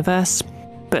the universe,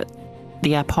 but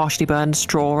the partially burned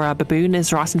straw baboon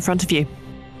is right in front of you.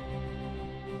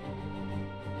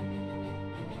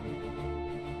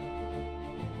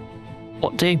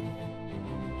 What do?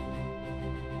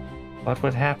 What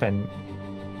would happen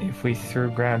if we threw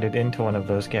grounded into one of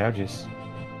those gouges?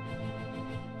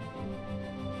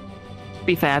 To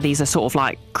be fair, these are sort of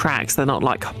like cracks. They're not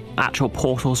like actual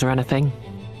portals or anything.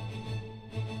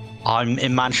 I'm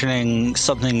imagining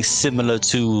something similar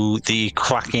to the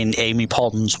crack in Amy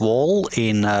Pond's wall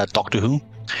in Doctor Who.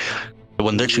 The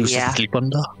one that she used to sleep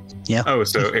under. Yeah. Oh,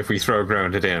 so if we throw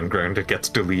grounded in, grounded gets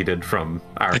deleted from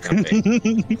our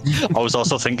campaign. I was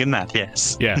also thinking that,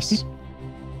 yes. Yes.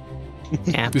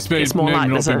 Yeah, This may it's more like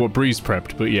not there's be a- what Breeze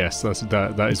prepped, but yes,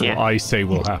 that is Yeah. what I say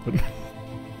will happen.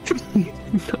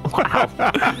 Wow.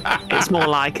 It's more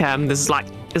like there's like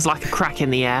a crack in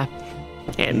the air.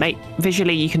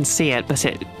 Visually you can see it, but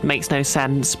it makes no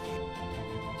sense.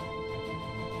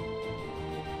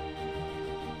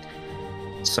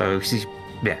 So,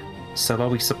 yeah. So are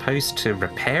we supposed to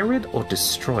repair it or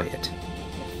destroy it?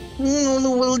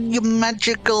 Well, your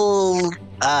magical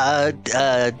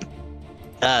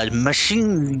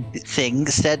machine thing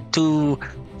said to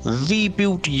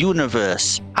reboot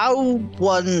universe. How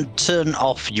one turn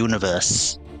off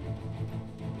universe?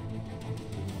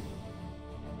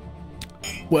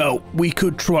 Well, we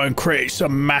could try and create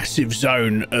some massive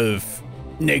zone of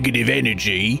negative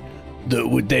energy that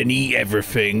would then eat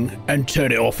everything and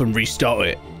turn it off and restart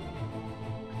it.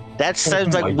 That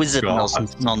sounds my like wizard God.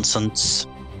 nonsense.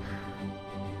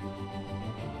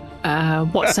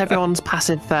 What's everyone's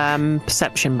passive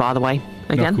perception, by the way?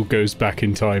 Again? Knuckle goes back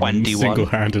in time and 21.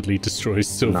 single-handedly destroys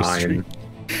Silver 9. Street.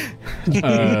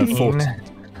 14.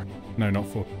 No, not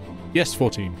 4. Yes,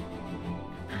 14.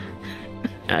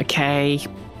 Okay.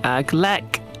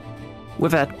 Glec,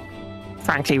 with a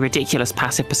frankly ridiculous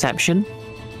passive perception.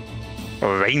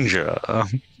 Ranger.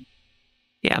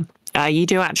 Yeah. You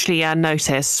do actually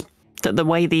notice that the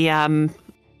way the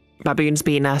baboon's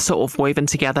been sort of woven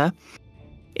together,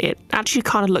 it actually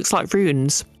kind of looks like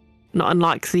runes. Not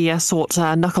unlike the sort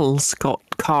Knuckles got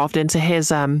carved into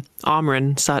his armor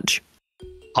and such.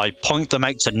 I point them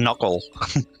out to Knuckle.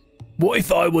 What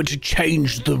if I were to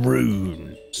change the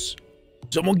runes?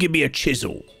 Someone give me a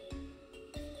chisel.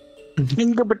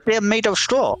 But they're made of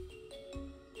straw.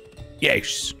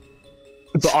 Yes.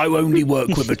 But I only work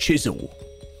with a chisel.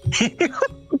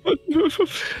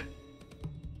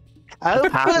 Oh,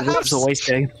 Perhaps perhaps always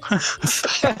do.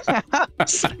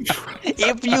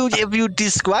 if you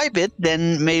describe it,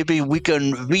 then maybe we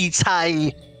can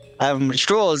retie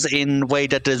straws in a way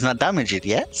that does not damage it.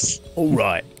 Yes. All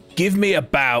right. Give me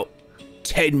about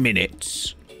 10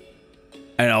 minutes,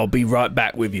 and I'll be right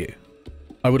back with you.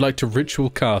 I would like to ritual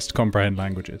cast Comprehend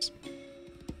Languages.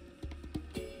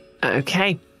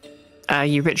 Okay.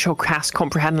 You ritual cast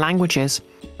Comprehend Languages.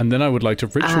 And then I would like to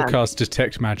ritual cast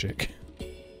Detect Magic.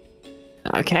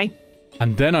 Okay.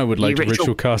 And then I would like to ritual-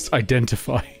 ritual cast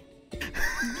Identify.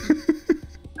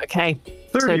 Okay.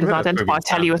 30 So does minutes Identify maybe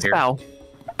tell you a here. spell?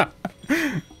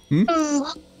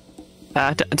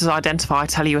 Does Identify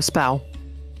tell you a spell?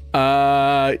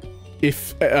 Yeah,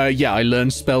 I learn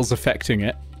spells affecting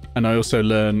it, and I also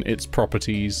learn its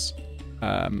properties,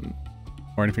 or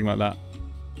anything like that.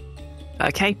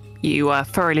 Okay. You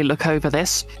thoroughly look over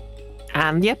this,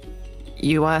 and yep,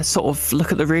 you sort of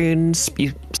look at the runes,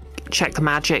 you check the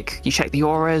magic, you check the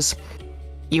auras.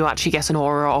 You actually get an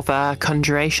aura of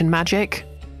conjuration magic.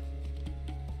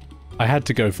 I had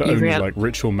to go for You only real- like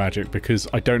ritual magic because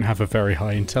I don't have a very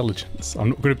high intelligence. I'm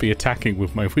not going to be attacking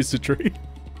with my wizardry.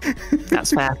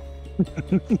 That's fair.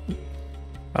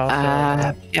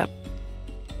 Also, Yep.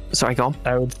 Sorry, go on.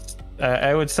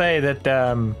 I would say that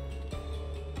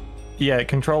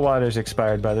control water's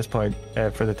expired by this point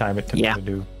for the time it took Yeah. to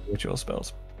do ritual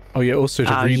spells. Oh yeah, also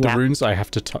to read yeah. the runes, I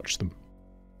have to touch them.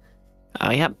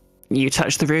 Yep. You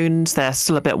touch the runes. They're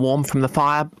still a bit warm from the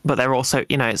fire, but they're also,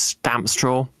 it's damp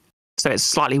straw. So it's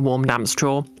slightly warm, damp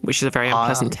straw, which is a very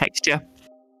unpleasant texture.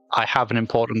 I have an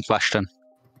important question.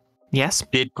 Yes.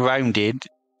 Did Grounded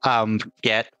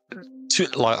get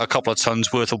a couple of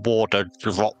tons worth of water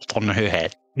dropped on her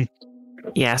head?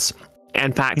 Yes.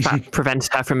 In fact, that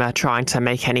prevented her from trying to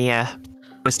make any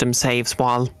wisdom saves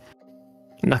while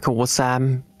Knuckle was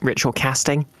ritual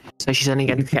casting. So she's only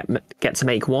going to get to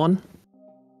make one.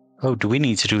 Oh, do we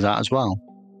need to do that as well?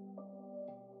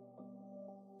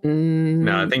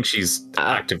 No, I think she's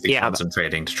actively yeah,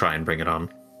 concentrating to try and bring it on.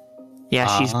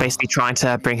 Yeah, she's basically trying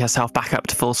to bring herself back up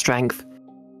to full strength.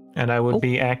 And I would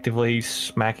be actively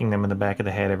smacking them in the back of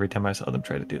the head every time I saw them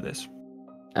try to do this.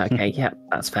 Okay, yep,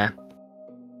 that's fair.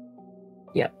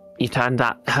 Yep, you turned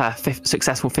that her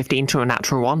successful 15 to a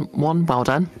natural one. Well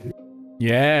done.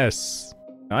 Yes,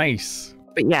 nice.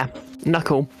 But yeah,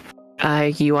 Knuckle,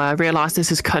 you realise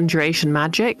this is conjuration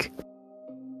magic.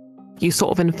 You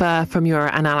sort of infer from your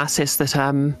analysis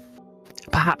that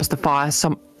perhaps the fire,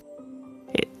 someone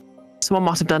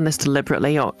might have done this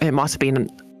deliberately, or it might have been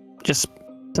just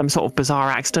some sort of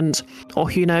bizarre accident, or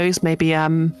who knows, maybe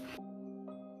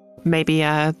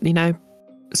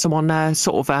someone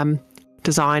sort of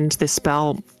designed this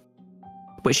spell,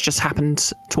 which just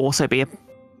happened to also be a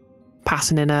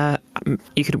pattern in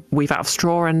you could weave out of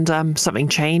straw, and something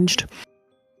changed.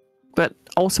 But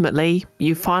ultimately,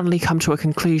 you finally come to a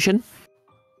conclusion.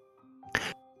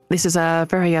 This is a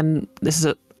very this is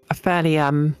a fairly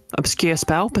obscure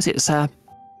spell, but it's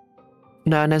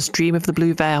known as Dream of the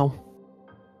Blue Veil.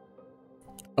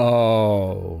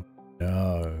 Oh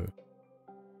no!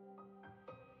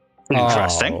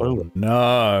 Interesting. Oh,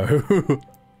 no.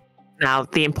 Now,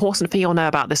 the important thing you'll know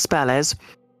about this spell is,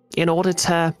 in order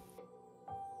to,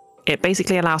 it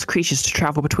basically allows creatures to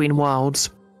travel between worlds.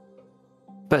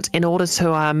 But in order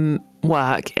to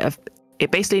work,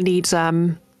 it basically needs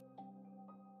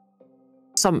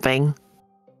something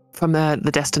from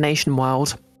the destination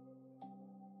world.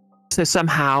 So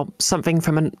somehow something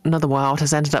from another world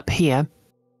has ended up here,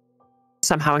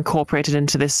 somehow incorporated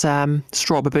into this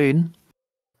straw baboon.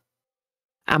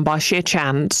 And by sheer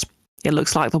chance, it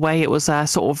looks like the way it was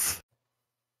sort of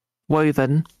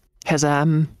woven has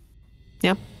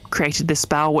created this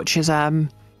spell, which is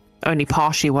only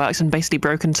partially works and basically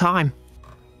broken time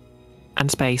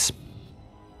and space.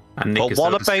 And Nick But is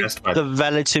what so about distressed by the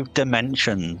relative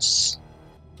dimensions?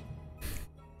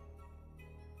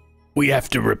 We have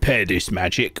to repair this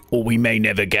magic, or we may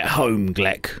never get home,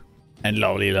 Glec and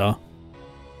Lolila.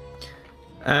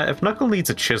 If Knuckle needs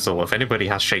a chisel, if anybody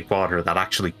has shape water, that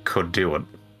actually could do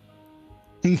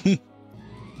it.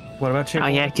 What about you? Oh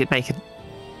yeah, you could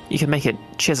make it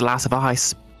chisel out of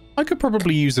ice. I could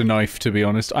probably use a knife, to be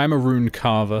honest. I'm a rune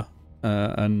carver,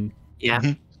 and Yeah.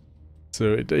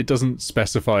 so it doesn't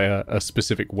specify a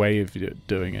specific way of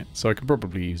doing it. So I could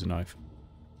probably use a knife.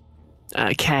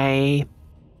 Okay.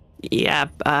 Yeah,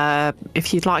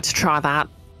 if you'd like to try that,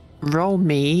 roll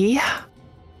me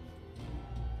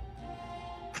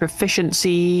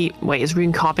proficiency. Wait, is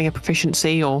rune carving a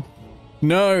proficiency or?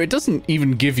 No, it doesn't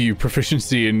even give you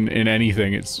proficiency in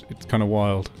anything. It's kind of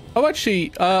wild. Oh,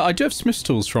 actually, I do have smith's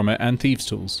tools from it and thieves'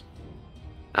 tools.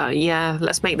 Yeah,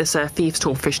 let's make this a thieves'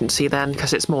 tool proficiency then,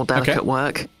 because it's more delicate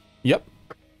work. Yep.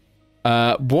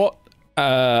 What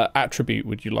attribute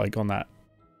would you like on that?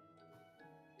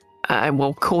 And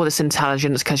we'll call this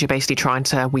intelligence because you're basically trying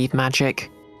to weave magic.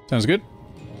 Sounds good.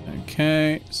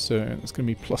 Okay, so that's going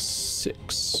to be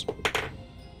 +6.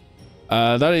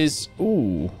 That is,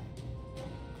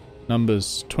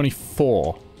 numbers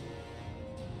 24.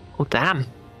 Oh, damn.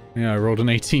 Yeah, I rolled an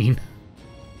 18.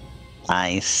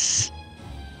 Nice.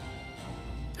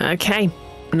 Okay,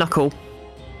 Knuckle.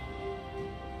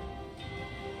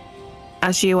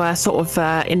 As you sort of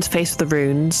interface with the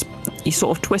runes, you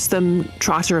sort of twist them,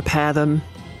 try to repair them,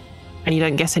 and you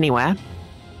don't get anywhere.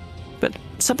 But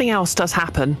something else does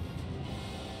happen.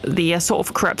 The sort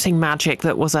of corrupting magic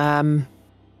that was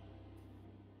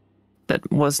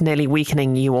nearly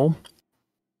weakening you all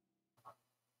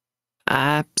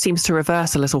seems to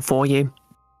reverse a little for you.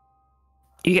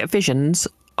 You get visions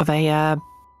of another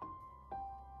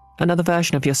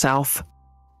version of yourself,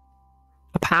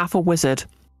 a powerful wizard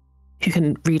who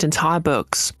can read entire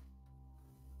books.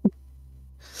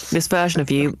 This version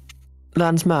of you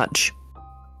learns much,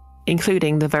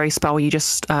 including the very spell you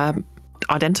just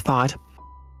identified.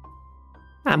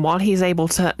 And while he's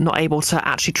not able to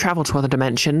actually travel to other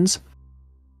dimensions,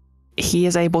 he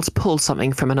is able to pull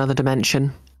something from another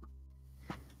dimension.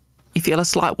 You feel a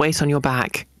slight weight on your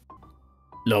back.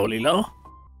 Lolila?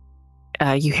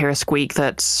 You hear a squeak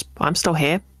that's, I'm still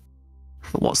here.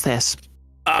 But what's this?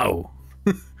 Oh.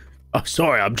 Oh,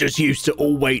 sorry, I'm just used to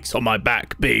all weights on my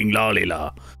back being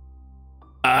Lolila.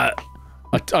 I'm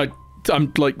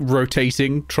like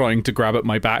rotating, trying to grab at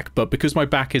my back, but because my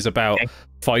back is about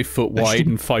 5 foot wide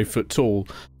and 5 foot tall,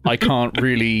 I can't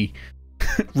really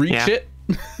reach it.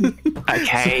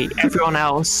 Okay, everyone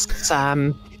else,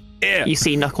 you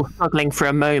see Knuckle struggling for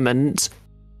a moment,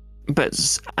 but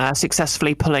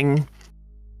successfully pulling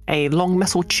a long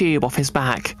metal tube off his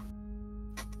back.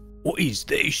 What is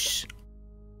this?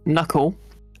 Knuckle,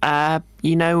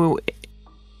 you know,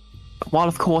 while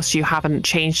of course you haven't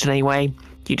changed in any way,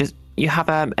 you have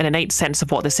an innate sense of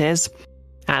what this is,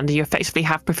 and you effectively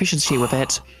have proficiency with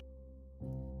it.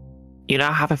 You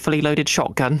now have a fully loaded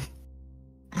shotgun.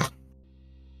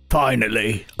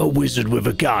 Finally, a wizard with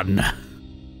a gun.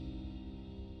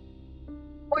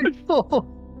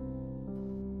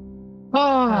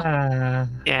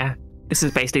 Yeah, this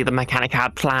is basically the mechanic I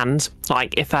had planned.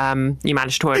 Like, if you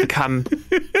manage to overcome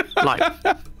like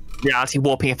reality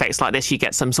warping effects like this, you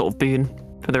get some sort of boon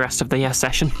for the rest of the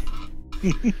session.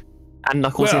 And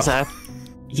Knuckles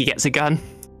he gets a gun.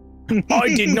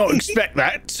 I did not expect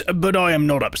that, but I am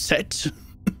not upset.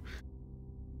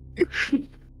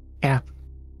 Yeah.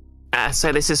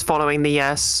 So this is following the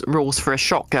rules for a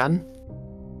shotgun.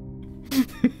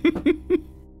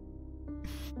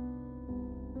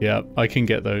 Yeah, I can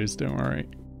get those, don't worry.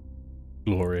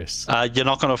 Glorious. You're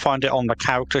not going to find it on the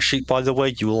character sheet, by the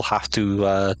way. You will have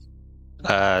to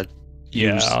Yeah,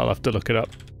 use. I'll have to look it up.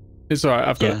 It's alright,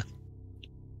 I've got it.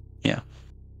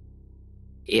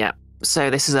 Yeah. So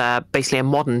this is basically a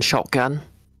modern shotgun.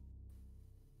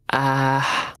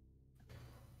 I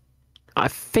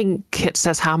think it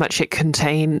says how much it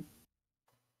contains,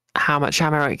 how much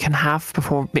ammo it can have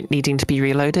before it needing to be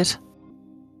reloaded.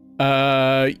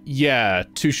 Yeah,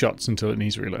 2 shots until it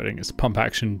needs reloading. It's a pump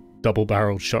action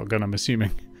double-barreled shotgun, I'm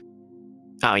assuming.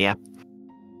 Oh yeah.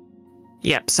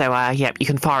 Yep. So yep, you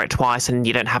can fire it twice, and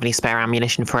you don't have any spare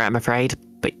ammunition for it, I'm afraid.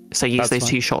 But so use those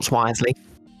 2 shots wisely.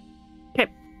 Yep.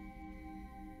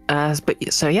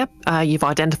 But so yep, you've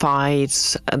identified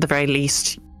at the very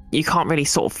least. You can't really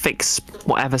sort of fix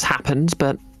whatever's happened,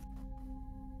 but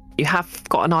you have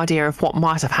got an idea of what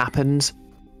might have happened.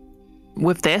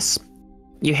 With this,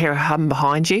 you hear a hum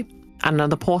behind you, and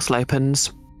another portal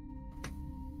opens.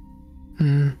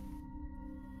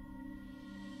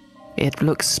 It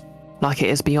looks like it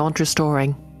is beyond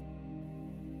restoring.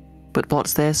 But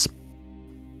what's this?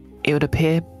 It would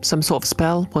appear some sort of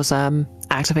spell was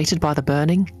activated by the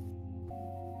burning.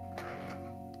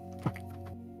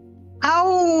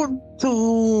 How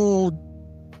to...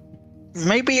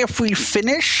 Maybe if we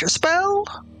finish a spell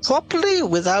properly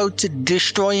without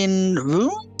destroying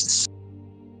runes?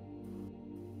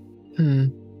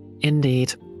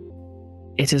 Indeed.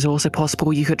 It is also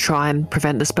possible you could try and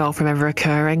prevent the spell from ever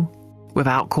occurring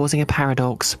without causing a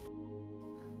paradox.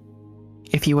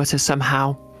 If you were to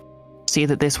somehow see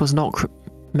that this was not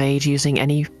made using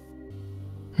any...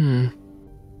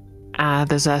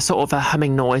 there's a sort of a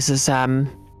humming noise as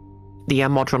the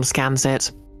Modron scans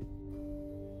it.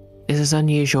 This is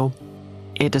unusual.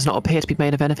 It does not appear to be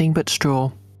made of anything but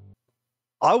straw.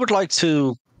 I would like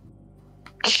to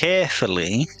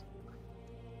carefully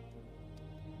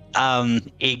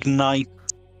ignite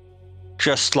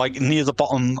just like near the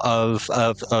bottom of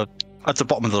at the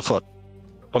bottom of the foot,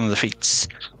 one of the feet.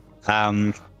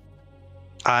 And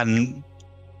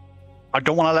I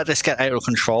don't want to let this get out of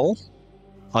control.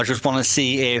 I just want to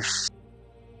see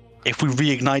if we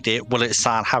reignite it, will it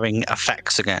start having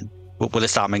effects again? Will it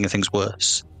start making things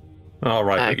worse? All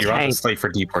right, but you're on Okay. the slate for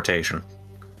deportation.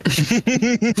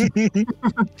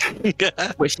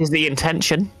 Which is the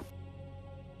intention.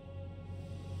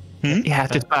 Hmm? You have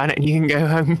to burn it and you can go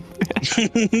home.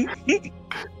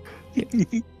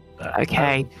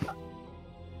 Okay.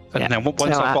 And then once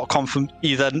So, I've got confirmed,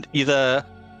 either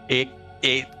it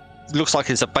looks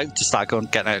like it's about to start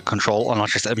getting out of control, and I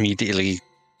just immediately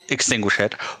extinguish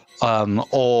it,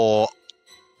 or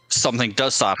something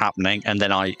does start happening, and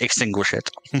then I extinguish it.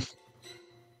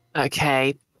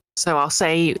 Okay. So I'll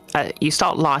say you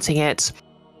start lighting it,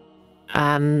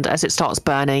 and as it starts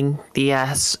burning, the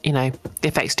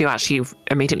effects do actually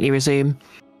immediately resume.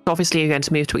 Obviously, you're going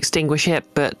to move to extinguish it,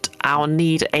 but I'll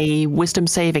need a wisdom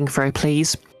saving throw,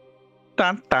 please.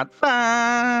 Dun, dun,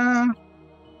 dun.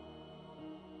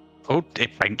 Oh,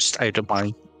 it bounced out of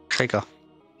my trigger.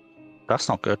 That's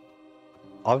not good.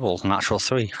 I rolled a natural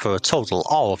 3 for a total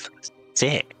of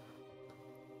 6.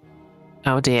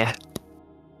 Oh dear.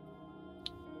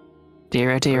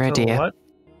 Dear, oh dear, oh dear. What?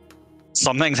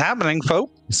 Something's happening,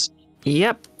 folks.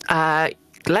 Yep.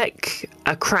 Glec,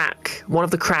 a crack. One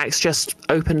of the cracks just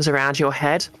opens around your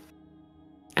head,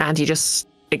 and you just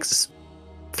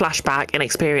flash back and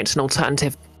experience an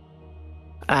alternative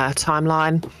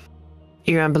timeline.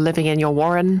 You remember living in your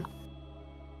warren.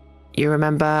 You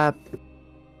remember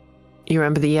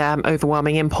the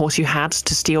overwhelming impulse you had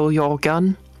to steal your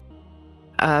gun,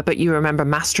 but you remember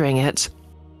mastering it.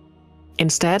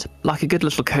 Instead, like a good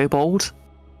little kobold,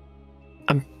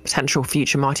 a potential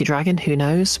future mighty dragon, who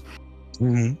knows?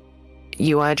 Mm-hmm.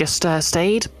 You just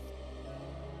stayed.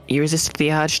 You resisted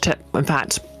the urge to, in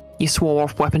fact, you swore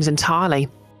off weapons entirely.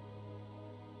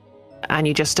 And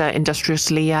you just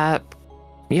industriously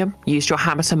used your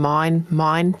hammer to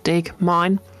mine, dig,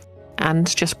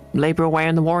 and just labour away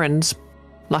in the warrens,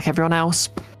 like everyone else.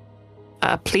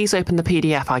 Please open the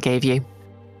PDF I gave you.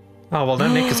 Oh, well,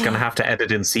 then Nick is going to have to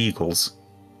edit in seagulls.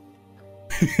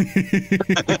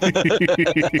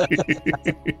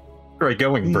 Great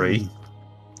going, Bree.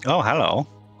 Oh, hello.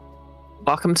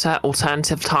 Welcome to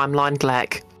Alternative Timeline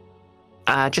Glec.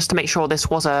 Just to make sure this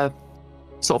was a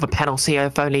sort of a penalty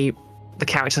if only the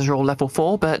characters are all level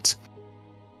 4, but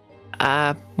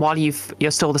while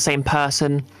you're still the same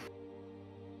person,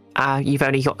 you've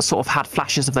only got sort of had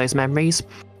flashes of those memories.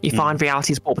 You find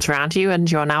reality's warped around you,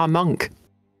 and you're now a monk.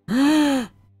 Oh,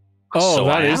 So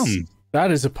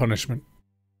that is a punishment.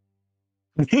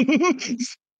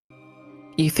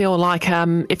 You feel like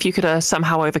if you could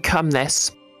somehow overcome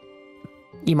this,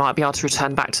 you might be able to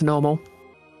return back to normal.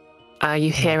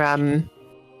 You hear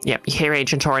Yep, you hear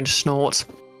Agent Orange snort.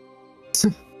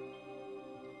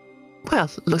 Well,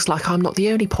 looks like I'm not the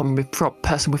only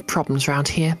person with problems around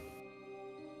here.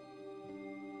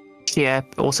 She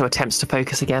also attempts to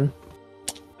focus again.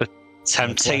 The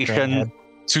temptation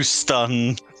to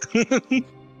stun.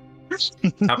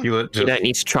 Capulet You don't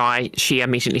need to try. She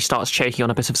immediately starts choking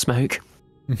on a bit of smoke.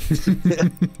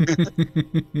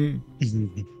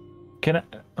 Can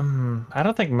I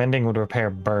don't think mending would repair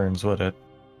burns, would it?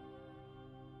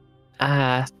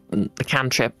 The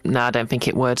cantrip? No, I don't think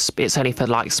it would. It's only for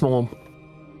like small.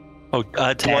 Oh,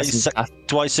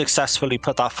 do I successfully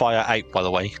put that fire out? By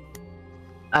the way.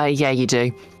 Yeah, you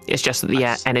do. It's just that the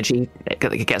energy that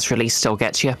gets released still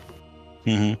gets you.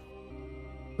 Mm-hmm.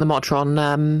 The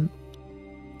Motron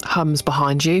hums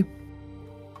behind you.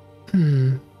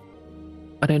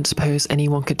 I don't suppose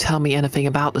anyone could tell me anything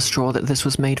about the straw that this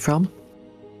was made from.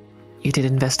 You did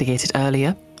investigate it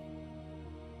earlier.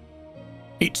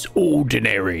 It's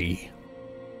ordinary.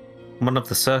 One of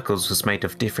the circles was made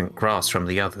of different grass from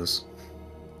the others.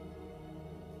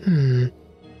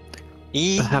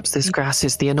 Perhaps this grass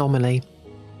is the anomaly.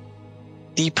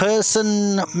 The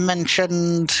person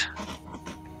mentioned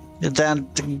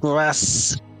that the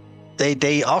grass,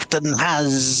 they often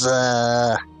has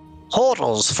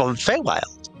portals from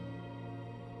Feywild.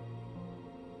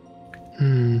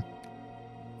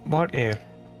 What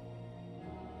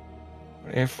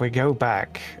if we go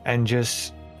back and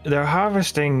just they're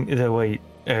harvesting the wheat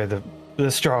or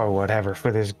the straw or whatever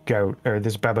for this goat or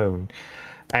this baboon,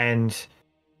 and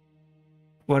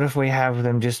what if we have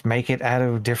them just make it out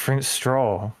of different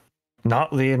straw,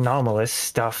 not the anomalous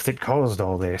stuff that caused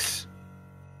all this?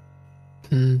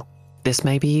 This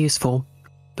may be useful,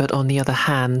 but on the other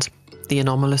hand, the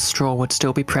anomalous straw would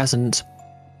still be present.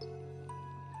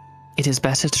 It is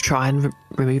better to try and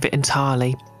remove it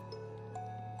entirely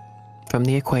from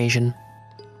the equation.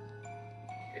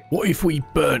 What if we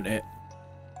burn it?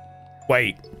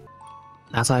 Wait.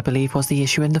 As I believe was the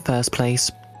issue in the first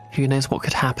place, who knows what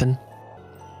could happen.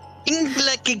 In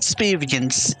Glec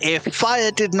experience, if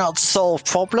fire did not solve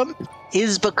problem,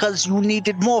 is because you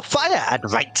needed more fire at the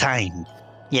right time.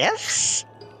 Yes?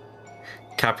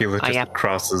 Capulet just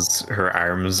crosses her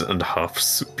arms and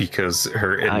huffs because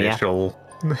her initial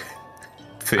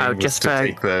thing was to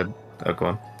take the... Oh, go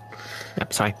on.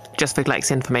 Yep, sorry. Just for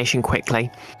Glec's information quickly.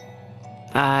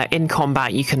 In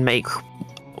combat, you can make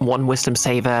one wisdom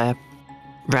saver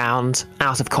round.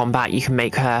 Out of combat, you can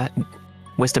make her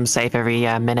wisdom save every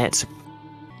minute.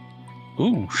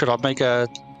 Ooh, should I make a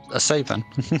save then?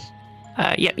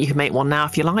 Yep, you can make one now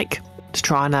if you like. To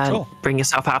try and bring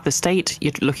yourself out of the state.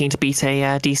 You're looking to beat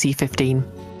a DC 15.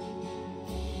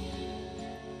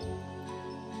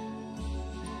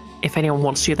 If anyone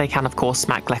wants to, they can, of course,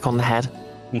 smack Glec on the head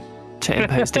to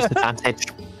impose disadvantage.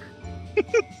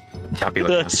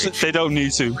 They don't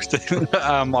need to.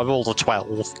 I rolled a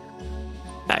 12.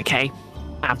 Okay.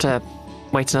 Have to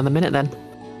wait another minute then.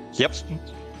 Yep.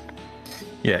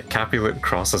 Yeah, Capulet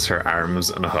crosses her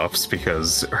arms and huffs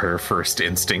because her first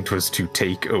instinct was to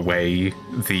take away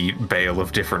the bale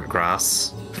of different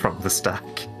grass from the stack.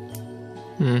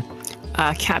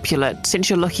 Capulet, since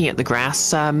you're looking at the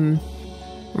grass,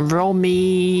 roll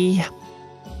me...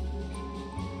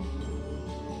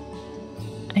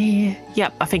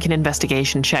 Yep, I think an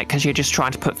investigation check because you're just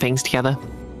trying to put things together.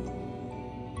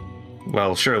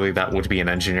 Well, surely that would be an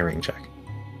engineering check.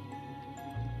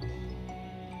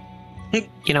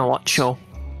 You know what? Sure.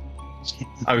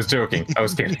 I was joking. I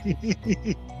was kidding.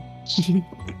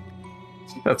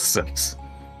 That's 6.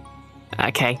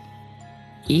 Okay.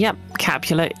 Yep,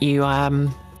 Capulet, you're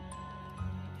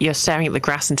staring at the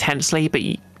grass intensely, but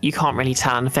you can't really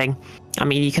tell anything. I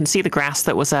mean, you can see the grass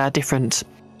that was different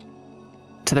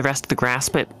to the rest of the grass,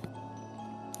 but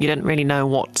you didn't really know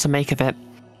what to make of it.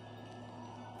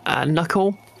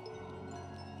 Knuckle,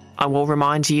 I will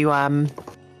remind you,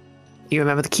 you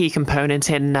remember the key component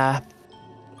in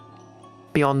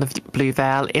Beyond the Blue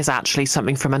Veil is actually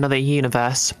something from another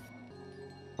universe.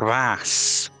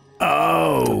 Grass.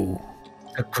 Oh.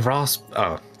 A grass...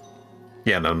 Oh.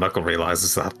 Yeah, no, Knuckle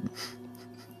realizes that.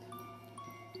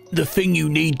 The thing you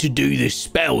need to do this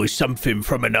spell is something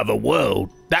from another world.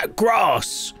 That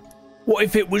grass. What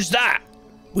if it was that?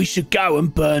 We should go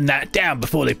and burn that down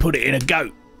before they put it in a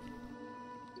goat.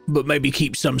 But maybe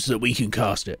keep some so that we can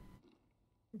cast it.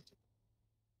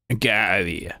 And get out of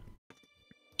here.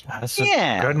 That's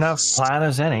a good enough plan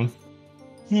as any.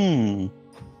 Do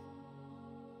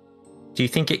you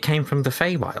think it came from the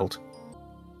Feywild?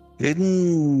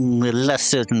 Less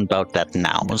certain about that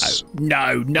now.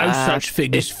 No such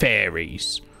thing as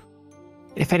fairies.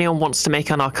 If anyone wants to make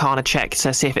an Arcana check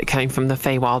to see if it came from the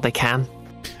Feywild, they can.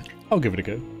 I'll give it a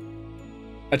go.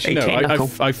 Actually, Okay, no, Knuckle.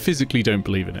 I physically don't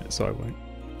believe in it, so I won't.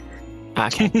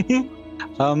 Okay.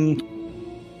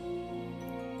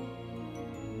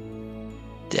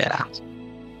 Yeah.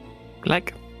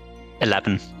 Glec.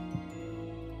 11.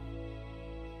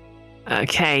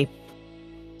 Okay.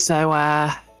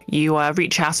 So, you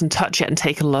reach out and touch it and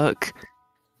take a look.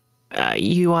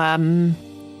 It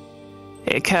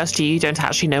occurs to you don't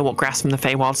actually know what grass from the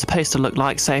Feywild's supposed to look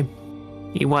like, so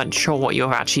you weren't sure what you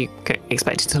were actually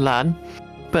expected to learn.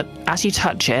 But as you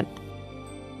touch it,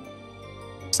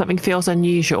 something feels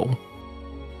unusual.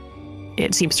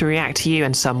 It seems to react to you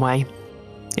in some way,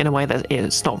 in a way that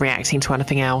it's not reacting to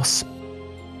anything else.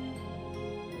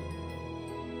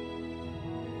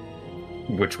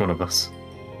 Which one of us?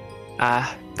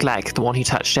 Glec, the one who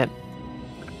touched it.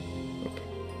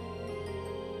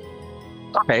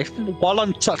 Okay, while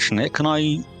I'm touching it, can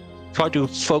I try to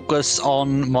focus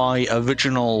on my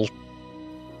original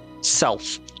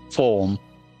self form?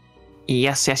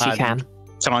 Yes, you can.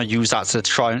 Can I use that to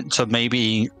try to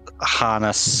maybe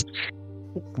harness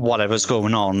whatever's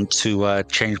going on to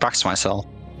change back to myself?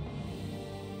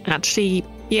 Actually,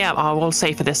 yeah, I will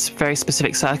say for this very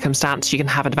specific circumstance, you can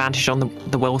have advantage on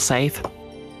the will save.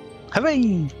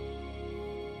 Hooray!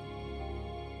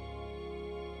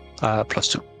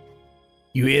 +2.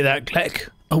 You hear that, Glec?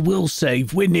 A will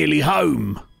save. We're nearly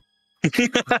home.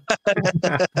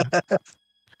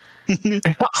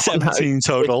 17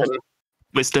 total.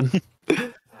 Wisdom.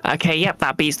 Okay, yep,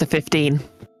 that beats the 15.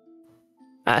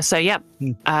 So, yep,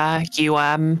 you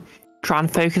try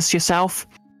and focus yourself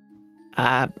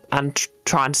and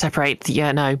try and separate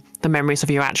the memories of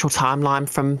your actual timeline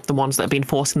from the ones that have been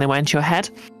forcing their way into your head.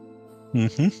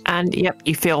 And, yep,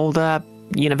 you feel the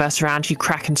universe around you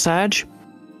crack and surge.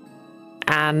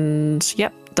 And,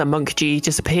 yep, the monk G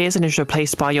disappears and is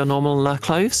replaced by your normal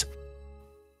clothes.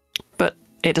 But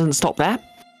it doesn't stop there.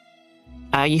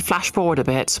 You flash forward a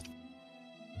bit.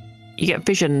 You get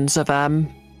visions of a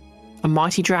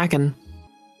mighty dragon.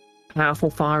 Powerful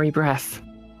fiery breath.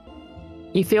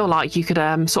 You feel like you could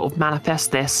sort of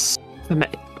manifest this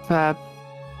for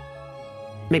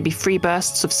maybe 3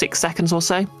 bursts of 6 seconds or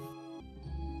so.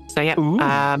 So, yep.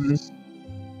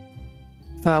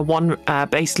 For one,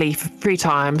 basically, for 3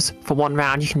 times for 1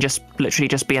 round, you can literally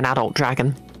just be an adult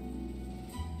dragon.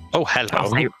 Oh,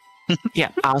 hello.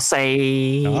 I'll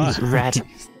say red.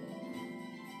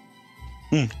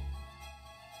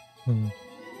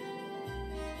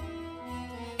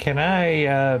 Can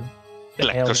I?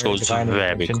 Glec just goes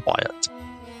very quiet.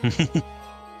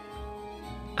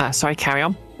 Sorry, carry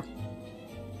on.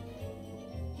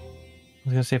 I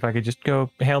was gonna see if I could just go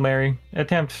Hail Mary,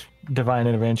 attempt divine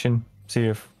intervention, see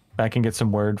if I can get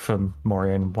some word from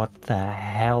Morian what the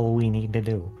hell we need to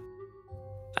do.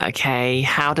 Okay,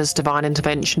 how does divine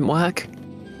intervention work?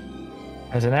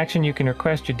 As an action, you can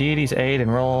request your deity's aid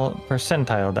and roll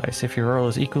percentile dice. If your roll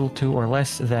is equal to or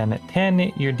less than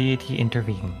 10, your deity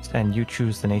intervenes, and you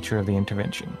choose the nature of the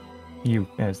intervention. You,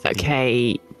 as the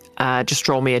Okay, just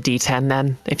roll me a d10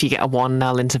 then. If you get a 1,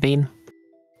 they'll intervene.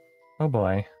 Oh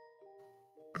boy.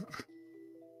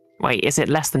 Wait, is it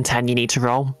less than 10 you need to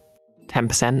roll?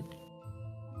 10%?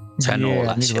 10 or Yeah, less,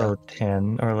 I need to yeah. roll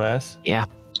 10 or less. Yeah.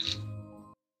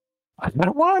 I got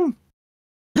a 1!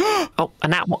 Oh,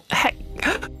 and that one. Heck.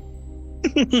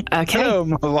 Okay. Oh,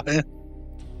 my.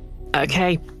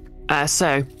 Okay.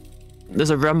 So, there's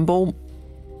a rumble,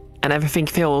 and everything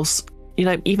feels,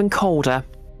 even colder.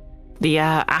 The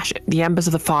the embers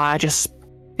of the fire just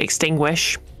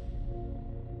extinguish.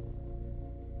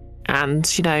 And,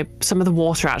 some of the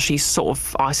water actually sort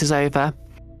of ices over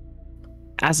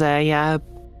as an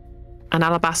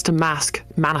alabaster mask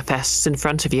manifests in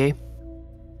front of you.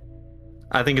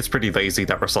 I think it's pretty lazy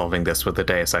that we're solving this with the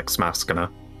Deus Ex Machina.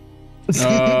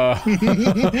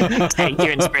 Take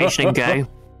your inspiration and go.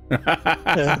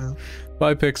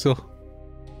 Bye, Pixel.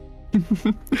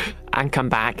 And come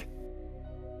back.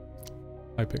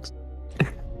 Bye, Pixel.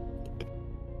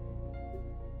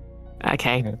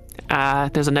 Okay.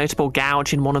 There's a notable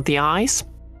gouge in one of the eyes,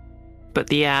 but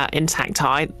the intact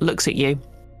eye looks at you.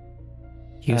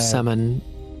 You summon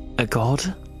a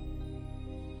god?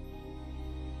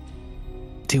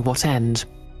 To what end?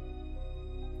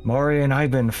 Morian,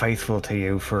 I've been faithful to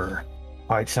you for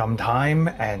quite some time,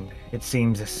 and it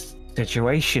seems this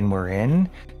situation we're in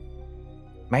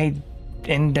may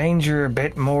endanger a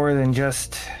bit more than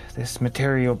just this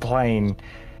material plane.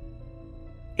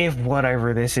 If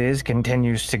whatever this is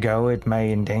continues to go, it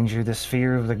may endanger the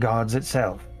sphere of the gods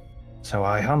itself. So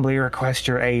I humbly request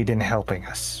your aid in helping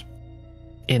us.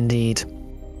 Indeed.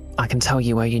 I can tell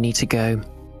you where you need to go.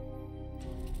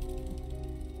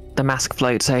 The mask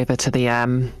floats over to the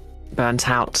burnt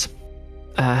out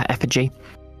effigy.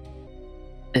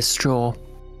 This straw.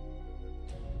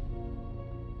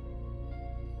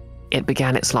 It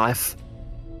began its life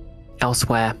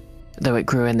elsewhere, though it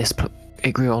grew on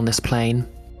this plane.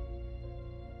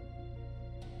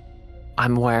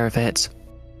 I'm aware of it.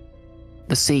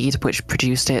 The seed which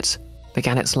produced it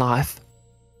began its life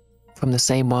from the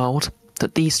same world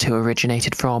that these two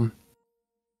originated from.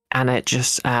 And it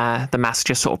just, the mask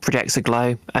just sort of projects a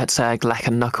glow at Glec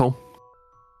and Knuckle.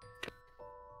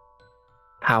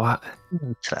 How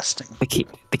Interesting.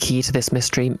 the key to this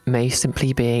mystery may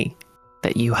simply be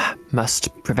that you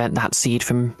must prevent that seed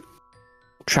from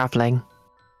traveling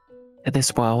to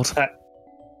this world.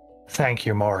 Thank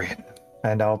you, Morian.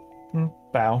 And I'll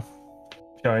bow,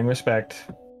 showing respect,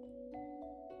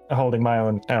 holding my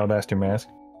own alabaster mask.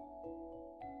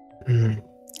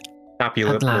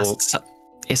 Capulet At last,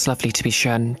 it's lovely to be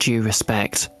shown due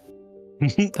respect.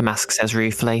 The mask says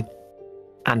ruefully,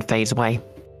 and fades away.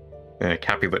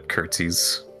 Capulet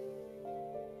curtsies.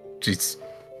 She's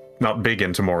not big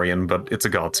into Morian, but it's a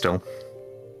god still.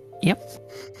 Yep.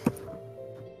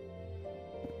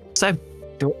 So,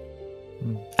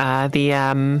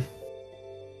 the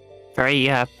very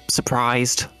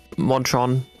surprised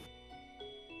Modron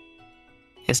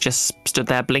is just stood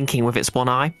there blinking with its one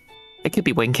eye. It could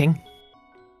be winking.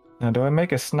 Now, do I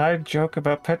make a snide joke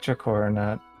about Petrichor or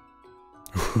not?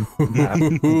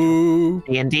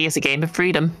 D&D is a game of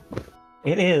freedom.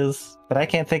 It is, but I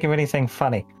can't think of anything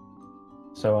funny.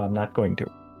 So I'm not going to.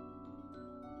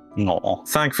 No.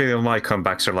 Thankfully, my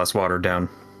comebacks are less watered down.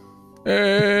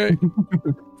 Hey.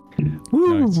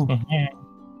 Nice. All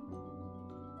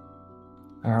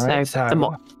right,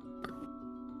 So,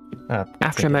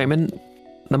 after a moment,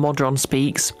 the Modron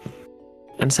speaks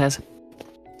and says,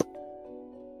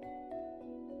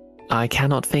 I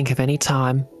cannot think of any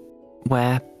time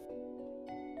where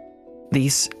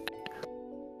these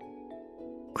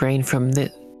grain from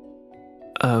the...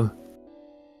 Oh.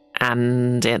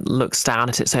 And it looks down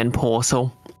at its own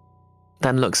portal,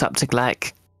 then looks up to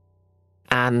Glec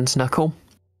and Knuckle.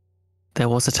 There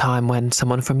was a time when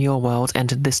someone from your world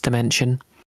entered this dimension,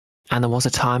 and there was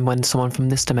a time when someone from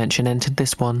this dimension entered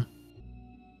this one.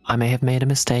 I may have made a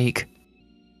mistake.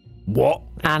 What?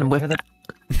 And with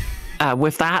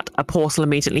that, a portal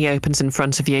immediately opens in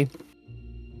front of you.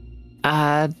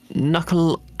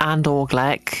 Knuckle and or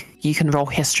Glec, you can roll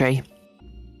history.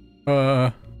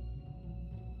 I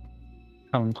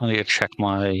need to check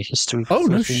my history. Oh,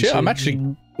 no shit. I'm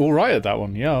actually all right at that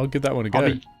one. Yeah, I'll give that one a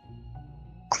go.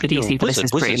 The DC for this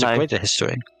is pretty low. Great at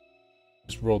history.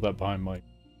 Just roll that behind Mike.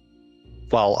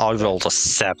 Well, I rolled a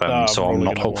 7, so I'm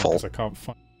not hopeful. I can't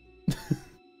find...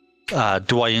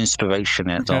 Do I inspiration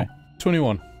it, though? Okay.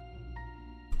 21.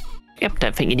 Yep,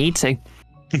 don't think you need to.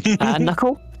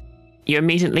 Knuckle, you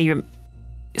immediately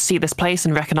see this place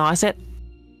and recognise it.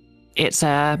 It's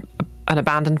an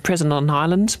abandoned prison on an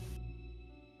island.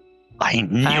 I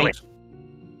knew it.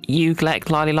 You, Glec,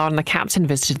 Lila, and the captain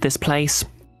visited this place.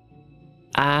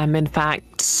 In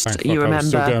fact, Thank you fuck, remember... I was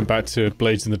still going back to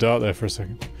Blades in the Dark there for a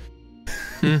second.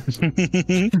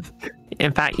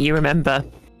 In fact, you remember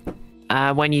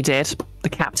when you did, the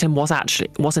captain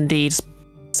was indeed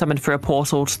summoned through a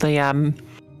portal to the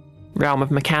realm of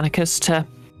Mechanicus to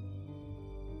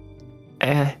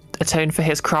atone for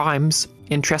his crimes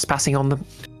in trespassing on the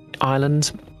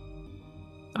island.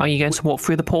 Are you going to walk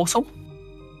through the portal?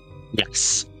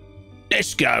 Yes.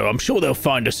 Let's go. I'm sure they'll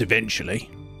find us eventually.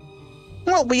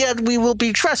 Well, we will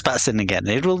be trespassing again.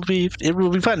 It will be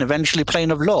fun. Eventually,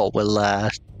 plane of law will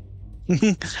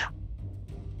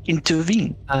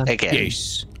intervene again.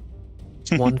 Yes.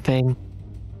 One thing.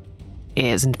 It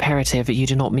is imperative that you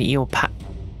do not meet you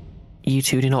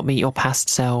two do not meet your past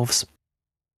selves.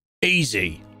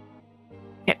 Easy.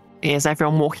 Yep. Is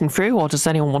everyone walking through, or does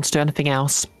anyone want to do anything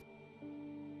else?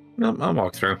 No, I'll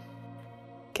walk through.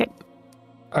 Okay.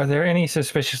 Are there any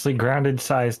suspiciously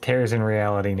grounded-sized tears in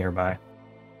reality nearby?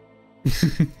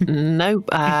 No.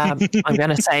 I'm going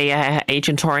to say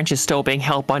Agent Orange is still being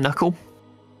held by Knuckle.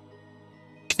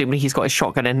 Presumably he's got his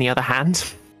shotgun in the other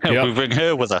hand. Yep. We bring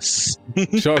her with us.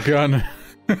 Shotgun.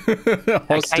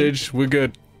 Hostage. Okay. We're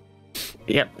good.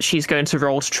 Yep. She's going to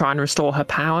roll to try and restore her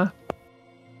power.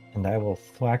 And I will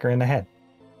thwack her in the head.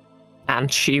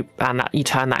 And you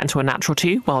turn that into a natural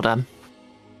 2. Well done.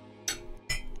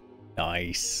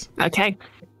 Nice. Okay.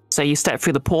 So you step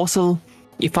through the portal.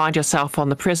 You find yourself on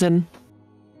the prison.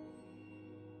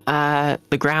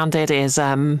 The grounded is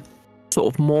sort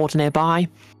of moored nearby.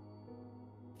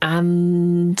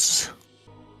 And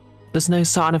there's no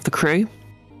sign of the crew.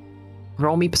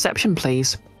 Roll me perception,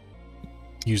 please.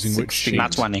 Using which sheet?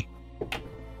 That's 20.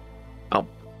 Oh.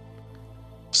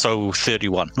 So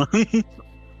 31.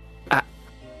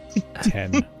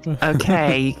 10.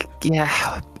 Okay,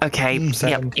 yeah, okay.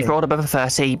 Yep, you've rolled above a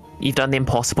 30. You've done the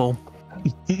impossible.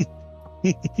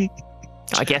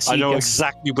 I guess you I know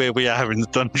exactly where we are in the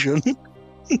dungeon.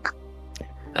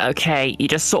 Okay, you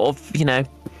just sort of, you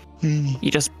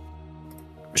just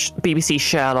BBC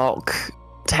Sherlock,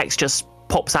 text just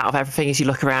pops out of everything as you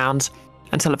look around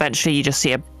until eventually you just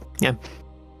see a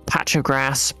patch of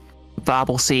grass,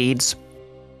 verbal seeds.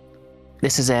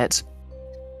 This is it.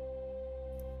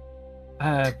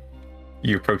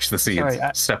 You approach the seeds. Sorry,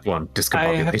 Step 1, I have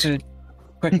discombobulate. to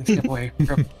quickly step away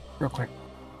real quick.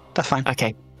 That's fine.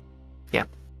 Okay.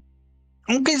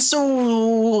 Okay,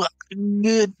 so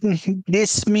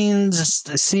this means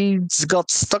the seeds got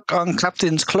stuck on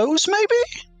Captain's clothes, maybe?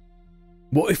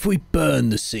 What if we burn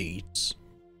the seeds?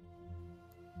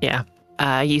 Yeah.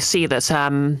 You see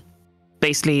that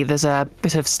basically there's a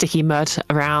bit of sticky mud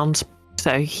around,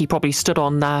 so he probably stood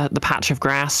on the patch of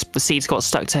grass. The seeds got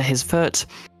stuck to his foot,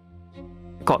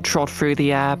 got trod through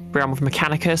the realm of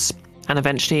Mechanicus, and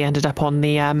eventually ended up on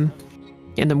the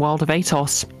in the world of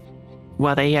Aetos,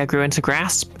 where they grew into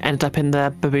grass, ended up in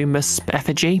the Baboonmas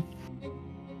effigy,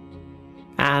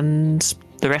 and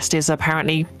the rest is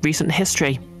apparently recent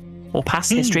history, or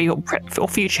past history, or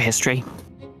future history.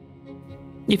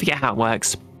 You forget how it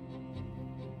works.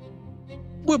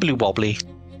 Wibbly wobbly.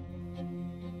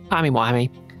 Timey-wimey.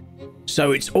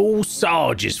 So it's all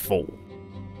Sarge's fault.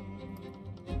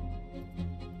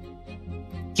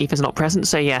 Keeper's not present,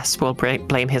 so yes, we'll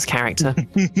blame his character.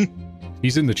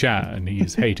 He's in the chat and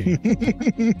he's hating.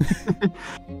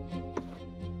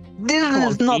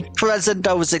 This is not present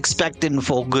I was expecting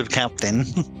for good captain.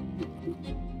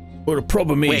 Well, the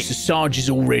problem is the Sarge is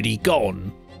already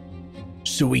gone,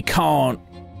 so we can't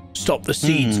stop the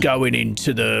seeds going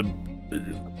into the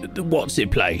what's it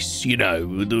place,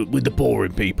 with the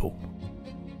boring people.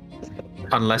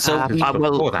 Unless I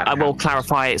will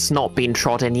clarify it's not been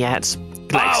trodden yet.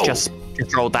 Glec's just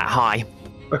rolled that high.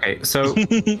 Okay, so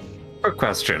quick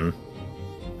question,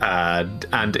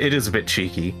 and it is a bit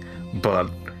cheeky, but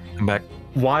I'm back.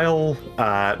 while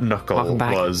Knuckle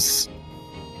back. was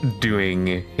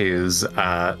doing his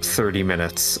 30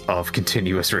 minutes of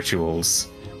continuous rituals,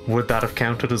 would that have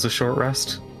counted as a short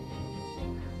rest?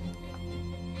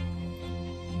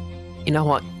 You know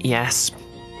what? Yes.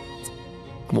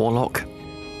 Warlock.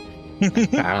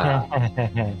 Ah.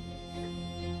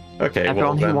 Okay,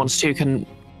 Everyone well, who wants to can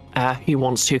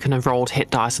have rolled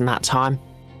hit dice in that time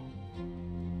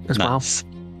as well.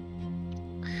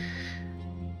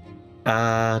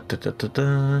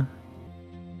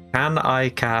 Can I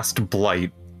cast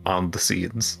Blight on the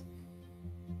seeds?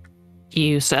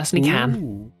 You certainly can.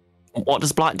 Ooh. What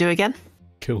does Blight do again?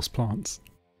 Kills plants.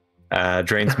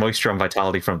 Drains moisture and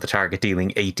vitality from the target,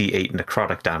 dealing 88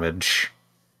 necrotic damage.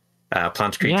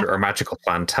 Plant creature or magical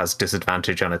plant has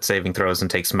disadvantage on its saving throws and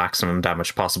takes maximum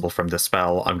damage possible from this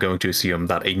spell. I'm going to assume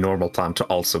that a normal plant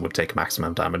also would take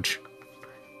maximum damage.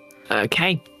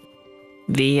 Okay.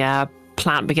 The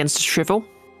plant begins to shrivel,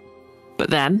 but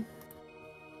then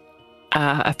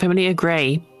a familiar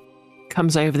grey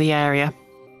comes over the area,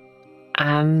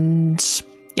 and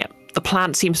the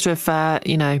plant seems to have,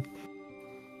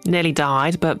 nearly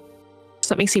died, but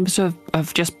something seems to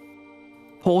have just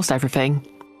paused everything.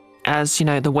 As,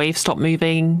 the waves stop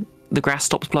moving, the grass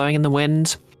stops blowing in the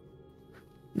wind,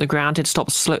 the ground had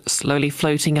stopped slowly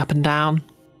floating up and down.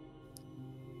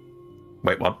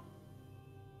 Wait, what?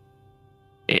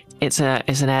 It's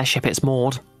an airship, it's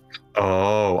moored.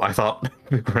 Oh, I thought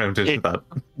the grounded that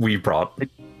we brought.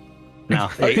 No,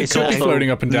 It's all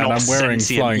floating up and down. I'm wearing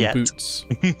flying yet. boots.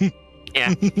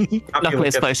 Yeah. Knuckle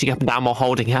is floating up and down while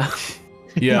holding her.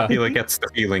 Yeah. Capulet gets the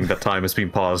feeling that time has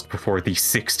been paused before the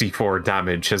 64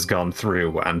 damage has gone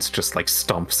through and just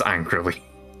stomps angrily.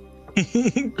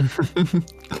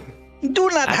 Do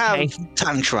not have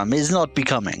tantrum, is not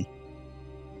becoming.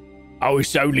 Oh,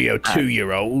 it's only a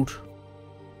 2-year-old.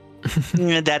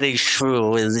 That is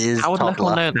true. How would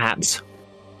Knuckle know that?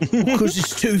 Because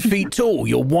it's 2 feet tall.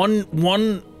 You're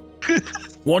one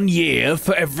year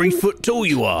for every foot tall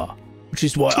you are. Which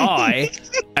is why I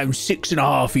am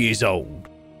 6.5 years old.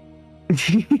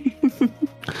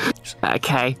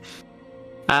 Okay.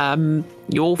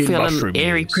 You all feel an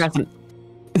eerie presence.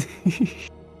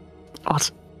 What?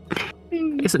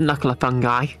 Isn't Knuckle a fun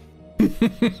guy?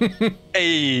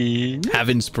 Hey. Have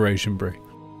inspiration, Brie.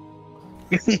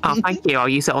 Oh, thank you. I'll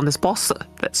use it on this boss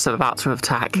that's about to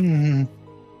attack. Oh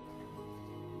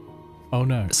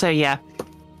no. So you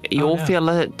all feel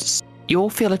a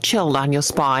chill down your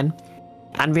spine,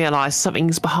 and realise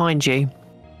something's behind you.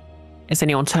 Is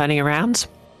anyone turning around?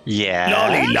 Yeah.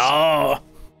 Lolly la.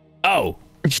 Oh.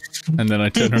 And then I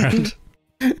turn around.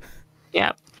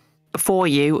 Yeah. Before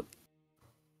you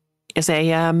is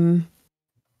a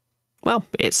well,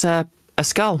 it's a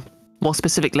skull. More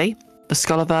specifically, the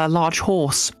skull of a large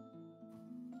horse.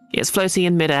 It's floating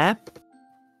in midair.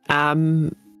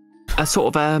 A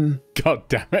sort of God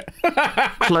damn it.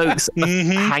 cloaks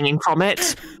hanging from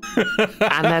it,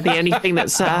 and they're the only thing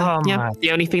that's the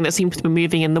only thing that seems to be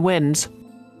moving in the wind.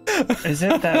 Is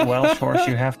it that Welsh horse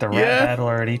you have to rat battle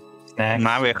or eat snacks?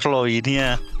 Mario Cloyd,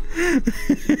 yeah.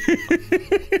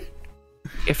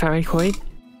 If very quick,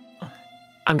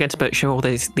 I'm going to butcher all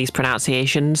these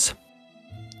pronunciations.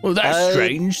 Well, that's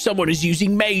strange. Someone is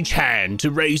using Mage Hand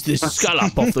to raise this skull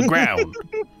up off the ground.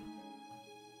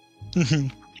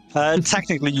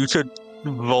 Technically, you should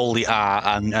roll the R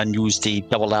and use the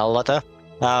double L letter.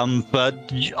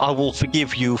 But I will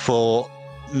forgive you for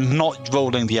not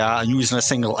rolling the R and using a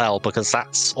single L, because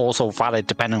that's also valid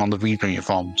depending on the region you're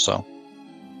from. So.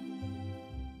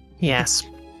 Yes,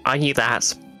 I knew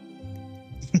that.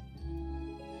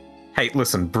 Hey,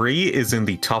 listen, Bree is in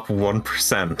the top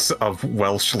 1% of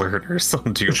Welsh learners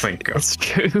on Duolingo. It's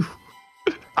true.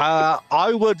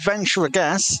 I would venture a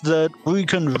guess that we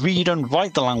can read and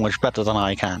write the language better than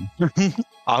I can.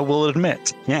 I will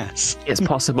admit, yes. It's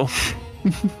possible.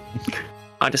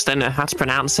 I just don't know how to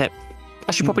pronounce it.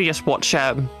 I should probably just watch,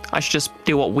 I should just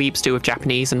do what weebs do with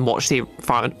Japanese and watch the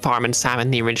Fireman Sam in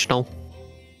the original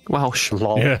Welsh.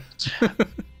 Lol. Yeah.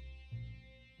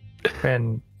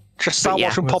 Ben, Just start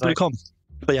watching Poppycom.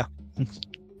 But yeah.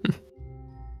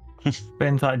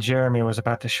 Ben thought Jeremy was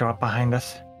about to show up behind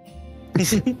us.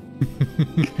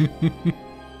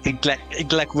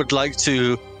 Glec would like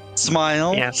to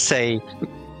smile, say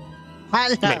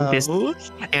hello,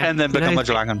 and then become a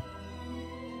dragon.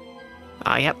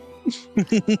 Ah, yep.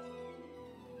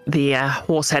 The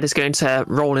horse head is going to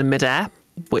roll in midair,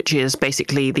 which is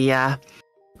basically the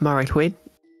Murraytwid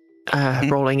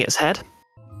rolling its head.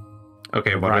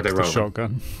 Okay, what are they Racks the rolling?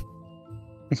 shotgun.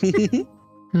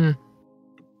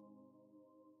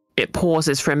 It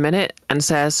pauses for a minute and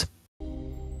says,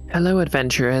 "Hello,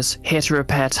 adventurers. Here to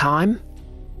repair time.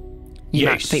 You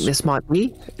might think this might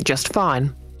be just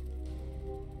fine.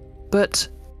 But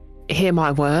hear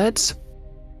my words.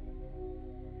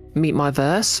 Meet my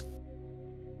verse.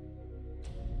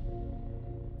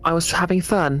 I was having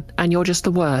fun, and you're just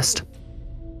the worst."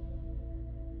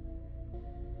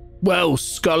 Well,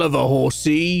 skull of a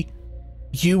horsey,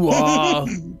 you are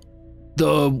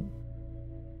the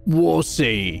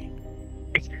Warsey.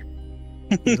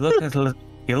 You look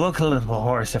a little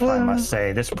hoarse, if I must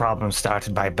say. This problem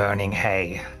started by burning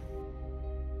hay.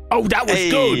 Oh, that was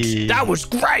good. That was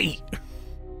great.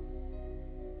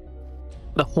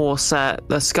 The horse,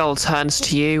 the skull turns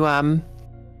to you, and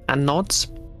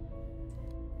nods.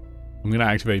 I'm going to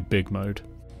activate big mode.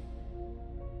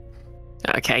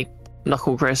 Okay.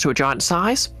 Knuckle grows to a giant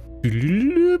size.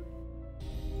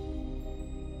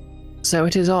 So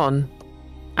it is on,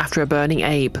 after a burning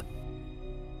Abe.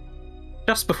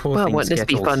 Just before Well, things won't this get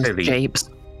be all fun, silly. Jabes?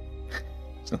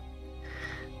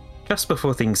 Just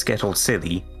before things get all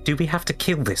silly, do we have to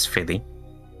kill this filly?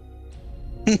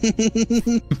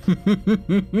 Yep.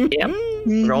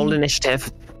 Roll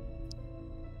initiative.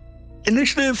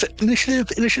 Initiative.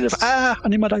 Ah, I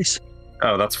need my dice.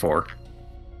 Oh, that's 4.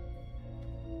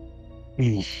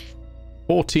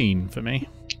 14 for me.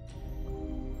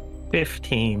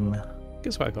 15.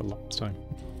 Guess what I got last time.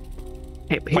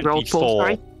 He rolled 4, 24.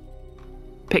 sorry.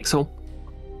 Pixel.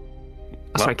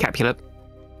 Sorry, Capulet.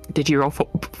 Did you roll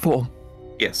 4?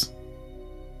 Yes.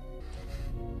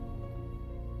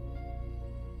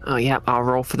 Oh, yeah, I'll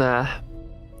roll for the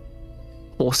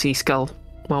horsey skull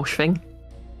Welsh thing.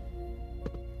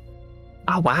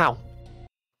 Oh, wow.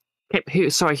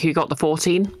 Who got the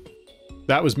 14?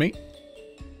 That was me.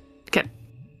 Okay.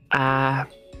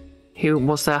 Who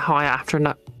was the higher after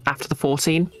the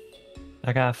 14?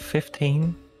 I got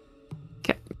 15.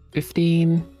 Okay,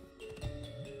 15.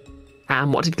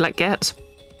 And what did Glec get?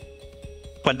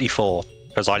 24,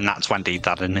 because I nat 20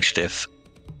 that initiative.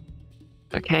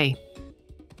 Okay.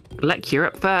 Glec, you're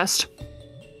up first.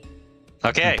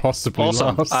 Okay. Possibly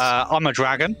Awesome. last. I'm a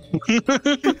dragon.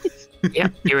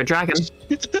 Yep, you're a dragon.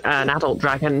 An adult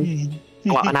dragon.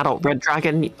 Well, an adult red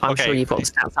dragon. I'm Okay. sure you've got the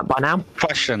stats up by now.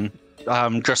 Question,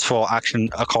 just for action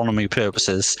economy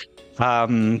purposes.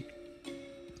 And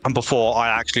before I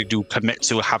actually do commit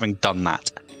to having done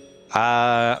that.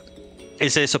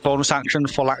 Is this a bonus action,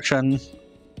 full action?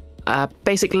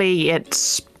 Basically,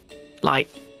 it's like,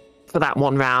 for that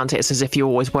one round, it's as if you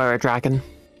always were a dragon.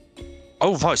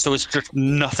 Oh, right, so it's just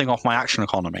nothing off my action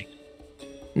economy.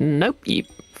 Nope,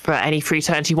 for any free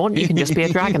turns you want, you can just be a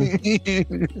dragon.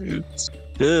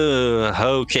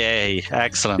 Okay,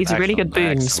 excellent. These are really good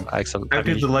boons. Excellent. How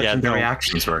did the legendary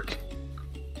actions work?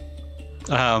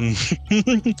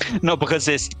 No, because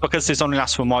this only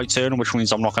lasts for my turn, which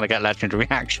means I'm not going to get legendary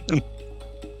action.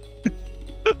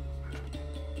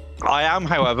 I am,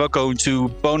 however, going to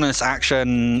bonus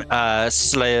action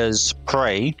Slayer's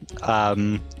Prey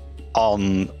on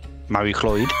Mary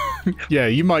Cloyd. Yeah,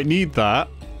 you might need that.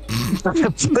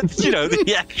 You know,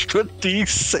 the extra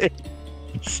D6.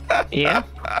 Yeah.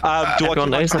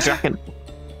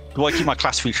 Do I keep my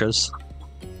class features?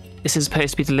 This is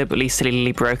supposed to be deliberately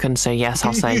sillily broken, so yes,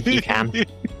 I'll say you can.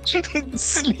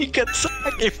 Sneak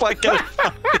attack if I get it.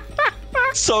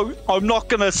 So I'm not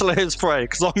gonna slay his prey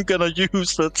because I'm gonna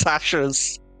use the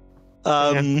Tasha's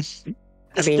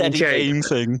steady aim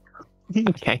thing.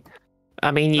 Okay.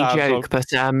 I mean, you joke, but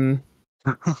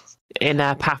in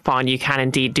Pathfinder you can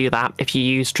indeed do that if you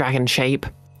use dragon shape.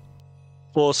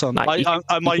 Awesome. Like,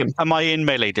 am I in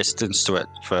melee distance to it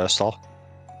first off?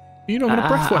 You're not going to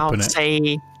breath weapon I'll it.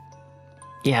 say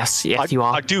yes, you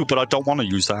are. I do, but I don't want to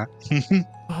use that.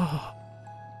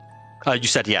 You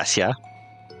said yes, yeah?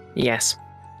 Yes.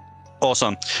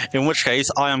 Awesome. In which case,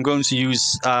 I am going to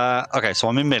use... okay, so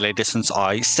I'm in melee distance.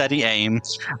 I steady aim,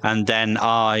 and then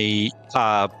I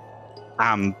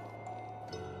am...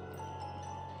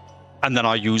 And then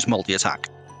I use multi-attack.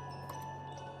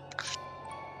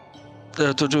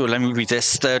 Let me read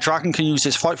this. The dragon can use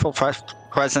its frightful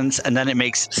presence, and then it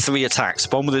makes 3 attacks,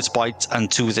 1 with its bite and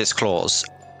 2 with its claws.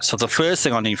 So the first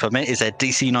thing I need from it is a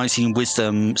DC 19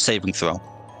 Wisdom saving throw.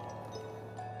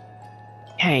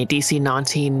 Okay, DC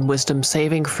 19 Wisdom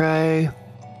saving throw.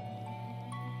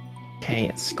 Okay,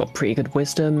 it's got pretty good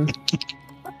wisdom.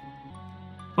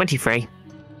 23.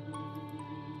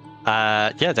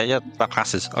 Yeah, that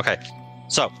passes. Okay,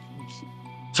 so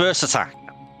first attack.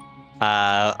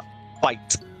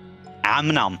 Bite.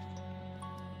 Nom.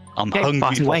 I'm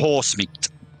hungry for horse meat.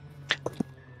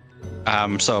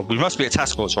 So we must be at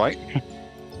Tesco's, right?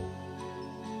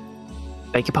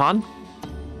 Beg your pardon?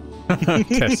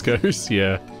 Tesco's,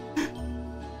 yeah.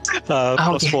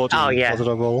 Plus 14. Oh, yeah. What did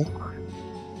I roll?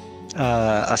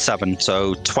 A 7,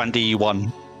 so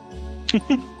 21.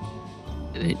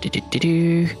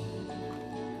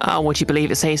 Oh, would you believe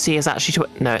its AC is actually...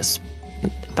 No,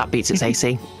 that beats its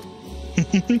AC.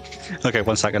 Okay,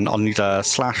 1 second. I'll need a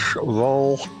slash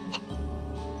roll.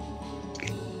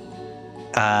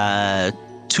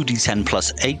 2d10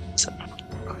 plus 8.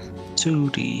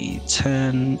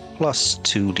 2d10 plus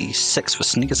 2d6 for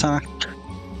sneak attack.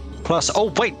 Plus...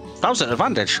 Oh, wait! That was an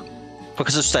advantage.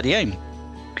 Because of steady aim.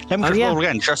 Let me roll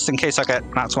again, just in case I get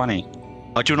nat 20.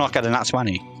 I do not get a nat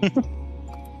 20.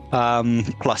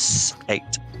 Plus 8.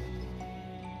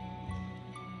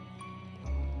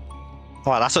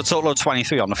 Alright, that's a total of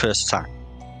 23 on the first attack.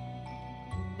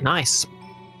 Nice.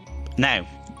 Now,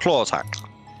 claw attack.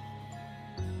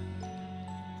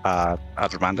 At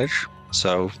advantage.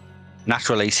 So,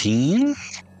 natural 18.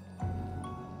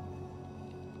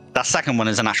 That second one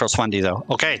is a natural 20, though.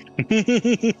 Okay.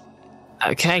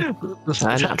 Okay.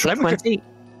 Natural 20.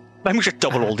 Let me just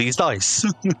double all these dice.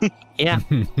 Yeah.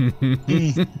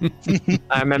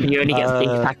 I remember you only get a sneak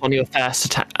attack on your first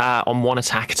attack, on 1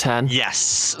 attack a turn. Yes,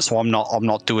 so I'm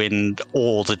not doing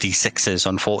all the d6s,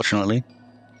 unfortunately.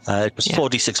 It was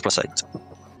 4d6 plus 8.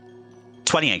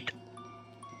 28.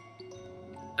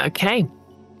 Okay.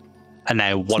 And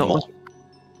now one more.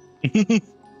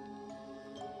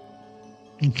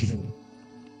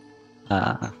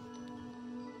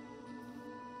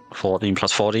 14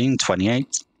 plus 14,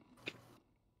 28.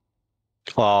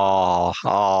 Oh,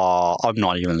 I'm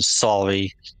not even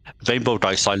sorry. Rainbow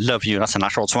Dice, I love you. That's a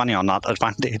natural 20 on that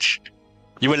advantage.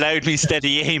 You allowed me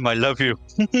steady aim, I love you.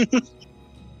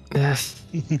 Okay.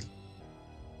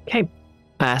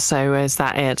 So is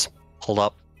that it? Hold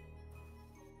up.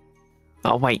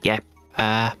 Oh, wait, yeah.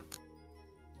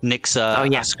 Nick's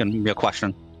asking me a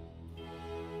question.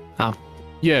 Oh.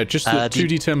 Yeah, just the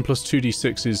 2d10 plus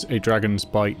 2d6 is a dragon's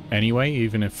bite anyway,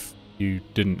 even if you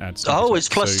didn't add stuff. Oh, it's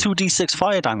plus 2d6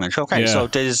 fire damage. Okay, so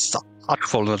there's... I'll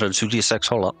roll another 2d6.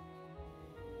 Hold up.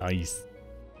 Nice.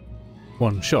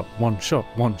 One shot, one shot,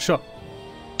 one shot.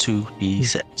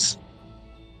 2d6.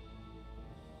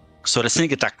 So the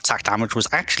sneak attack damage was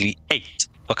actually 8,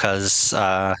 because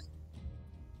that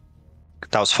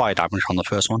was fire damage on the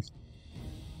first one.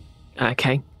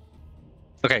 Okay.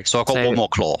 Okay, so I've got one more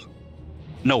claw.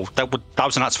 No, that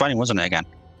was an nat 20, wasn't it, again?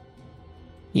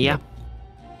 Yeah.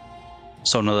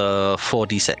 So another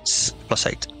 4d6 plus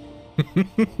 8.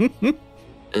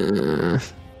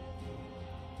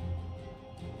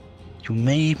 You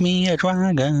made me a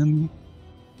dragon.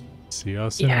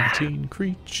 CR17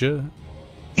 creature.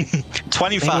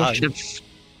 25.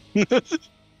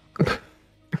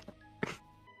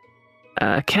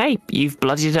 Okay, you've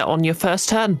bloodied it on your first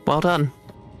turn. Well done.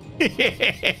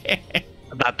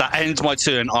 That ends my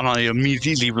turn, and I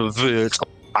immediately revert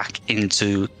back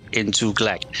into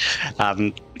Glec.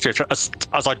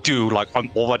 As I do, like,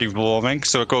 I'm already roaring,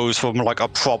 so it goes from like a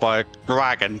proper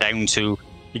dragon down to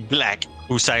Glec,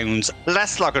 who sounds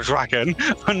less like a dragon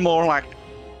and more like.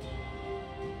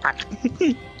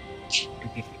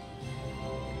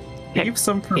 Leave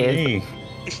some for me.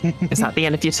 Is that the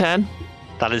end of your turn?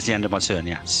 That is the end of my turn,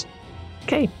 yes.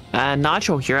 Okay,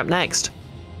 Nigel, you're up next.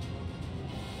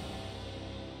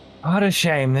 What a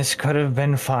shame. This could have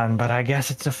been fun, but I guess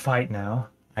it's a fight now.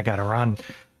 I gotta run.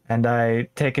 And I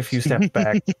take a few steps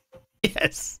back.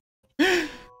 Yes.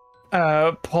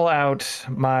 Pull out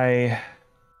my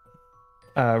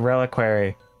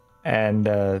reliquary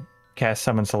and cast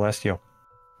Summon Celestial.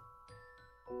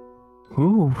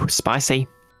 Ooh, spicy.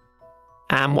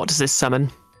 And what does this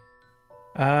summon?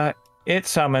 It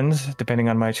summons, depending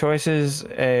on my choices,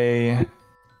 a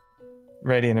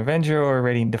Radiant Avenger or a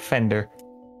Radiant Defender.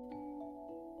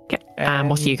 Okay. And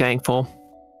what are you going for?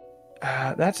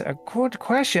 That's a good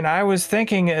question. I was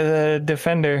thinking the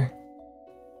Defender.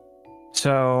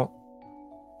 So,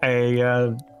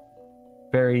 a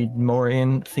very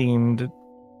Morian-themed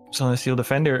Celestial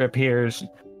Defender appears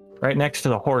right next to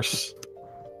the horse.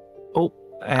 Oh,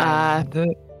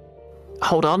 and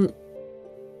hold on.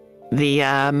 The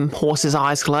horse's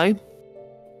eyes glow.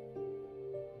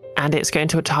 And it's going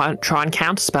to try and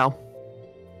counterspell.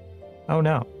 Oh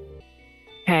no.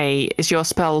 Okay, is your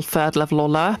spell 3rd level or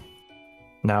lower?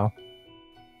 No.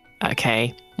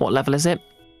 Okay, what level is it?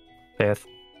 5th.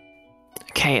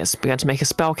 Okay, it's going to make a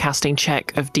spell casting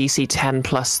check of DC 10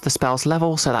 plus the spell's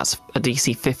level, so that's a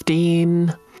DC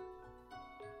 15.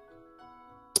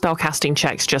 Spell casting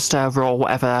checks just roll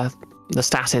whatever the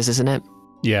stat is, isn't it?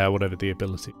 Yeah, whatever the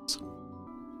ability is.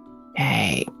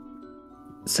 Okay.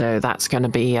 So that's going to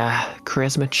be a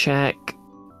charisma check.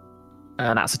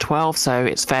 That's a 12, so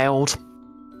it's failed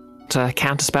to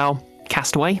counterspell.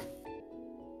 Cast away.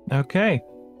 Okay.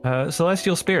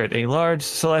 Celestial Spirit, a large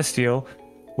celestial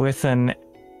with an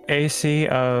AC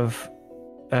of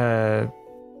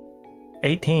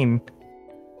 18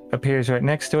 appears right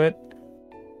next to it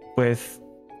with,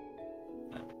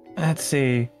 let's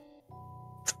see,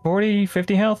 40,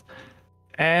 50 health.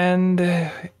 And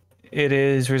it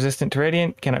is resistant to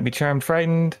radiant, cannot be charmed,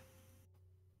 frightened,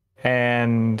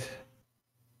 and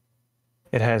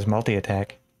it has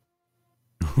multi-attack.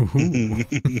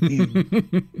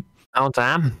 Oh,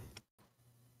 damn.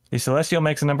 The Celestial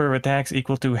makes a number of attacks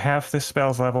equal to half the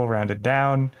spell's level rounded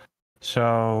down.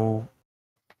 So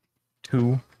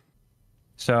 2.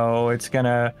 So it's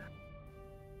gonna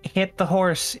hit the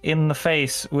horse in the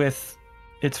face with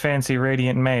its fancy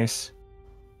radiant mace.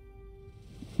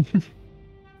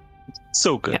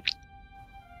 So good. Yep.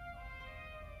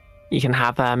 You can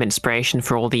have inspiration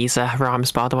for all these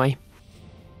rhymes, by the way.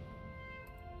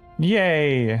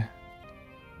 Yay!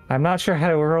 I'm not sure how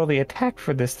to roll the attack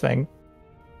for this thing,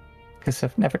 because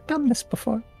I've never done this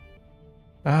before.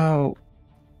 Oh.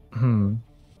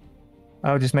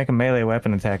 I'll just make a melee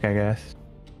weapon attack, I guess.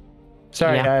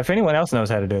 Sorry, Yeah. If anyone else knows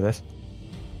how to do this.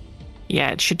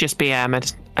 Yeah, it should just be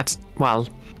well,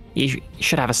 you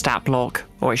should have a stat block,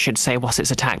 or it should say what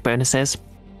its attack bonus is.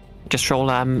 Just roll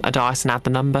a dice and add the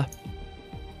number.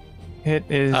 It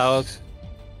is...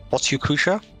 What's your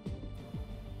creature?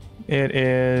 It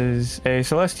is a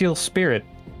Celestial Spirit.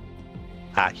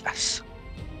 Ah, yes.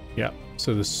 Yeah,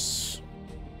 so this...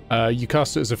 you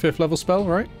cast it as a 5th level spell,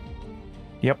 right?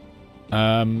 Yep.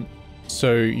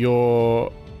 So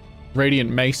your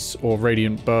Radiant Mace or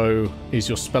Radiant Bow is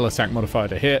your spell attack modifier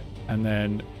to hit, and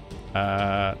then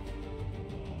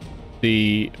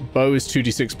the bow is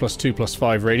 2d6 plus 2 plus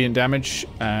 5 radiant damage,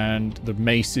 and the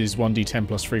mace is 1d10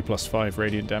 plus 3 plus 5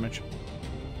 radiant damage.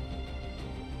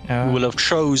 You will have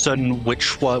chosen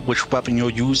which weapon you're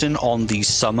using on the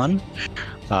summon.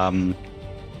 Yeah,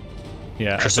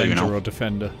 Just so you Avenger know. or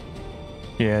Defender.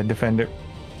 Yeah, Defender.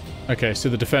 Okay, so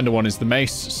the Defender one is the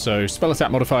mace, so spell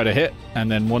attack modifier to hit,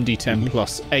 and then 1d10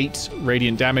 plus 8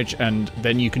 radiant damage, and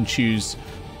then you can choose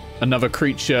another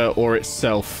creature or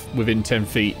itself within 10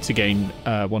 feet to gain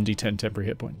 1d10 temporary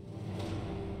hit point.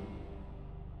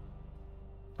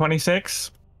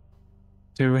 26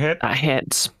 to hit. That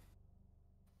hits.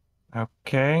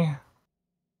 Okay.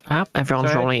 Everyone's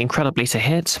Sorry. rolling incredibly to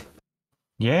hit.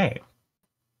 Yay.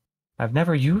 I've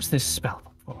never used this spell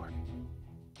before.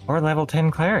 Or level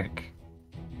 10 cleric.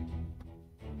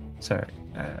 Sorry.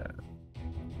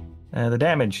 The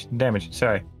damage.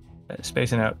 Sorry.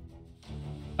 spacing out.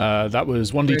 That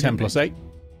was 1d10 plus 8.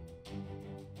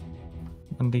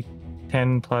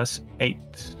 1d10 plus 8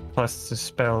 plus the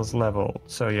spell's level.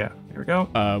 So yeah, here we go.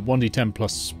 1d10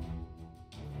 plus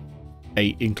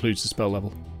 8 includes the spell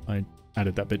level. I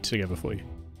added that bit together for you.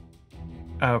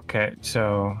 Okay,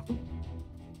 so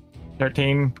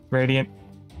 13 radiant,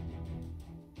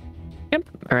 Yep,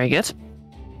 very good.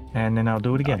 and then I'll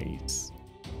do it again. Nice.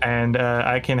 And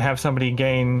I can have somebody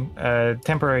gain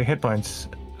temporary hit points.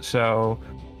 So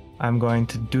I'm going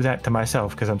to do that to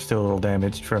myself because I'm still a little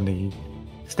damaged from the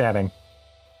stabbing.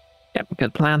 Yep,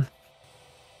 good plan.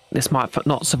 This might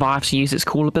not survive to use its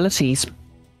cool abilities.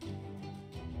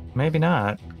 Maybe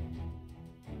not.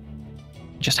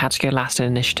 Just had to go last in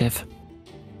initiative.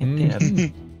 It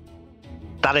did.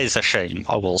 That is a shame,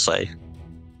 I will say.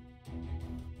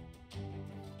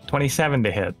 27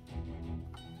 to hit.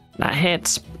 That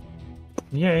hits.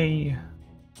 Yay.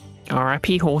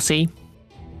 R.I.P. Horsey.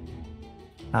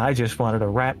 I just wanted to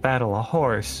rat battle a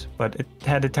horse, but it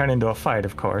had to turn into a fight,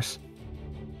 of course.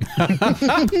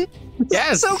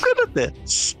 Yes, so good at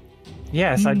this.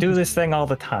 Yes, I do this thing all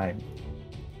the time.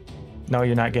 No,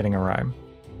 you're not getting a rhyme.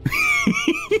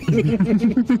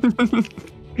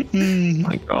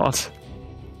 My God.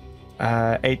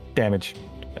 8 damage.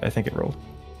 I think it rolled.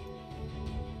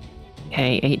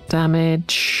 Okay, 8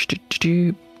 damage.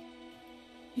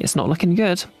 It's not looking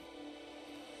good.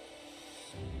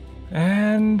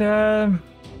 And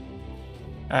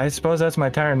I suppose that's my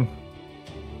turn.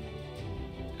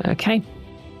 Okay.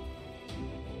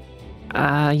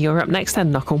 You're up next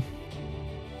then, Knuckle.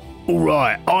 All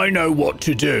right, I know what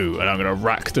to do. And I'm going to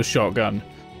rack the shotgun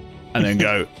And then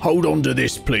go, hold on to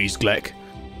this, please, Glec.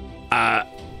 I'm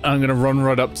going to run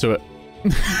right up to it.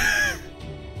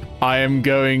 I am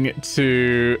going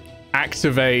to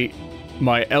activate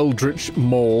my Eldritch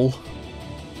Maul,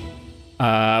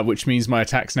 which means my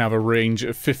attacks now have a range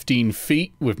of 15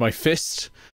 feet with my fist,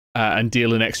 and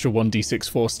deal an extra 1d6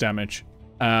 force damage.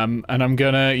 And I'm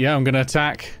gonna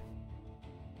attack.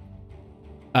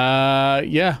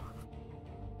 Yeah.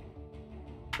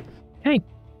 Hey,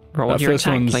 roll your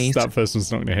attack, please. That first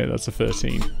one's not gonna hit. That's a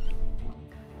 13.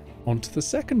 On to the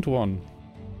second one.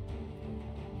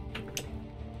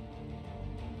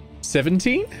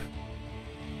 17?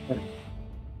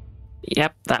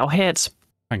 Yep, that'll hit.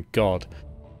 Thank God.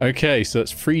 Okay, so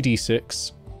that's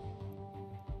 3d6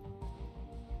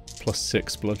 plus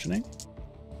 6 bludgeoning.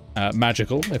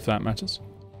 Magical, if that matters.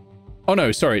 Oh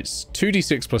no, sorry, it's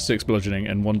 2d6 plus 6 bludgeoning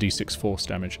and 1d6 force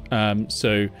damage.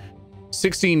 So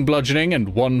 16 bludgeoning and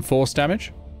 1 force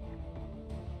damage.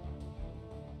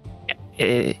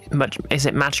 Is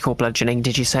it magical bludgeoning,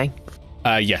 did you say?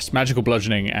 Yes, magical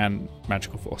bludgeoning and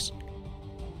magical force.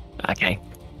 Okay.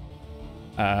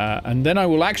 And then I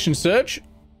will action search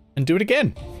and do it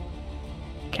again.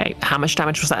 Okay, how much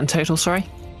damage was that in total, sorry?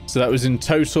 So that was in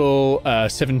total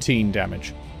 17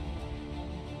 damage.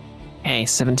 Okay,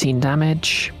 17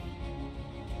 damage.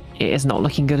 It is not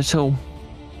looking good at all.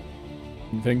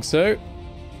 I think so.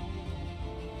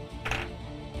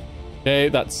 Okay,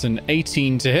 that's an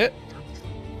 18 to hit.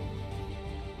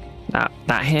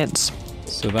 That hits.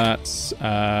 So that's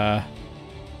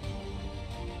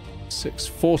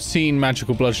 14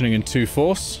 magical bludgeoning and 2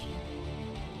 force.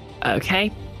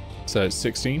 Okay. So it's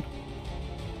 16.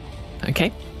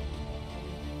 Okay.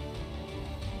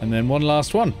 And then one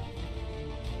last one.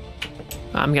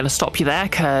 I'm going to stop you there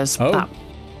because that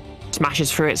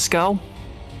smashes through its skull.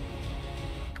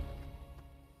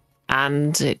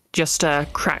 And it just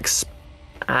cracks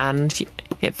and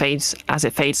it fades. As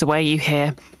it fades away, you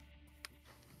hear,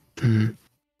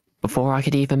 before I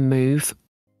could even move,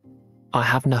 I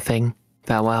have nothing.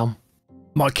 Farewell.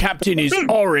 My captain is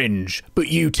orange, but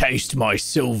you taste my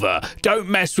silver. Don't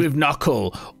mess with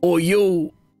Knuckle, or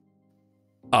you'll...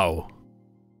 Oh.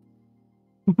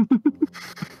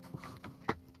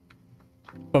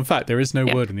 Fun fact, there is no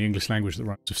word in the English language that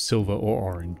rhymes with silver or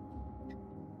orange.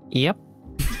 Yep.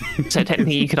 So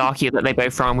technically you could argue that they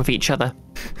both rhyme with each other.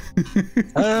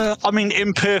 I mean,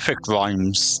 imperfect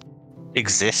rhymes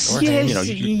exist. Yes, you know,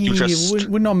 you just...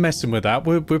 We're not messing with that.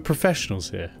 We're professionals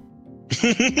here.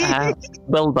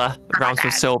 Wilbur rhymes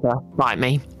with silver, like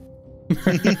me.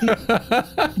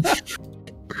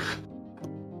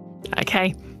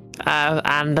 Okay.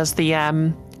 And as the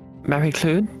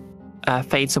Merry-Clued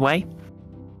fades away,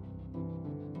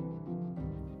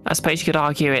 I suppose you could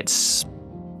argue it's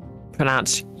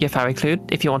pronounced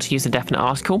Yefari-Clued if you want to use a definite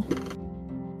article.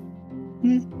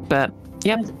 But,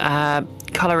 yep,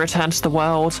 colour returns to the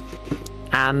world,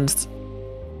 and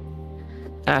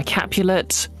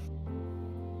Capulet,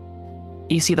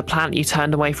 you see the plant you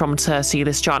turned away from to see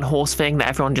this giant horse thing that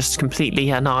everyone just completely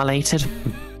annihilated,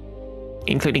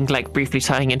 including Glec briefly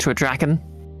turning into a dragon.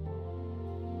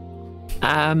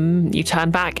 You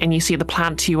turn back and you see the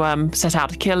plant you set out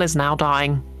to kill is now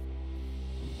dying.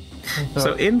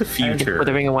 So in the future,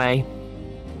 Withering away.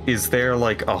 is there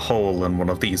like a hole in one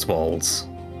of these walls?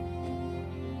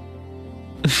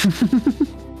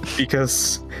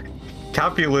 Because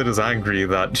Capulet is angry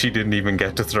that she didn't even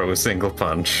get to throw a single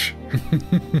punch.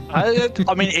 I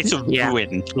mean, it's a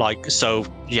ruin, like, so,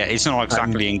 yeah, it's not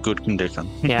exactly in good condition.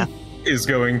 Yeah. Is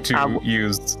going to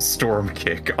use Storm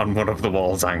Kick on one of the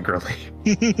walls angrily.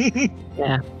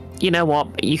 Yeah. You know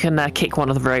what? You can kick one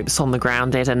of the ropes on the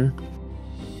grounded and...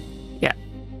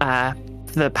 Yeah.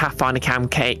 The Pathfinder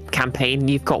campaign,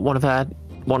 you've got one of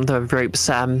the ropes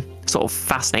sort of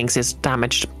fastenings is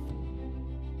damaged.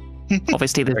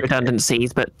 Obviously, there's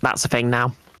redundancies, but that's a thing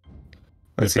now.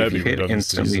 Let's see, if you hit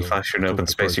instantly flash in open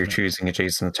space you're choosing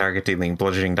adjacent to the target, dealing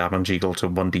bludgeoning damage equal to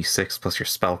 1d6 plus your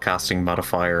spellcasting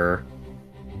modifier.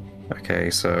 Okay,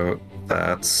 so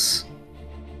that's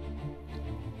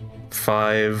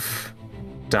 5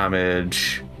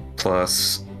 damage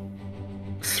plus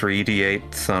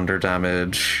 3d8 thunder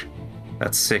damage.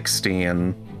 That's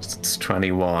 16. It's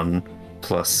 21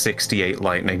 plus 68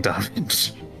 lightning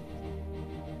damage.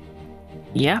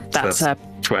 Yeah, that's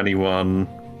 21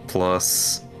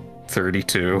 plus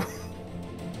 32.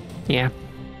 Yeah.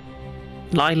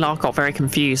 Lilac got very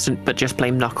confused, but just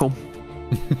blamed Knuckle.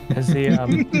 As the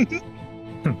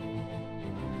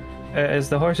as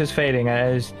the horse is fading,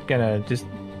 I was gonna just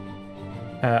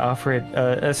offer it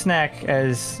a snack,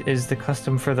 as is the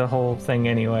custom for the whole thing,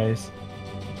 anyways.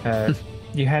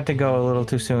 You had to go a little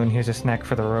too soon. Here's a snack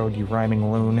for the road, you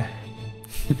rhyming loon.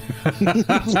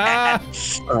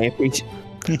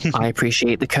 I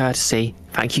appreciate the courtesy.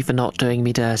 Thank you for not doing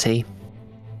me dirty.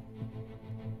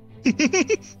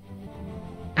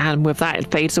 And with that,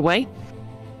 it fades away.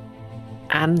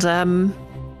 And,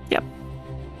 yep.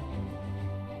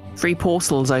 3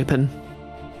 portals open.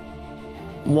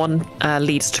 One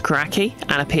leads to Karaki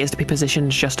and appears to be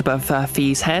positioned just above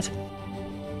Fee's head.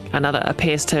 Another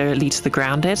appears to lead to the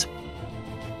grounded.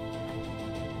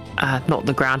 Not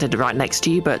the grounded right next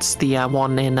to you, but the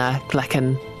one in Glec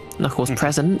and Knuckles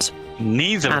present.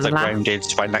 Neither of the grounded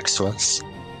right next to us.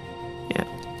 Yeah.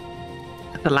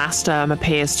 The last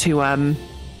appears to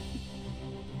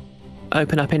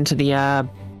open up into the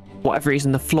whatever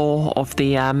reason the floor of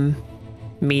the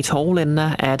meat hall in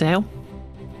Airedale.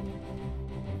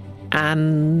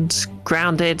 And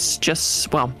grounded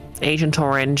just, well, Agent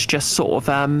Orange just sort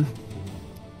of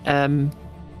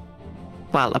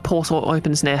well, a portal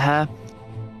opens near her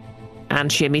and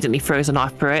she immediately throws a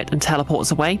knife through it and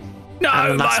teleports away.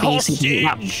 No, my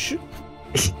hostage!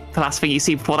 The last thing you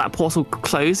see before that portal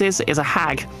closes is a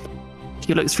hag.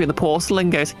 He looks through the portal and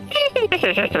goes... How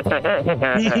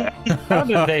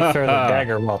did they throw the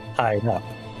dagger while tied up?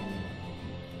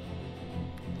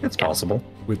 It's possible.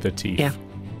 With the teeth. Yeah.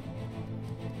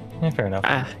 Yeah, fair enough.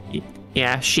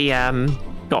 Yeah, she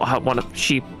got her one of...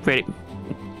 She really...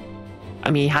 I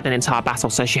mean, had an entire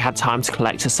battle, so she had time to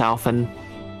collect herself, and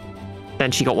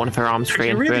then she got one of her arms free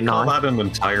and threw a knife. Call that an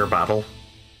entire battle?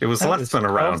 It was less than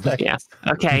a round. Yeah.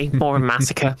 Okay, more a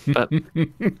massacre, but...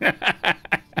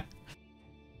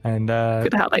 And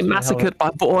good how they massacred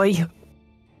my boy.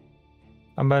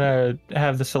 I'm gonna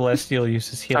have the Celestial use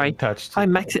his healing touch.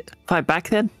 I'm back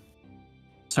then.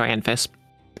 Sorry, Enfys.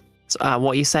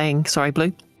 What are you saying? Sorry,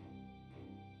 Blue?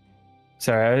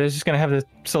 Sorry, I was just gonna have the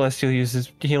Celestial use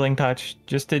his healing touch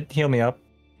just to heal me up.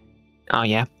 Oh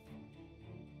yeah.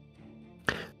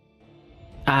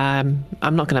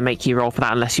 I'm not gonna make you roll for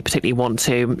that unless you particularly want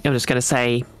to. I'm just gonna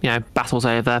say, you know, battle's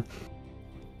over.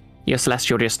 Your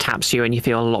Celestial just taps you and you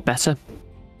feel a lot better.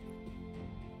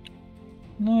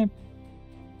 Yeah.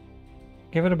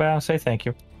 Give it a bow, say thank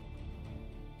you.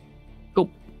 Cool.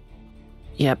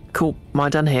 Yep, cool. My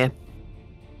done here.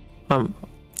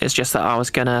 It's just that I was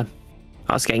getting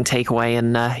takeaway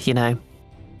and, you know,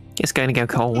 it's going to go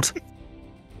cold.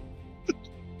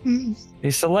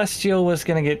 The Celestial was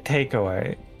going to get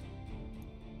takeaway.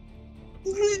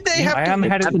 I am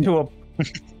headed to a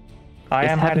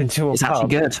It's actually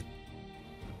good.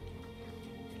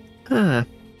 Huh.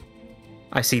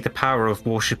 I see the power of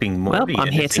worshipping more. Well,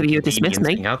 I'm here till you dismiss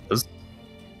me. Others.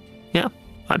 Yeah,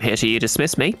 I'm here till you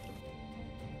dismiss me.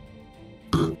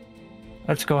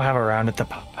 Let's go have a round at the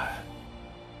pub.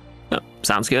 Oh,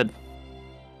 sounds good.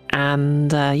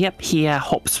 And, yep, he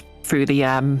hops through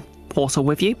the portal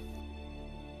with you.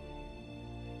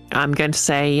 I'm going to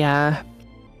say,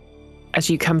 as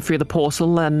you come through the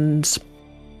portal and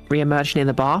re-emerging in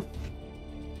the bar,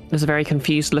 There's a very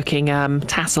confused-looking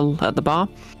tassel at the bar.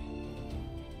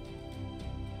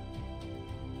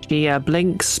 She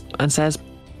blinks and says,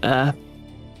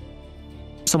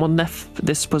 someone left,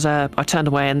 this was, I turned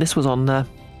away and this was on the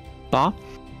bar.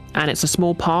 And it's a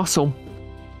small parcel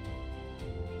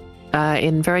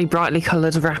in very brightly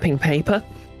coloured wrapping paper.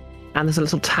 And there's a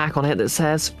little tag on it that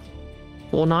says,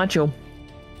 "For Nigel."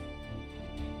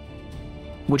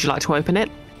 Would you like to open it?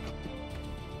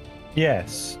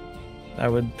 Yes. I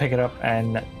would pick it up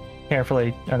and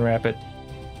carefully unwrap it.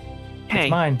 Hey,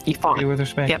 it's mine. You find You with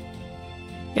respect. Yep.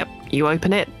 Yep. You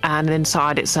open it, and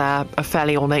inside it's a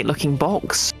fairly ornate-looking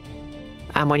box.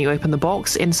 And when you open the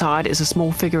box, inside is a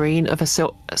small figurine of a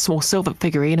small silver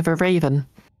figurine of a raven.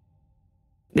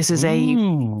 This is a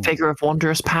figure of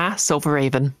Wondrous Path, Silver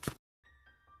Raven.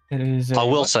 It is. I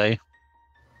will say,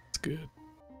 It's good.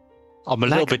 I'm a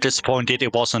little bit disappointed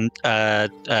it wasn't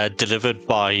delivered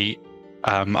by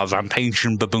a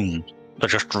rampaging baboon that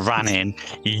just ran in,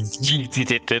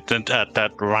 yeeted it at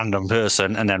that random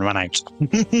person, and then ran out.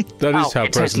 That is how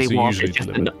it presents totally are was. usually It's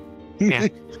just delivered. yeah,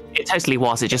 it totally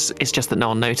was. It's just that no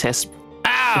one noticed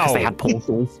because they had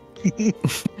portals.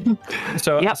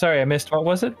 So Yep. sorry, I missed. What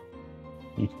was it?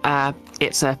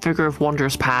 It's a figure of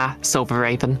Wondrous Path, Silver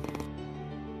Raven.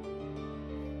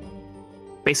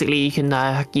 Basically, you can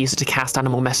use it to cast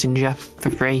Animal Messenger for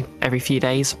free every few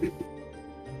days.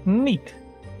 Neat.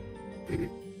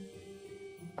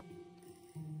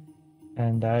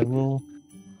 And I will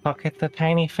pocket the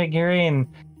tiny figurine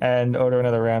and order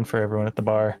another round for everyone at the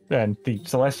bar and the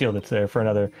Celestial that's there for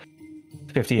another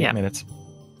 58 Yep. minutes.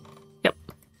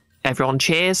 Everyone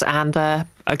cheers, and a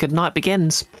good night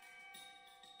begins.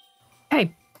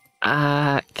 Hey,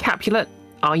 Capulet,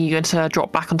 are you going to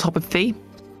drop back on top of Fee?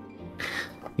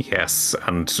 Yes,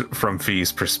 and from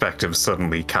Fee's perspective,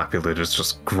 suddenly Capulet is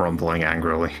just grumbling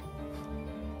angrily.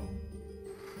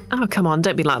 Oh, come on,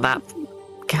 don't be like that,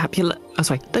 Capulet. Oh,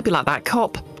 sorry, don't be like that,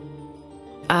 cop.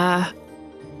 Huh?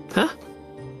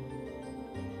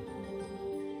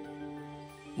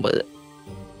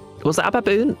 Was that a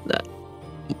baboon?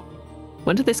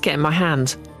 When did this get in my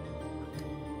hand?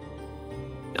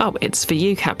 Oh, it's for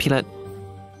you, Capulet.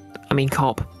 I mean,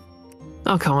 cop.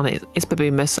 Oh, come on, it's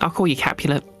Baboonmas. I'll call you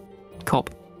Capulet. Cop.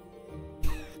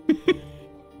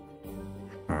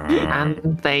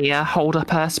 And they hold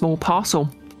up a small parcel.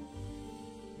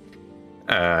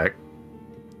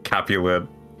 Capulet,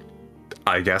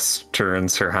 I guess,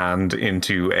 turns her hand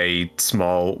into a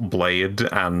small blade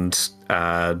and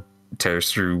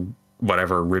tears through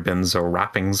whatever ribbons or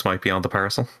wrappings might be on the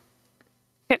parcel.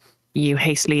 Yep. You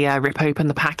hastily rip open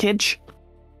the package,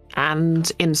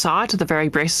 and inside are the very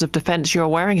braces of defense you were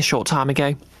wearing a short time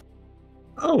ago.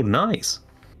 Oh, nice.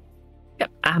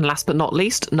 Yep. And last but not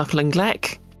least, Knuckle and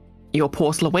Glec. Your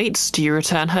portal awaits. Do you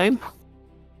return home?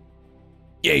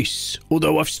 Yes,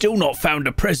 although I've still not found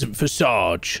a present for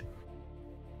Sarge.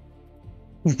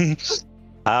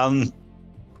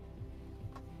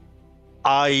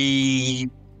 I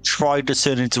tried to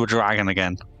turn into a dragon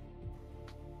again.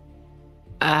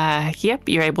 Yep,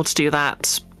 you're able to do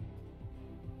that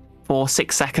for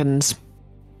 6 seconds.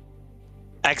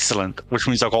 Excellent, which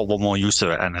means I got one more use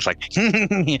to it, and it's like,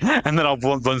 and then I'll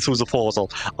run through the portal.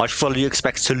 I fully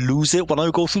expect to lose it when I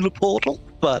go through the portal,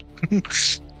 but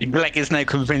Glec is now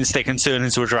convinced they can turn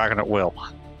into a dragon at will.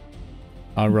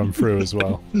 I run through as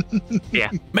well. Yeah.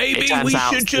 Maybe It turns we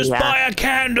out should just the, buy a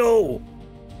candle.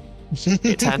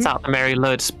 It turns out the Mary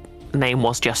Lud's name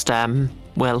was just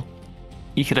Will.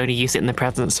 You could only use it in the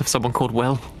presence of someone called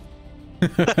Will.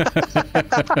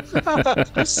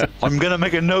 I'm gonna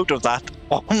make a note of that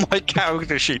on my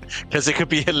character sheet because it could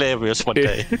be hilarious one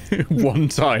day. One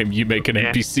time you make an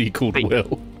Yeah. NPC called But-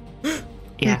 Will.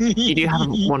 Yeah, you do have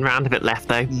one round of it left,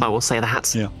 though. I will say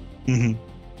that. Yeah. Mm-hmm.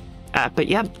 But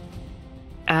yeah,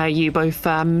 you both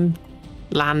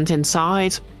land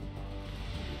inside.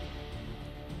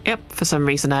 Yep. For some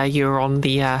reason, you're on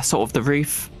the sort of the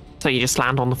roof, so you just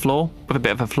land on the floor with a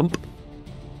bit of a flump.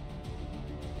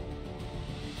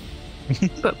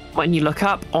 But when you look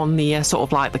up on the sort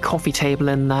of like the coffee table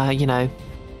in the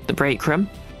break room,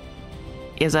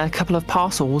 is a couple of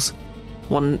parcels.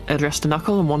 One addressed to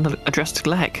Knuckle and one addressed to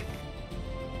Glec.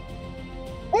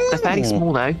 They're fairly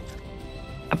small though.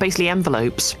 Are basically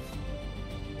envelopes.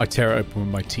 I tear it open with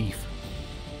my teeth.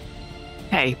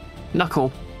 Hey,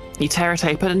 Knuckle, you tear it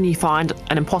open and you find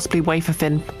an impossibly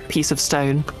wafer-thin piece of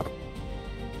stone.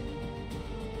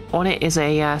 On it is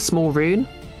a small rune.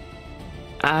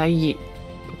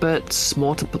 But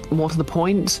more to the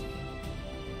point.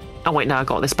 Oh wait, no, I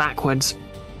got this backwards.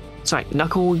 Sorry,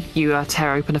 Knuckle, you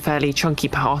tear open a fairly chunky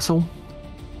parcel,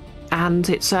 and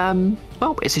it's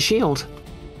it's a shield.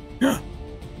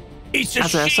 It's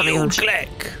a shield,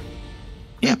 Glec.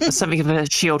 Yeah, as something of a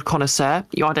shield connoisseur,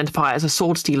 you identify it as a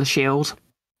sword stealer shield.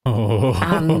 Oh,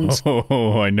 And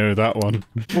I know that one.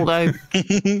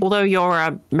 although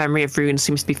your memory of runes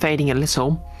seems to be fading a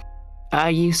little,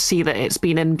 you see that it's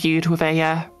been imbued with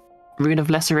a rune of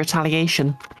lesser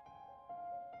retaliation.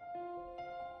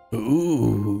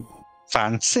 Ooh,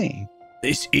 Fancy.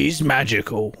 this is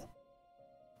magical.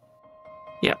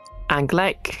 Yep. And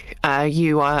Glec, are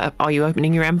you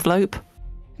opening your envelope?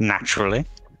 Naturally.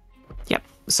 Yep.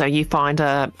 So you find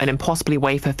an impossibly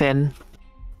wafer thin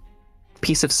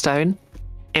piece of stone.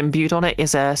 Imbued on it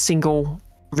is a single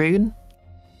rune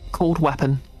called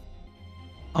weapon.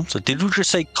 I'm sorry, did you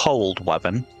just say cold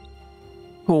weapon?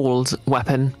 Called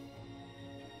weapon.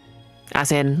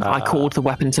 As in, I called the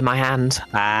weapon to my hand.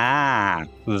 Ah,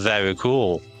 very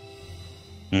cool.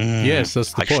 Yes,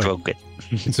 that's the I point. stroke it.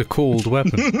 It's a called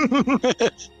weapon.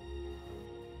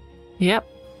 Yep.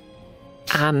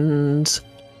 And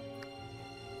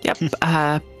yep,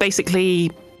 basically,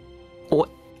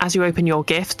 as you open your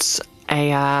gifts,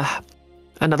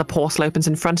 another portal opens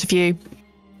in front of you.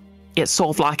 It's sort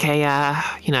of like a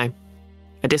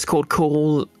Discord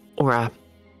call or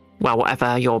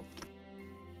whatever your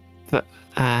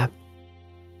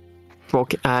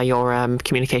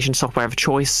communication software of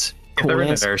choice. If they're in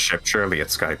an airship, surely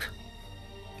it's Skype.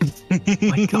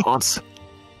 My God.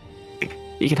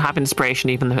 You can have inspiration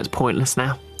even though it's pointless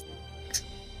now.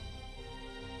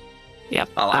 Yep.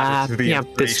 I'll add it to the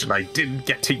inspiration I didn't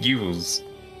get to use.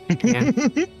 Yeah.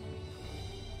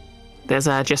 There's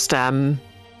just a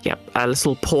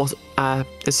little port.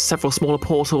 There's several smaller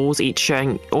portals, each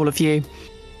showing all of you,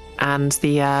 and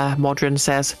the Modron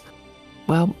says,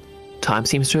 "Well, time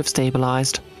seems to have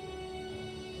stabilized.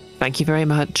 Thank you very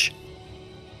much.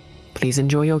 Please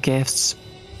enjoy your gifts.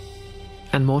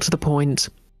 And more to the point,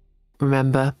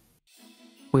 remember,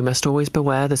 we must always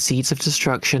beware the seeds of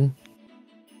destruction."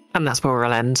 And that's where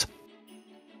we'll end.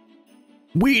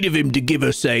 Weird of him to give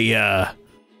us a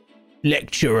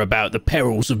lecture about the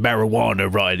perils of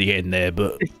marijuana right at the end there,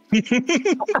 but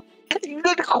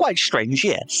Quite strange,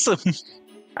 yes.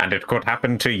 And it could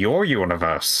happen to your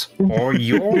universe, or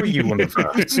your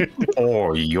universe,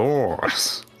 or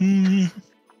yours. I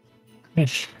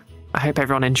hope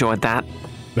everyone enjoyed that.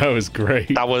 That was great.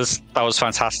 That was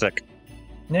fantastic.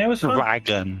 Yeah, it was fun.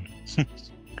 Dragon.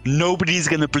 Nobody's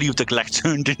gonna believe the Glec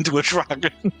turned into a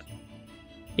dragon.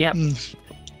 Yep.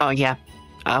 Oh yeah.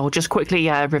 I'll just quickly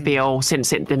reveal,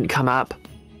 since it didn't come up.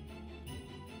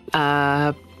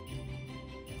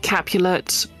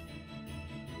 Capulet,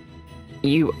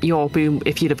 your boom,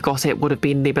 if you'd have got it, would have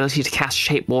been the ability to cast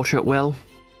shape water at will.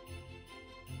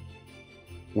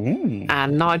 Ooh.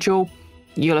 And Nigel,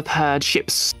 you'll have heard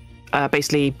ships,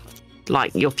 basically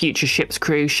like your future ship's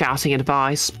crew shouting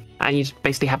advice, and you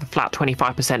basically have a flat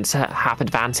 25% half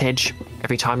advantage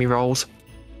every time you rolled.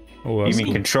 Oh, You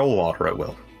mean control water at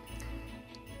will?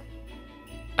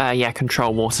 Yeah,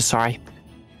 control water, sorry.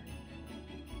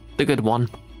 The good one.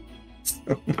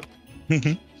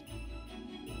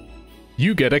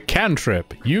 You get a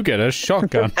cantrip. You get a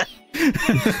shotgun. I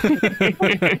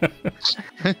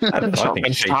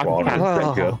think shape water is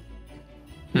pretty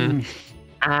good.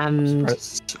 And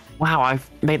wow, I've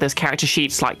made those character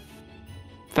sheets like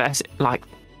 5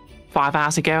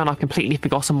 hours ago, and I've completely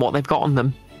forgotten what they've got on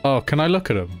them. Oh, can I look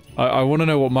at them? I want to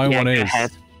know what my one go is. ahead.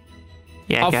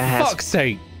 Yeah, Oh, go ahead. fuck's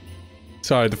sake!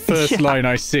 Sorry, the first line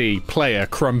I see, player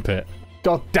crumpet.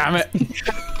 God damn it!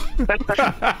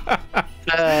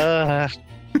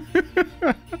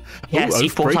 Yes, Ooh, you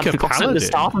thought I'd Oathbreaker forgotten at the Paladin.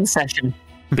 start of the session,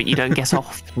 but you don't get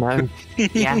off. No.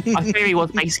 Yeah, my theory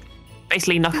was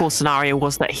basically Knuckle's scenario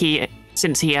was that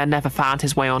since he never found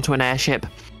his way onto an airship,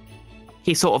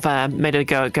 he sort of made a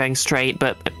go at going straight,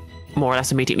 but more or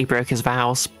less immediately broke his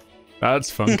vows.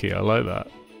 That's funky. I like that.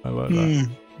 I like that.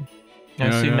 I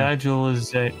Yeah, see yeah. Nigel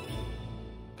is a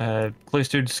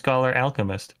cloistered scholar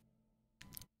alchemist.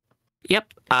 Yep,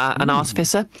 an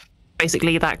artificer.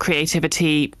 Basically, that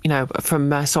creativity,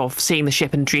 from sort of seeing the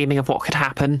ship and dreaming of what could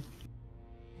happen,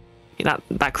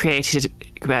 that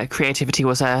creativity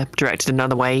was directed in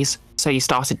other ways. So you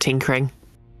started tinkering.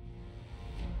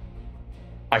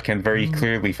 I can very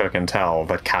clearly fucking tell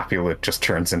that Capulet just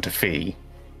turns into Fee.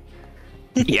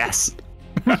 Yes.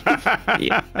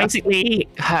 Yeah, basically,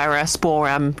 her spore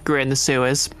grew in the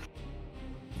sewers,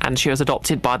 and she was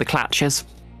adopted by the Clatchers.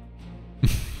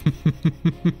 I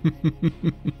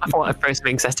thought I'd throw some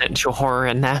existential horror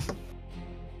in there.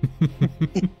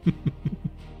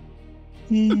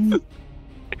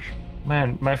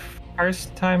 Man, my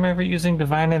first time ever using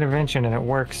divine intervention, and it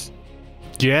works.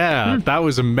 Yeah, that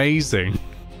was amazing.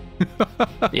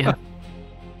 Yeah.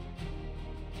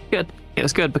 Good. It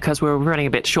was good because we were running a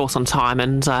bit short on time,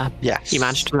 and Yes. you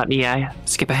managed to let me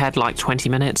skip ahead like 20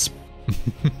 minutes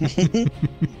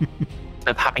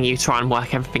of having you try and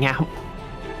work everything out.